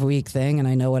 5-week thing, and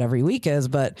I know what every week is,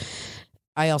 but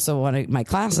I also want my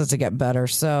classes to get better.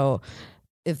 So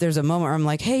if there's a moment where I'm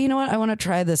like, hey, you know what? I want to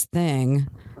try this thing.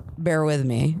 bear with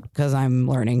me because I'm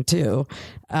learning too.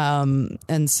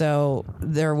 And so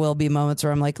there will be moments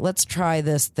where I'm like, let's try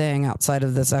this thing outside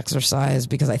of this exercise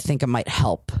because I think it might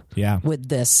help with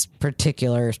this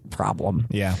particular problem.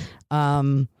 Yeah.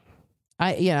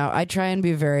 I try and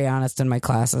be very honest in my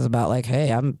classes about like,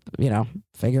 hey, I'm,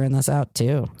 figuring this out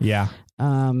too. Yeah.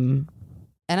 And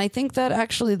I think that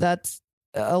actually that's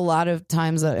a lot of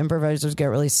times that improvisers get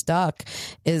really stuck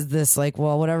is this like,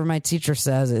 well, whatever my teacher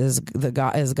says is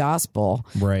is gospel.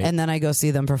 Right. And then I go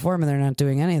see them perform and they're not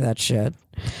doing any of that shit.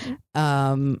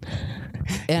 And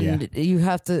you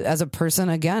have to, as a person,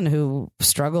 again, who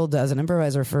struggled as an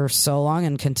improviser for so long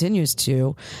and continues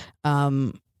to,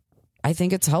 I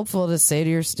think it's helpful to say to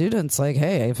your students, like,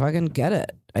 hey, I fucking get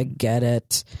it. I get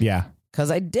it. Yeah. Because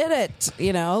I did it,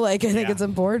 I think it's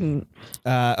important.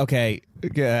 Okay.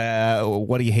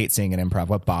 What do you hate seeing in improv?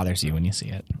 What bothers you when you see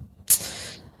it?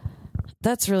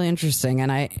 That's really interesting. And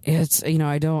I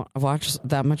don't watch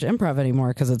that much improv anymore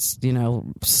because it's,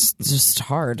 just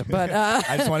hard. But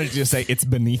I just wanted to just say it's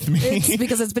beneath me. It's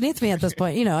because it's beneath me at this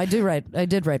point. I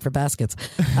did write for baskets.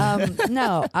 What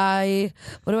do I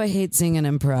hate seeing in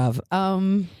improv?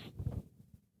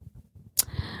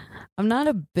 I'm not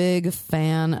a big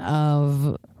fan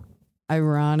of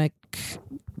ironic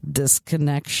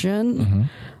disconnection. Mm-hmm.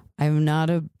 I'm not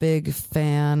a big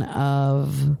fan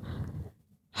of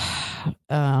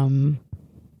I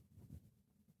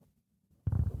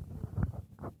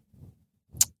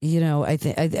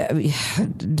think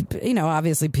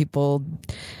obviously people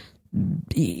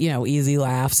easy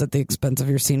laughs at the expense of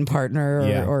your scene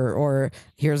partner or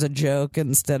here's a joke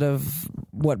instead of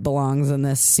what belongs in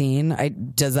this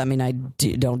scene. Does that mean I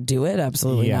don't do it?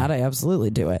 Absolutely not. I absolutely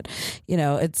do it.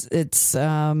 It's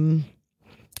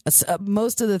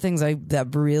most of the things that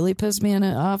really piss me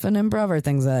off in improv are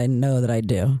things that I know that I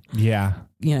do. Yeah.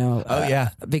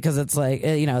 Because it's like,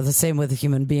 the same with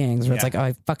human beings where it's like, oh,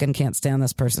 I fucking can't stand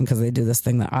this person because they do this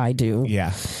thing that I do.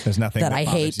 Yeah. There's nothing that I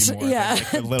hate. You more than, like,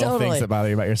 the little totally. things that bother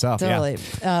you about yourself. Totally.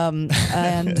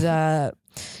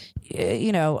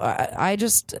 I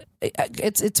just,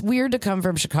 it's weird to come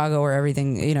from Chicago where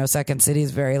everything, Second City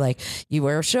is very like you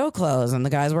wear show clothes and the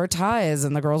guys wear ties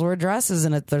and the girls wear dresses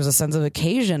and there's a sense of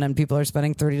occasion and people are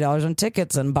spending $30 on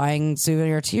tickets and buying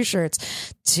souvenir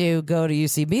t-shirts to go to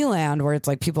UCB land where it's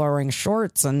like people are wearing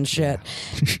shorts and shit.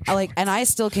 And I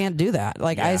still can't do that.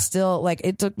 I still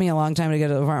it took me a long time to get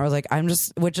to the point where I was like,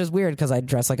 which is weird because I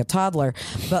dress like a toddler,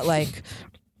 but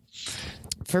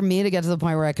for me to get to the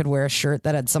point where I could wear a shirt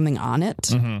that had something on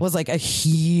it was like a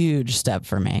huge step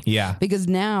for me. Yeah. Because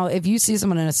now if you see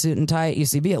someone in a suit and tie at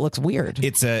UCB, it looks weird.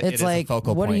 It's like, a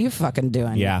focal what point. are you fucking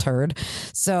doing, you turd?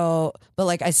 So,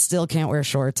 but I still can't wear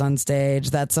shorts on stage.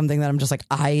 That's something that I'm just like,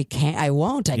 I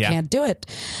can't do it.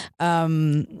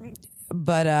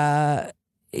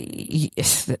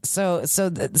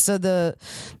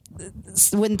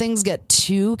 When things get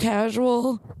too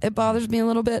casual, it bothers me a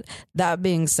little bit. That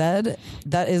being said,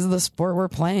 that is the sport we're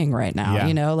playing right now.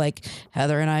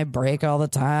 Heather and I break all the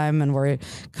time and we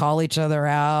call each other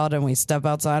out and we step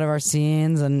outside of our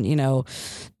scenes and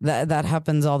that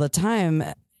happens all the time.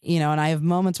 And I have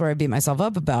moments where I beat myself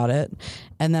up about it.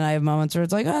 And then I have moments where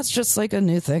it's like, oh, it's just like a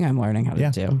new thing I'm learning how to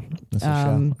do. That's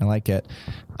show. I like it.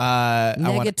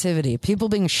 Negativity. People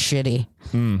being shitty.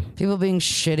 People being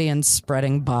shitty and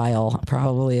spreading bile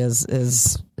probably is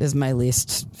my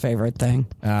least favorite thing.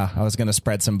 I was going to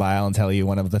spread some bile and tell you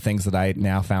one of the things that I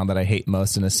now found that I hate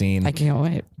most in a scene. I can't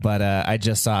wait. But I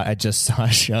just saw a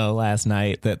show last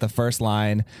night that the first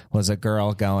line was a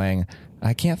girl going,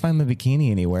 I can't find my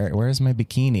bikini anywhere. Where's my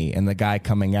bikini? And the guy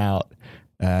coming out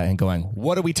and going,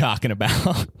 what are we talking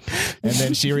about? And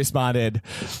then she responded,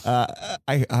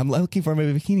 I'm looking for my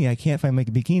bikini. I can't find my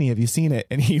bikini. Have you seen it?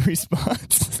 And he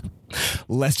responds,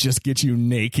 let's just get you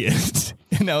naked.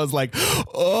 And I was like,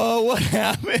 oh, what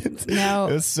happened? No.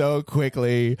 It was so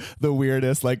quickly the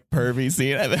weirdest, pervy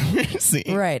scene I've ever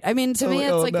seen. Right. I mean, to me,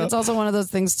 it's it's also one of those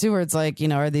things too, where it's like,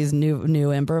 are these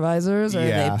new improvisers, or are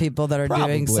they people that are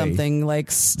doing something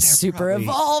super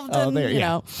evolved?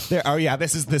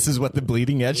 This is what the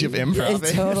bleeding edge of improv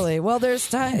is. Totally. Well, there's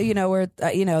time, where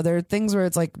there are things where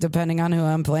it's like depending on who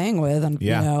I'm playing with, and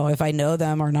if I know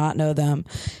them or not know them,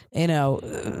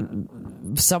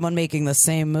 someone making the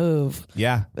same move.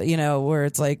 Yeah. Where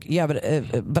it's like, but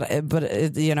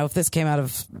if this came out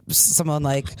of someone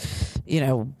like,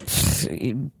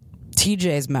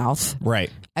 TJ's mouth, Right.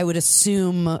 I would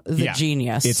assume the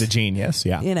genius. It's a genius.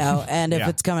 Yeah. And if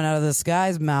it's coming out of this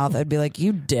guy's mouth, I'd be like,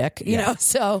 you dick. You know,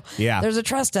 so there's a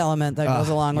trust element that goes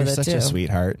along with it you're too. such a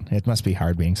sweetheart. It must be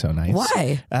hard being so nice.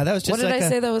 Why? That was just what did I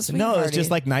say that was sweet? No, it's just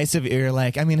like nice of you. You're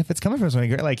like, I mean, if it's coming from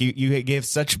somebody, like you gave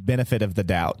such benefit of the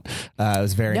doubt. It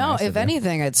was very nice. No, if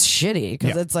anything, it's shitty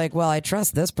because it's like, well, I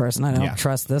trust this person. I don't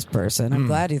trust this person. I'm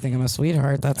glad you think I'm a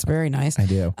sweetheart. That's very nice. I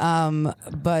do.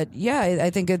 But yeah, I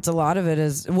think it's a lot of it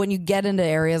is when you get into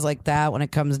areas like that, when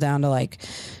it comes down to like,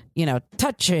 you know,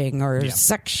 touching or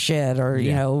sex shit or,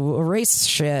 you know, race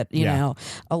shit, you know,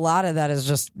 a lot of that is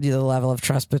just the level of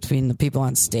trust between the people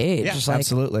on stage. Yeah, just like,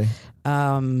 absolutely.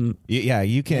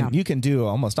 You can do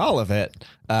almost all of it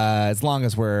as long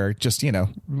as we're just, you know,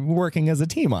 working as a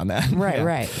team on that.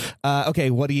 Right.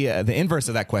 Okay, what do you the inverse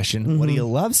of that question, what do you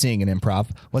love seeing in improv?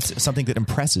 What's something that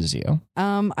impresses you?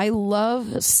 I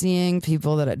love seeing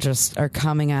people that just are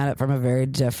coming at it from a very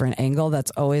different angle.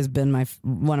 That's always been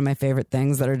one of my favorite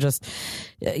things that are just,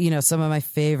 you know, some of my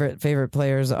favorite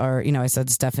players are, you know, I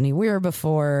said Stephanie Weir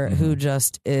before, who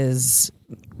just is,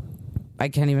 I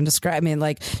can't even describe. I mean,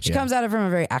 like she comes at it from a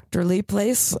very actorly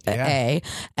place,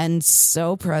 and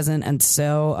so present and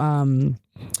so.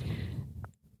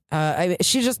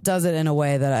 She just does it in a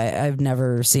way that I've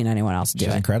never seen anyone else do.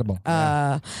 She's incredible.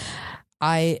 And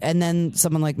then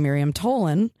someone like Miriam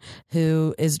Tolan,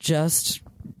 who is just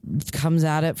comes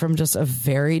at it from just a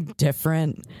very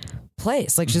different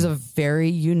place. Like she's a very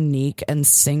unique and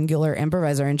singular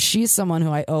improviser, and she's someone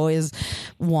who I always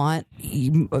want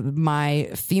my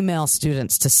female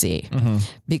students to see,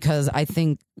 because I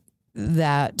think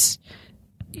that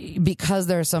because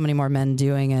there are so many more men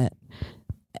doing it,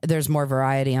 there's more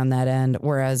variety on that end,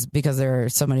 whereas because there are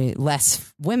so many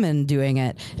less women doing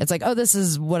it, it's like, oh, this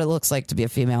is what it looks like to be a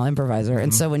female improviser.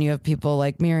 And so when you have people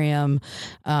like Miriam,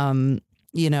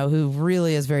 you know, who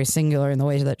really is very singular in the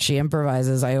way that she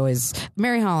improvises.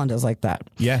 Mary Holland is like that.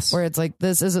 Yes. Where it's like,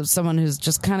 this is someone who's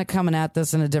just kind of coming at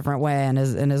this in a different way and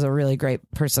is a really great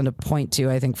person to point to,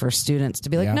 I think, for students to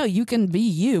be like, no, you can be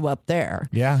you up there.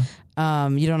 Yeah.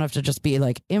 You don't have to just be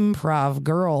like improv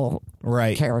girl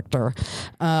character.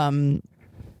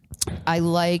 I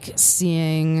like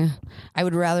seeing, I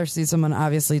would rather see someone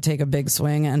obviously take a big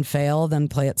swing and fail than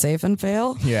play it safe and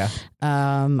fail. Yeah. You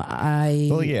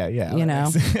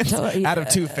know, out of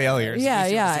two failures.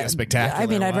 Yeah. See a spectacular I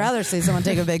mean, I'd rather see someone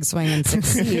take a big swing and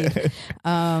succeed.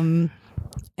 And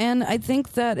I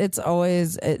think that it's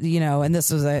always, you know, and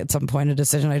this was at some point a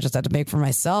decision I just had to make for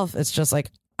myself. It's just like,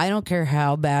 I don't care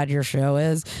how bad your show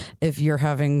is if you're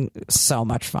having so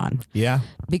much fun. Yeah.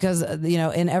 Because, you know,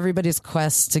 in everybody's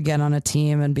quest to get on a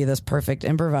team and be this perfect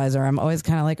improviser, I'm always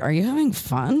kind of like, are you having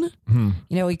fun? You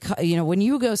know, when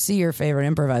you go see your favorite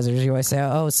improvisers, you always say,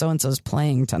 oh, so-and-so's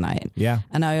playing tonight. Yeah.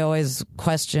 And I always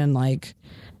question, like,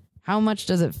 how much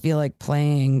does it feel like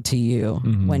playing to you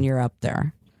when you're up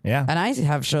there? Yeah. And I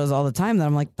have shows all the time that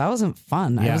I'm like, that wasn't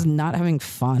fun. I was not having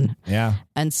fun. Yeah.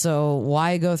 And so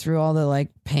why go through all the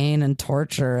like pain and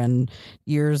torture and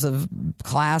years of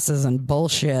classes and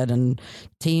bullshit and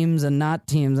teams and not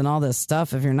teams and all this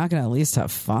stuff if you're not going to at least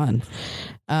have fun?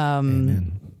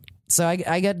 So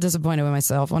I get disappointed with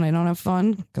myself when I don't have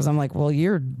fun because I'm like, well,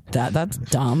 that's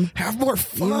dumb. Have more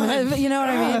fun. You know what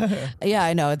I mean? Yeah,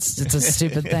 I know it's a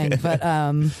stupid thing, but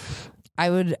I'm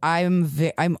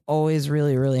always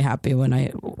really, really happy when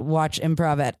I watch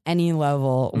improv at any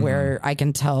level where I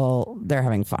can tell they're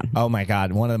having fun. Oh my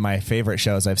God. One of my favorite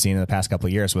shows I've seen in the past couple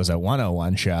of years was a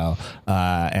 101 show.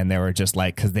 And they were just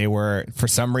like, cause they were, for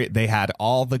some reason, they had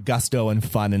all the gusto and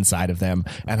fun inside of them.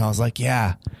 And I was like,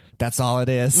 yeah, that's all it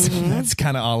is. That's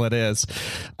kind of all it is.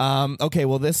 Okay,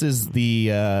 well, this is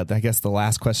I guess the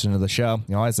last question of the show.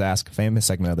 You always ask, famous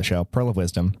segment of the show, Pearl of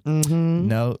Wisdom.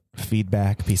 No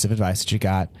feedback, piece of advice that you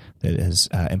got that is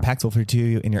impactful for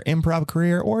you in your improv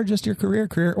career or just your career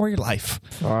or your life.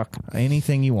 Fuck.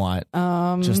 Anything you want.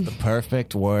 Just the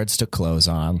perfect words to close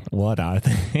on. What are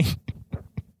they?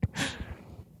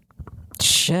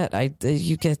 Shit,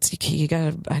 you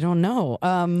gotta. I don't know.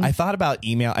 I thought about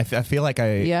email. I feel like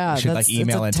I should like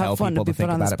email and tell people to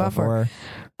think about it before.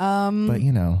 But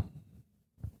you know,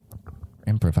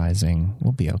 improvising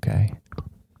will be okay.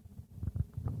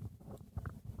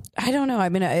 I don't know. I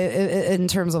mean, in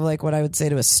terms of like what I would say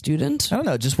to a student, I don't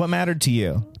know. Just what mattered to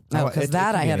you. No, because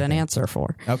I had an answer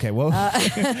for. Okay, well,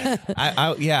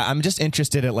 I'm just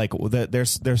interested at like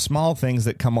there's small things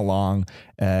that come along.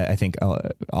 I think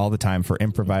all the time for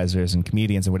improvisers and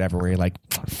comedians and whatever, where you're like,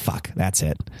 fuck, that's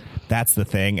it, that's the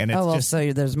thing, and it's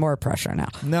so there's more pressure now.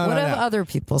 What have other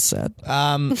people said?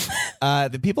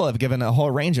 The people have given a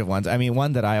whole range of ones. I mean,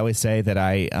 one that I always say that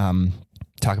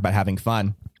talk about having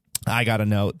fun. I got a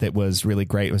note that was really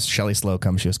great. It was Shelley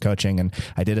Slocum. She was coaching, and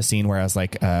I did a scene where I was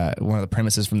like, one of the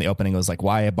premises from the opening was like,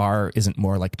 why a bar isn't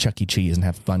more like Chuck E. Cheese and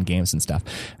have fun games and stuff.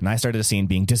 And I started a scene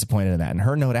being disappointed in that. And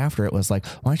her note after it was like,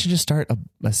 why don't you just start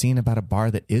a scene about a bar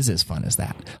that is as fun as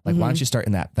that? Like, why don't you start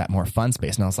in that more fun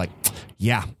space? And I was like,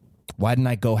 yeah. Why didn't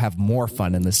I go have more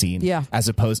fun in the scene as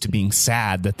opposed to being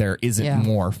sad that there isn't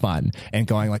more fun and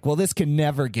going like, well, this can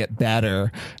never get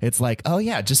better. It's like, oh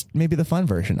yeah, just maybe the fun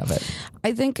version of it.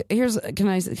 I think can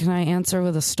I answer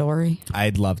with a story?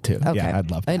 I'd love to. Okay. Yeah,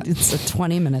 I'd love that. It's a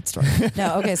 20-minute story.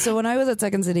 No, okay. So when I was at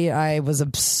Second City, I was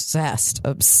obsessed,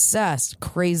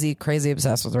 crazy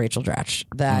obsessed with Rachel Dratch.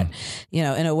 That, you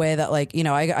know, in a way that like, you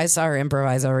know, I saw her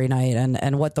improvise every night,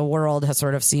 and what the world has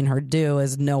sort of seen her do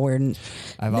is nowhere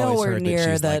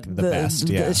near that she's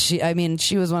the best.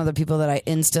 She was one of the people that I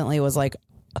instantly was like,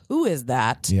 who is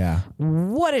that? Yeah.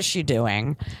 What is she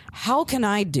doing? How can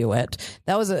I do it?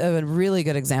 That was a really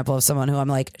good example of someone who I'm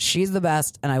like, she's the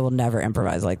best and I will never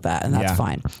improvise like that. And that's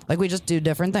fine. Like, we just do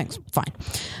different things. Fine.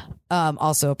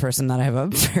 Also a person that I have a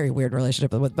very weird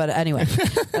relationship with, but anyway,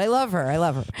 I love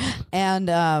her. And,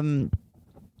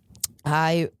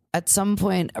 I, at some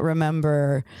point,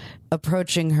 remember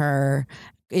approaching her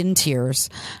in tears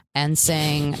and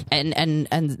saying and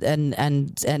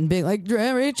being like,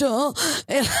 Rachel,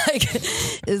 and like,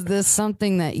 is this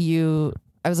something that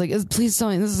I was like, please tell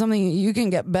me this is something you can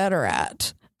get better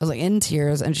at. I was like in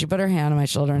tears, and she put her hand on my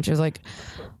shoulder and she was like,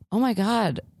 oh my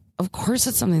God, of course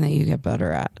it's something that you get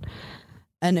better at.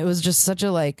 And it was just such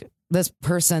a like, this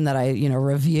person that I, you know,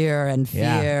 revere and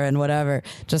fear and whatever,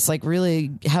 just like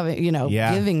really having, you know,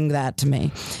 giving that to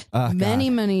me.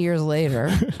 Many years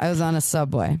later, I was on a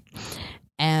subway,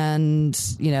 and,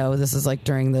 you know, this is like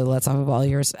during the Let's Talk About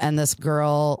years, and this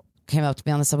girl came up to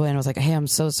me on the subway and was like, hey, I'm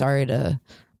so sorry to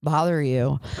bother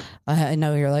you. I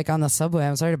know you're like on the subway.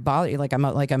 I'm sorry to bother you. Like I'm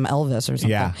Elvis or something.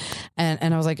 Yeah.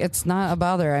 And I was like, it's not a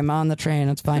bother. I'm on the train.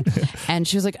 It's fine. And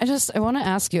she was like, I want to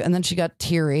ask you. And then she got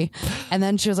teary. And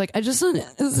then she was like, I just want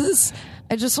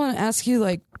to ask you,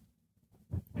 like,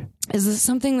 is this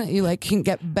something that you like can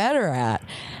get better at?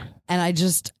 And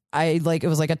I like, it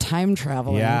was like a time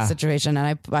traveling situation.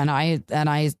 And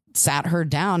I sat her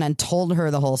down and told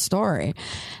her the whole story.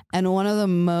 And one of the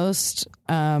most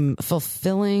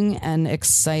fulfilling and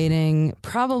exciting,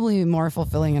 probably more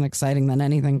fulfilling and exciting than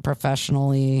anything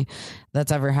professionally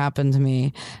that's ever happened to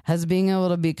me, has being able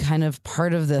to be kind of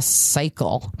part of this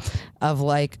cycle of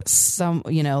like some,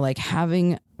 you know, like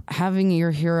having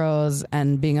your heroes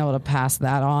and being able to pass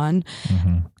that on.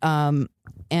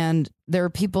 And there are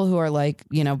people who are like,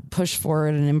 you know, push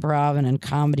forward in improv and in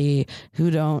comedy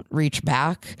who don't reach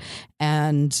back.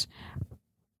 And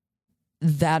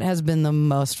that has been the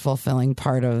most fulfilling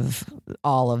part of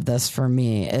all of this for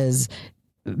me, is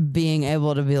being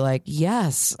able to be like,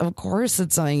 yes, of course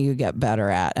it's something you get better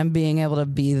at, and being able to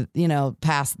be, you know,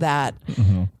 past that,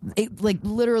 like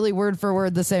literally word for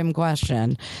word the same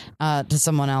question to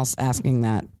someone else asking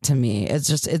that to me. It's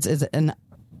just, it's an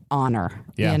honor,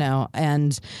 you know,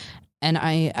 and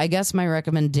I guess my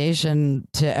recommendation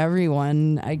to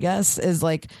everyone, I guess, is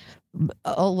like,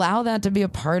 allow that to be a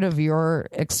part of your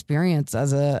experience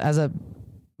as a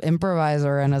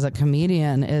improviser and as a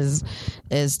comedian, is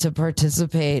to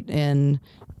participate in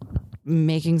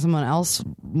making someone else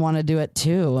want to do it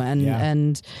too,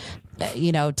 and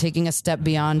you know, taking a step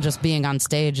beyond just being on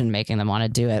stage and making them want to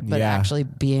do it, but actually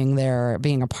being there,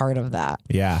 being a part of that.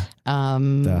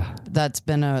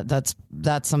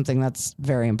 That's something that's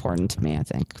very important to me, I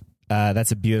think.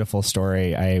 That's a beautiful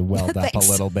story. I welled up a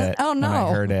little bit when I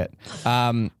heard it.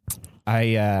 I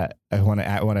want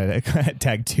to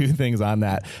tag two things on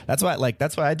that. That's why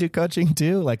I do coaching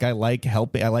too. Like, I like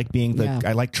helping. I like being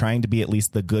I like trying to be at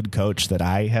least the good coach that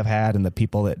I have had, and the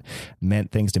people that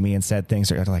meant things to me and said things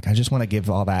are like, I just want to give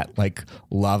all that like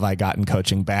love I got in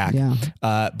coaching back.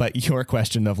 But your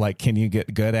question of like, can you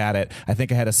get good at it? I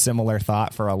think I had a similar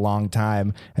thought for a long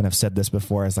time, and I've said this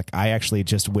before, is like, I actually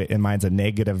just, and mine's a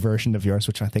negative version of yours,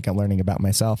 which I think I'm learning about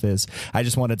myself, is I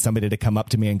just wanted somebody to come up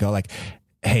to me and go like,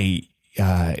 hey,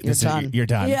 you're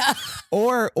done. Yeah.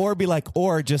 Or be like,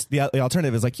 or just the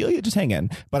alternative is like, you just hang in.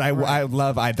 But I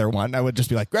love either one. I would just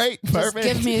be like, great, perfect.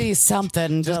 Just give me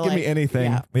something. Just give me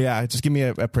anything. Yeah. Just give me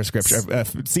a prescription, a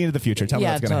scene of the future. Tell me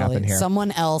what's going to happen here.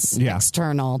 Someone else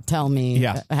external tell me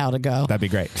how to go. That'd be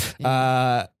great.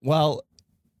 Well,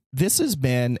 this has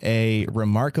been a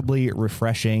remarkably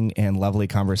refreshing and lovely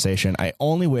conversation. I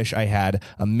only wish I had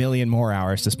a million more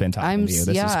hours to spend talking to you.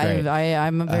 This is great.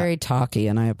 I'm very talky,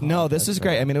 and I apologize. No, this is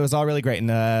great. I mean, it was all really great. And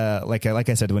like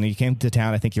I said, when you came to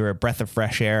town, I think you were a breath of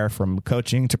fresh air from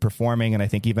coaching to performing. And I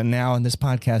think even now in this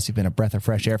podcast, you've been a breath of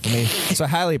fresh air for me. So I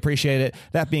highly appreciate it.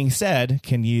 That being said,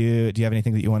 do you have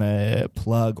anything that you want to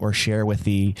plug or share with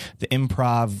the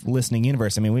improv listening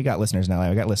universe? I mean, we got listeners now.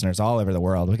 We got listeners all over the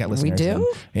world. We got listeners. We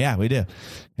do? Yeah, we do.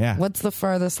 Yeah. What's the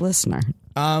farthest listener?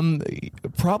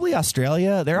 Probably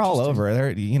Australia. They're all over. They're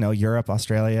Europe,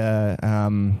 Australia.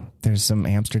 There's some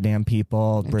Amsterdam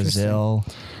people, Brazil.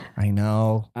 I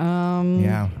know.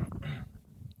 Yeah.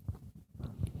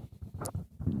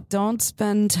 Don't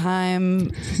spend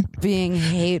time being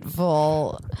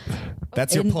hateful.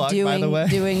 That's your plug, by the way.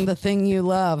 Doing the thing you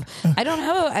love. I don't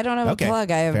have Okay, a plug.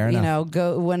 I have, fair enough.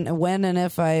 go when and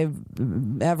if I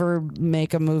ever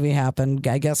make a movie happen,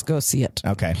 I guess go see it.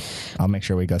 Okay, I'll make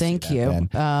sure we go. Thank see you.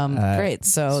 that then. Great.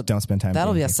 So don't spend time.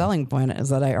 That'll be a hateful. selling point. Is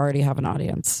that I already have an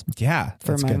audience. Yeah,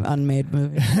 for my good. unmade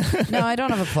movie. No, I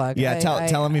don't have a plug. Yeah,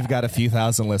 tell them you've got a few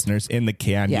thousand listeners in the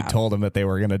can. Yeah. You told them that they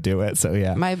were going to do it. So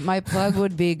yeah, my plug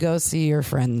would be go see your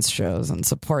friends' shows and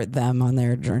support them on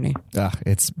their journey.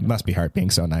 It must be hard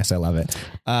being so nice. I love it.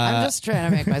 I'm just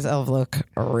trying to make myself look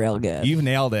real good. You've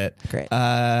nailed it. Great.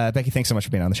 Becky, thanks so much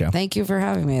for being on the show. Thank you for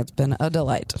having me. It's been a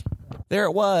delight. There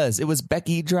it was. It was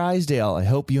Becky Drysdale. I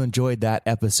hope you enjoyed that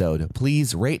episode.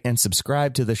 Please rate and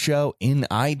subscribe to the show in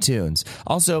iTunes.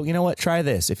 Also, you know what? Try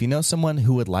this. If you know someone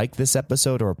who would like this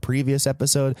episode or a previous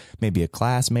episode, maybe a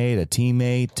classmate, a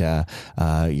teammate,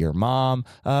 your mom,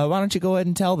 why don't you go ahead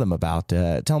and tell them about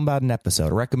an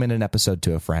episode, or recommend an episode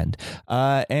to a friend.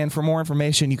 And for more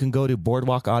information, you can go to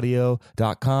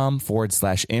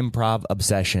boardwalkaudio.com/improv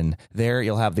obsession. There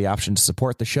you'll have the option to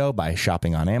support the show by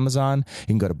shopping on Amazon. You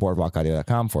can go to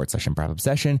boardwalkaudio.com/improv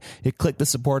obsession. You click the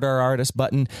support our artist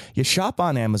button. You shop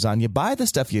on Amazon. You buy the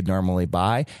stuff you'd normally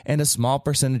buy, and a small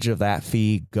percentage of that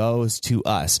fee goes to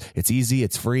us. It's easy.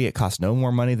 It's free. It costs no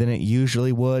more money than it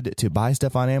usually would to buy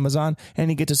stuff on Amazon, and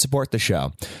you get to support the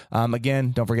show.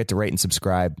 Again, don't forget to rate and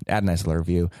subscribe. Add a nice little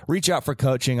review. Reach out for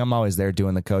coaching. I'm always there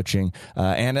doing the coaching.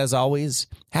 And as always,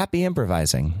 happy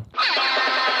improvising.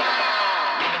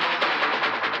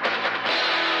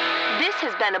 This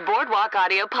has been a Boardwalk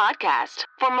Audio podcast.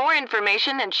 For more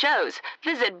information and shows,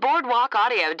 visit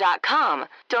boardwalkaudio.com.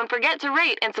 Don't forget to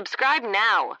rate and subscribe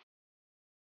now.